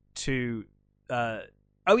out to... oh,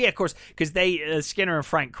 yeah, of course, because Skinner and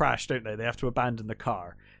Frank crash, don't they? They have to abandon the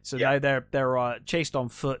car. So now they're chased on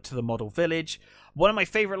foot to the model village. One of my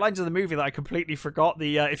favourite lines of the movie that I completely forgot,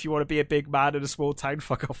 the if you want to be a big man in a small town,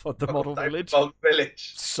 fuck off on the model village.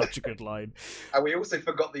 Village. Such a good line. And we also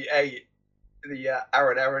forgot the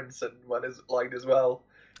Aaron Aronson line as well.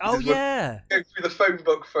 Oh, yeah. Going through the phone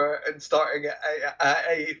book and starting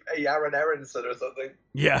a Aaron Aronson or something.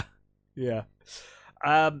 Yeah.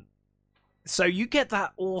 So you get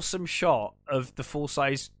that awesome shot of the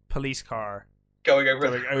full-size police car going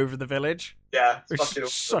over the village. Yeah, it's awesome.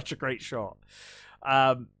 Such a great shot.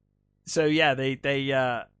 So yeah,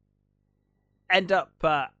 they end up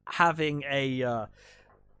having a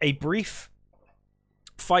brief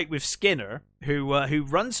fight with Skinner, who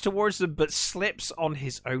runs towards them but slips on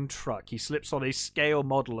his own truck. He slips on a scale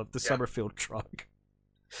model of the Summerfield truck,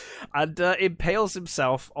 and impales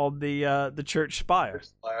himself on the church spire.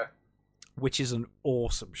 Which is an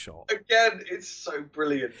awesome shot. Again, it's so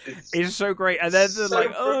brilliant. It's so great. And then they're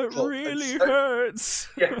like, oh, it really hurts.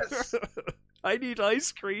 Yes. I need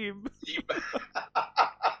ice cream.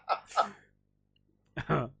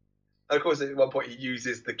 Of course, at one point he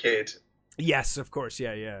uses the kid. Yes, of course.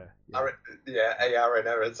 Yeah. Aaron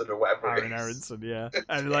Aronson or whatever Aaron Aronson, yeah.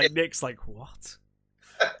 And like Nick's like, what?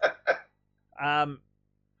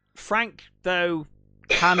 Frank, though,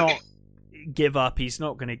 cannot give up. He's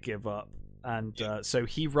not going to give up. And so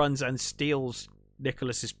he runs and steals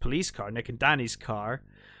Nicholas's police car, Nick and Danny's car.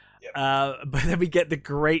 Yep. But then we get the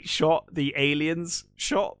great shot, the aliens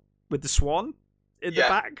shot with the Swan in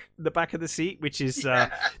the back of the seat, which is the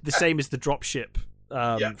same as the dropship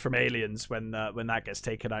from Aliens when that gets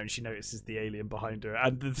taken out and she notices the alien behind her,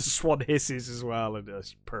 and the Swan hisses as well, and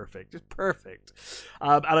it's perfect. It's perfect.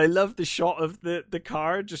 And I love the shot of the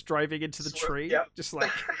car just driving into the tree, just like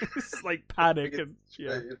it's like panic and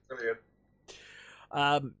It's brilliant.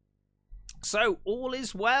 So all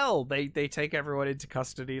is well. They take everyone into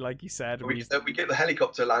custody, like you said. We get the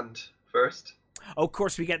helicopter land first. Oh, of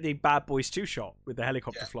course, we get the Bad Boys 2 shot with the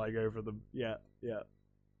helicopter flying over them. Yeah.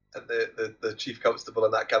 And the chief constable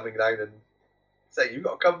and that coming down and saying, "You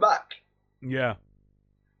got to come back." Yeah.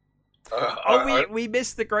 We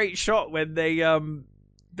missed the great shot when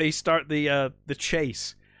they start the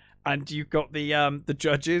chase. And you've got the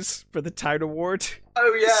judges for the town award.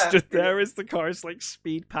 Oh yeah, stood there as the cars like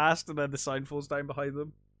speed past, and then the sign falls down behind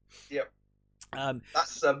them. Yep.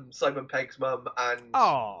 That's Simon Pegg's mum and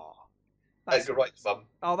Edgar Wright's mum.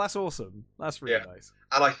 Oh, that's awesome. That's really nice.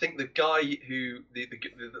 And I think the guy who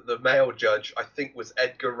the male judge, I think, was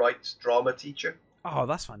Edgar Wright's drama teacher. Oh,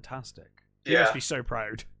 that's fantastic. He must be so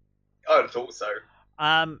proud. I thought so.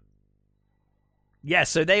 Yeah,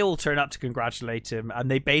 so they all turn up to congratulate him,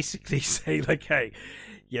 and they basically say, like, hey,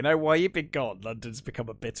 you know why you've been gone? London's become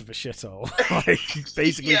a bit of a shithole. Like,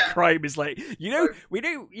 basically, crime is like, we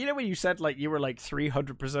do, when you said, like, you were, like,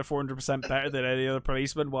 300%, 400% better than any other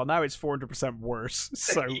policeman? Well, now it's 400% worse.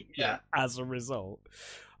 So, as a result.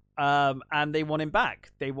 And they want him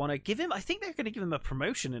back. They want to give him, I think they're going to give him a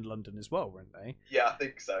promotion in London as well, weren't they? Yeah, I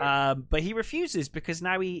think so. But he refuses because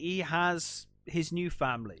now he has his new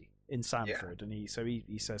family in Sanford, and he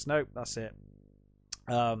says, no, that's it.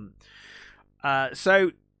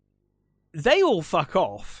 So they all fuck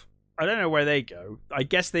off. I don't know where they go. I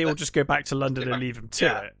guess they all just go back to London and leave him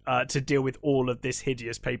to it to deal with all of this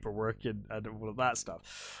hideous paperwork and all of that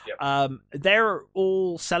stuff. Yep. They're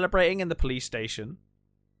all celebrating in the police station.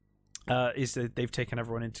 Is that they've taken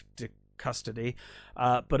everyone into custody.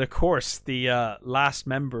 But of course, the last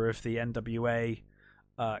member of the NWA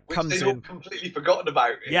comes in. Which they'd all completely forgotten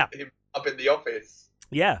about him up in the office.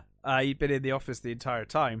 Yeah. He'd been in the office the entire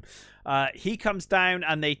time. He comes down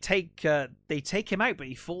and they take him out, but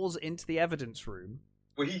he falls into the evidence room.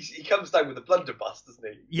 Well, he comes down with a blunderbuss, doesn't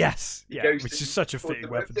he? Yes, which is such a fitting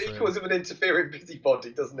weapon. He calls him an interfering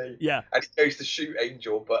busybody, doesn't he? Yeah. And he goes to shoot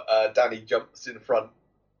Angel, but Danny jumps in front.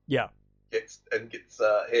 Yeah. Gets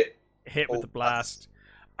hit with the blast.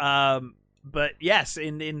 But yes,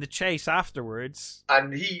 in the chase afterwards,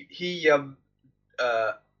 and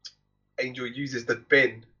Angel uses the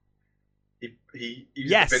bin. He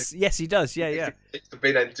uses the bin. Yes, he does. Yeah. He hits the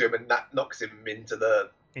bin into him and that knocks him into the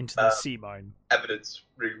sea mine evidence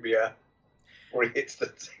room. Yeah, where he hits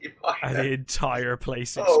the sea mine, and the entire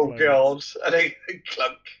place explodes. Oh god! And then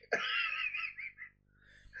clunk,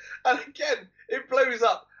 and again it blows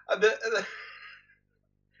up, and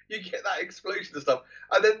you get that explosion and stuff,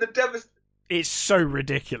 and then the It's so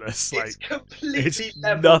ridiculous. It's completely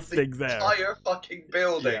leveled nothing the there. Entire fucking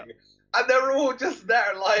building. Yeah. And they're all just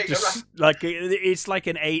there, lying around. Like it's like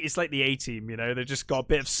the A-Team, you know. They've just got a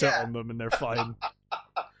bit of soot on them, and they're fine.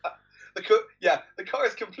 The car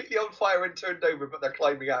is completely on fire and turned over, but they're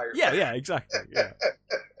climbing out. Yeah, exactly. Yeah.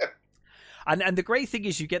 And the great thing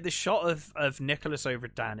is, you get this shot of Nicholas over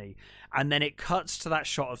Danny, and then it cuts to that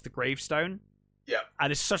shot of the gravestone. Yeah.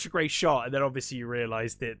 And it's such a great shot, and then obviously you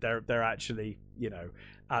realise that they're actually, you know,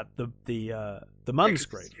 at the mum's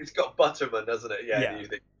grave. It's got Butterman, doesn't it? Yeah.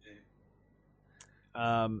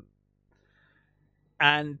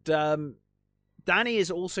 Danny has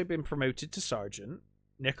also been promoted to sergeant.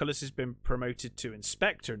 Nicholas has been promoted to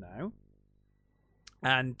inspector now,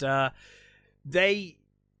 and they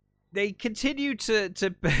continue to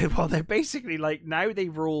well, they're basically like, now they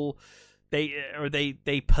rule.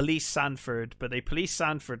 They police Sanford, but they police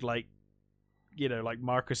Sanford like, you know, like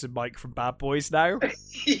Marcus and Mike from Bad Boys now.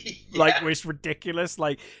 Like, it's ridiculous.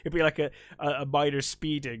 Like, it'd be like a minor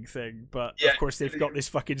speeding thing, but of course they've got this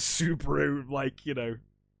fucking Subaru, like, you know.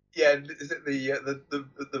 Yeah, is it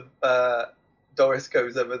the Doris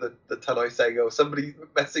goes over the tunnel saying, "Oh, somebody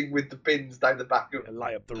messing with the bins down the back of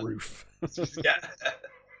light up the roof."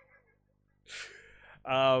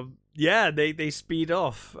 Yeah. They speed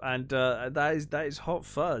off, and that is Hot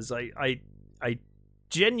Fuzz. I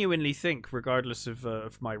genuinely think, regardless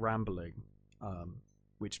of my rambling,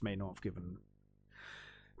 which may not have given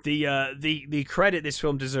the credit this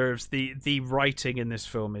film deserves, the writing in this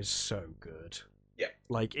film is so good. Yeah,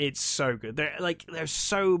 like, it's so good. There's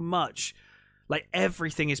so much, like,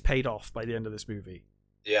 everything is paid off by the end of this movie.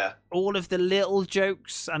 Yeah, all of the little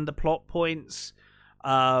jokes and the plot points.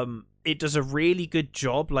 It does a really good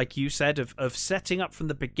job, like you said, of setting up from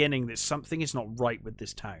the beginning that something is not right with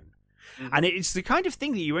this town. Mm-hmm. And it's the kind of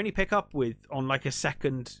thing that you only pick up with on, like, a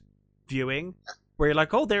second viewing, where you're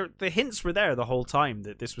like, oh, the hints were there the whole time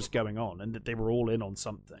that this was going on and that they were all in on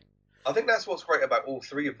something. I think that's what's great about all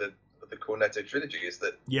three of the Cornetto trilogy, is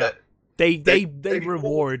that they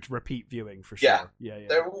reward repeat viewing for sure. Yeah.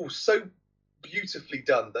 They're all so beautifully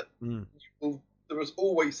done that there was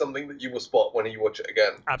always something that you will spot when you watch it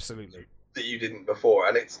again. Absolutely. That you didn't before,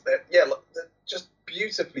 and it's just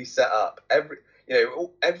beautifully set up.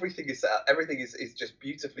 Everything is set up. Everything is just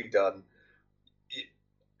beautifully done.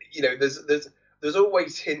 You know, there's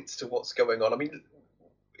always hints to what's going on. I mean,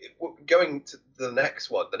 going to the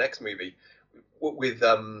next movie with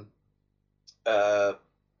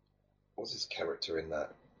what's his character in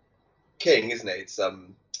that? King, isn't it? It's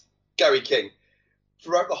Gary King.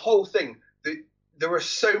 Throughout the whole thing, there are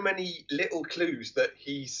so many little clues that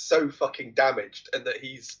he's so fucking damaged, and that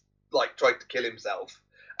he's, like, tried to kill himself,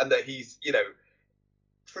 and that he's, you know,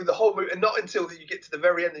 through the whole movie, and not until you get to the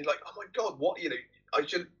very end, and you're like, oh my god, what, you know, you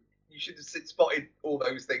should have spotted all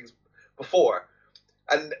those things before.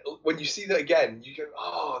 And when you see that again, you go,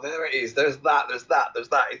 oh, there it is. There's that. There's that. There's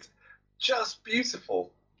that. It's just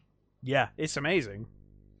beautiful. Yeah, it's amazing.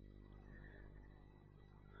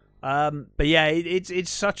 But yeah, it's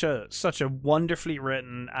such a wonderfully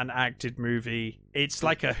written and acted movie. It's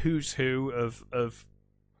like a who's who of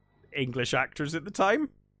English actors at the time.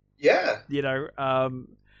 Yeah. You know,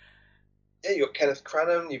 yeah, you've got Kenneth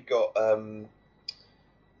Branagh, you've got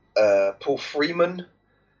Paul Freeman,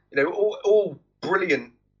 you know, all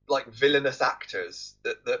brilliant, like, villainous actors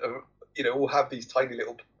that are, you know, all have these tiny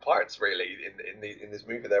little parts really in this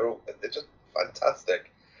movie. They're just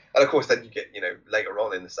fantastic. And of course, then you get, you know, later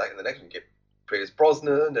on in the next one, you get Pierce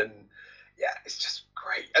Brosnan, and yeah, it's just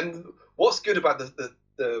great. And what's good about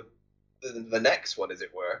the next one, as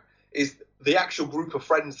it were, is the actual group of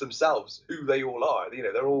friends themselves, who they all are. You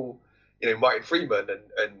know, they're all, you know, Martin Freeman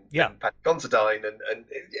and Pat Considine, and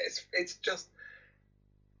it's just,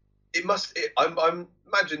 I'm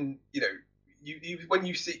imagine, you know, you when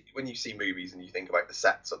you see movies and you think about the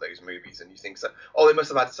sets of those movies and you think, so, oh, they must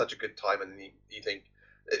have had such a good time, and you think,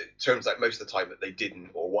 it turns out most of the time that they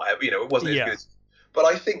didn't, or whatever, you know, it wasn't as good as. But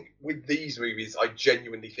I think with these movies, I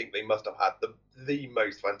genuinely think they must have had the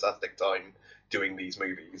most fantastic time doing these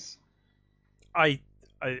movies. I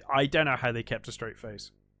don't know how they kept a straight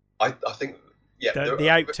face. I think, yeah, the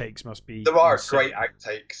outtakes must be. There are insane. great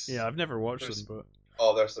outtakes. Yeah, I've never watched them,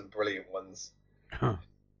 but there's some brilliant ones. Huh.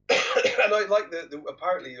 And I like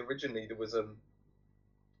apparently originally there was a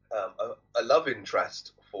love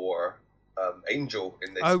interest for Angel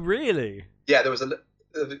in this. Oh, really? Yeah, there was a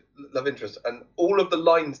love interest, and all of the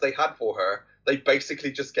lines they had for her, they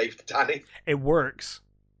basically just gave to Danny. It works.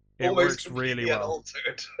 It Almost works really well.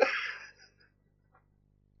 Unaltered.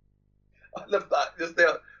 I love that. Just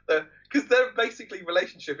because their basically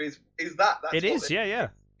relationship is that. That's it is, yeah.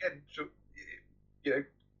 And, you know,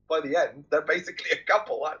 by the end, they're basically a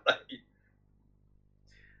couple, aren't they?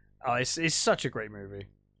 Oh, it's such a great movie.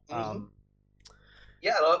 Mm-hmm.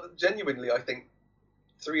 Yeah, genuinely, I think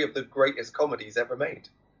 3 of the greatest comedies ever made.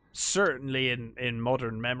 Certainly in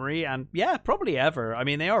modern memory, and yeah, probably ever. I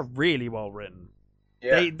mean, they are really well written.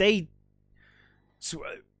 Yeah. They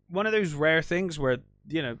one of those rare things where,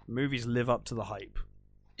 you know, movies live up to the hype.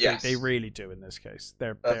 Yes. They really do in this case.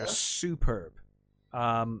 They're superb.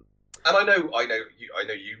 And I know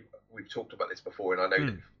you. We've talked about this before, and I know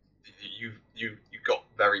that you got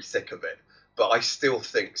very sick of it. But I still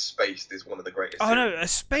think Spaced is one of the greatest. Oh no,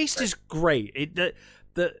 Spaced is great.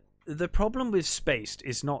 The problem with Spaced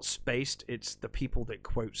is not Spaced; it's the people that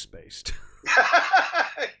quote Spaced.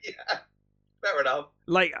 Yeah, fair enough.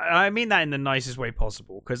 Like, I mean that in the nicest way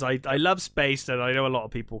possible, because I love Spaced, and I know a lot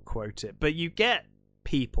of people quote it. But you get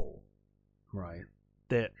people, right?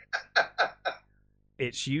 That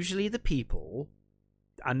it's usually the people,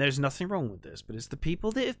 and there's nothing wrong with this, but it's the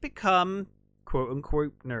people that have become quote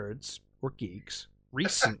unquote nerds or geeks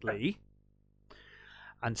recently,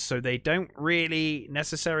 and so they don't really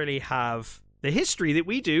necessarily have the history that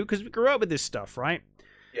we do because we grew up with this stuff, right?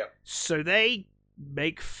 Yeah. So they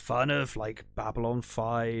make fun of, like, Babylon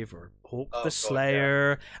 5 or Hawk the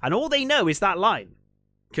Slayer, and all they know is that line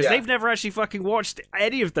because they've never actually fucking watched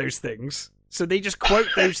any of those things, so they just quote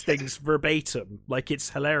those things verbatim, like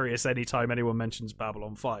it's hilarious anytime anyone mentions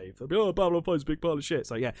Babylon 5. They'll be, oh, Babylon 5 is a big pile of shit.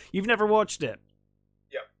 It's like, yeah, you've never watched it.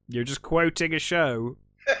 You're just quoting a show,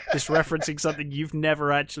 just referencing something you've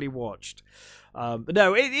never actually watched. But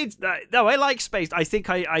no, I like Spaced. I think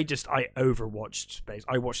I overwatched Spaced.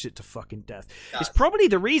 I watched it to fucking death. It's probably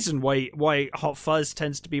the reason why Hot Fuzz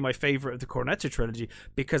tends to be my favorite of the Cornetto trilogy,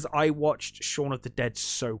 because I watched Shaun of the Dead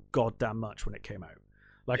so goddamn much when it came out.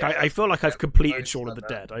 Like, I feel like I've completed Shaun of the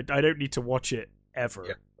Dead. I don't need to watch it ever.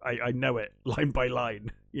 Yeah. I know it line by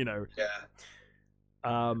line, you know. Yeah.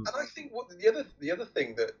 And I think the other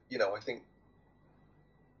thing that, you know, I think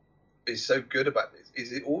is so good about this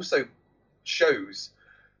is it also shows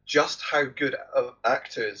just how good of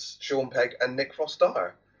actors Sean Pegg and Nick Frost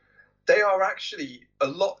are. They are actually a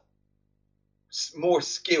lot more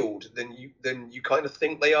skilled than you kind of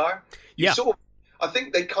think they are. I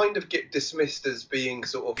think they kind of get dismissed as being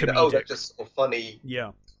sort of, you know, they're just sort of funny,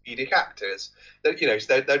 comedic actors. That, you know,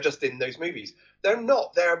 they're just in those movies. They're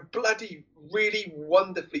not. They're bloody, really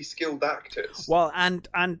wonderfully skilled actors. Well, and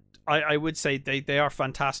I would say they are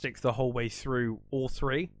fantastic the whole way through, all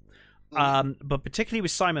 3. But particularly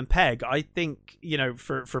with Simon Pegg, I think, you know,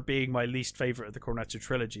 for being my least favorite of the Cornetto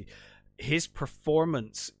trilogy, his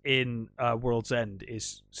performance in World's End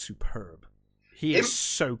is superb. He is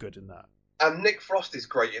so good in that. And Nick Frost is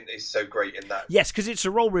so great in that. Yes, because it's a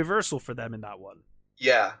role reversal for them in that one.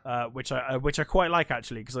 Yeah. Which I quite like,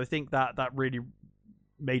 actually, because I think that really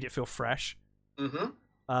made it feel fresh.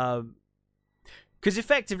 Mm-hmm. Because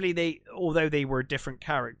effectively, although they were different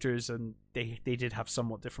characters and they did have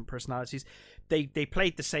somewhat different personalities, they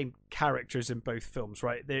played the same characters in both films,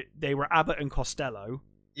 right? They were Abbott and Costello.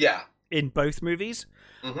 Yeah. In both movies.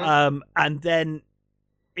 Mm-hmm. And then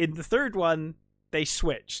in the third one, they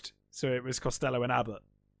switched. So it was Costello and Abbott,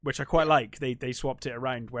 which I quite like. They swapped it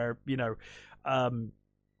around where,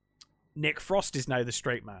 Nick Frost is now the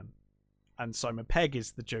straight man and Simon Pegg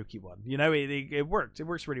is the jokey one. It worked. It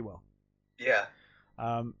works really well. Yeah.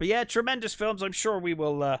 But yeah, tremendous films. I'm sure we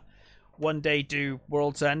will one day do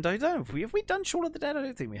World's End. I don't know. Have we done Shaun of the Dead? I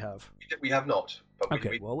don't think we have. We have not. But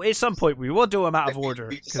okay, well, at some point we will do them out of order.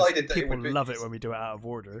 We decided that people love it when we do it out of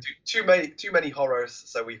order. Too many horrors,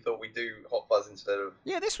 so we thought we'd do Hot Fuzz instead of...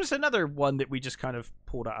 Yeah, this was another one that we just kind of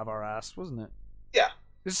pulled out of our ass, wasn't it? Yeah.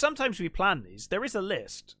 Because sometimes we plan these. There is a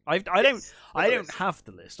list. I don't have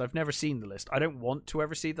the list. I've never seen the list. I don't want to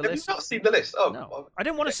ever see the list. Have you not seen the list? Oh, no. Well, I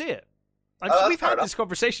don't want to see it. We've had this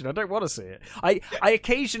conversation. I don't want to see it. I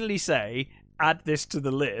occasionally say, add this to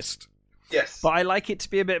the list. Yes. But I like it to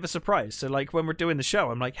be a bit of a surprise. So, like, when we're doing the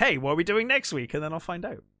show, I'm like, hey, what are we doing next week? And then I'll find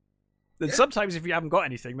out. And sometimes if you haven't got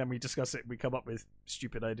anything, then we discuss it. We come up with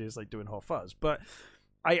stupid ideas like doing Hot Fuzz. But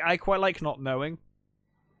I quite like not knowing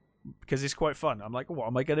because it's quite fun. I'm like, what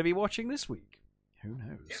am I going to be watching this week? Who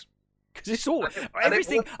knows? Because it's all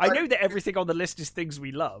everything. I know that everything on the list is things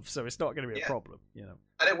we love, so it's not going to be a problem,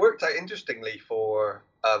 And it worked out interestingly for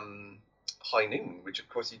High Noon, which of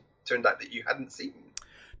course turned out that you hadn't seen.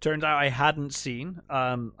 Turned out I hadn't seen.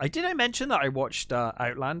 I mention that I watched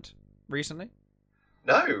Outland recently.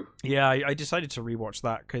 No. Yeah, I decided to rewatch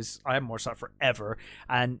that because I haven't watched that forever,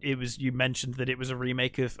 and you mentioned that it was a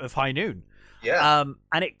remake of High Noon. Yeah.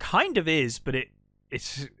 And it kind of is, but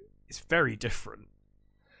it's very different.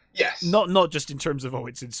 Yes. Not just in terms of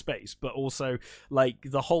it's in space, but also like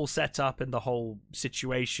the whole setup and the whole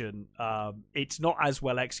situation. It's not as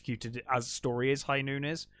well executed as story as High Noon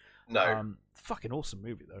is. No. Fucking awesome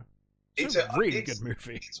movie though. It's a really good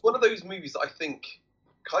movie. It's one of those movies that I think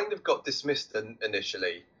kind of got dismissed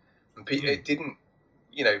initially, and it didn't.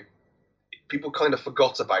 People kind of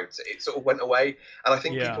forgot about it. It sort of went away, and I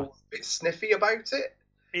think people were a bit sniffy about it.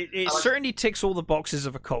 It certainly ticks all the boxes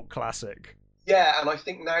of a cult classic. Yeah, and I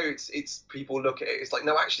think now it's people look at it. It's like,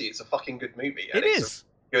 no, actually, it's a fucking good movie. And it's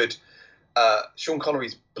good. Sean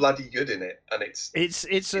Connery's bloody good in it, and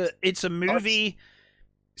it's a movie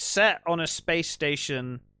set on a space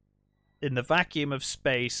station in the vacuum of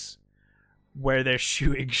space where they're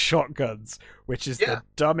shooting shotguns, which is the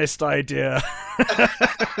dumbest idea.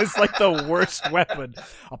 It's like the worst weapon.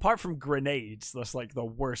 Apart from grenades, that's like the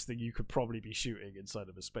worst thing you could probably be shooting inside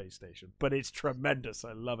of a space station. But it's tremendous.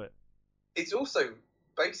 I love it. It's also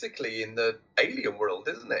basically in the alien world,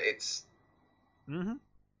 isn't it? It's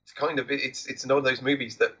kind of it's one of those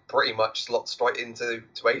movies that pretty much slots right into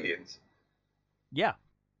Aliens. Yeah.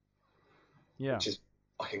 Yeah. Which is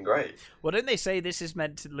fucking great. Well, don't they say this is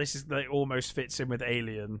like almost fits in with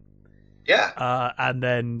Alien? Yeah. And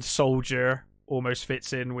then Soldier almost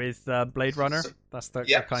fits in with Blade Runner. That's the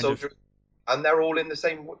kind Soldier, of. And they're all in the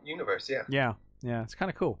same universe. Yeah. Yeah. Yeah. It's kind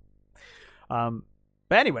of cool.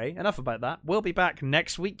 But anyway, enough about that. We'll be back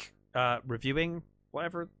next week reviewing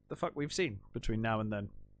whatever the fuck we've seen between now and then.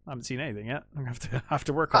 I haven't seen anything yet. I have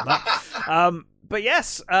to work on that. But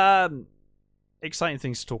yes, exciting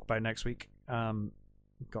things to talk about next week.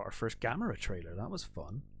 We've got our first Gamera trailer. That was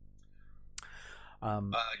fun.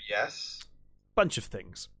 Yes. Bunch of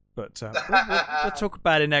things. But we'll talk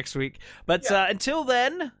about it next week. But until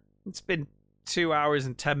then, it's been 2 hours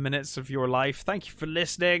and 10 minutes of your life. Thank you for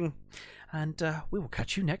listening. And we will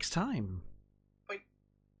catch you next time.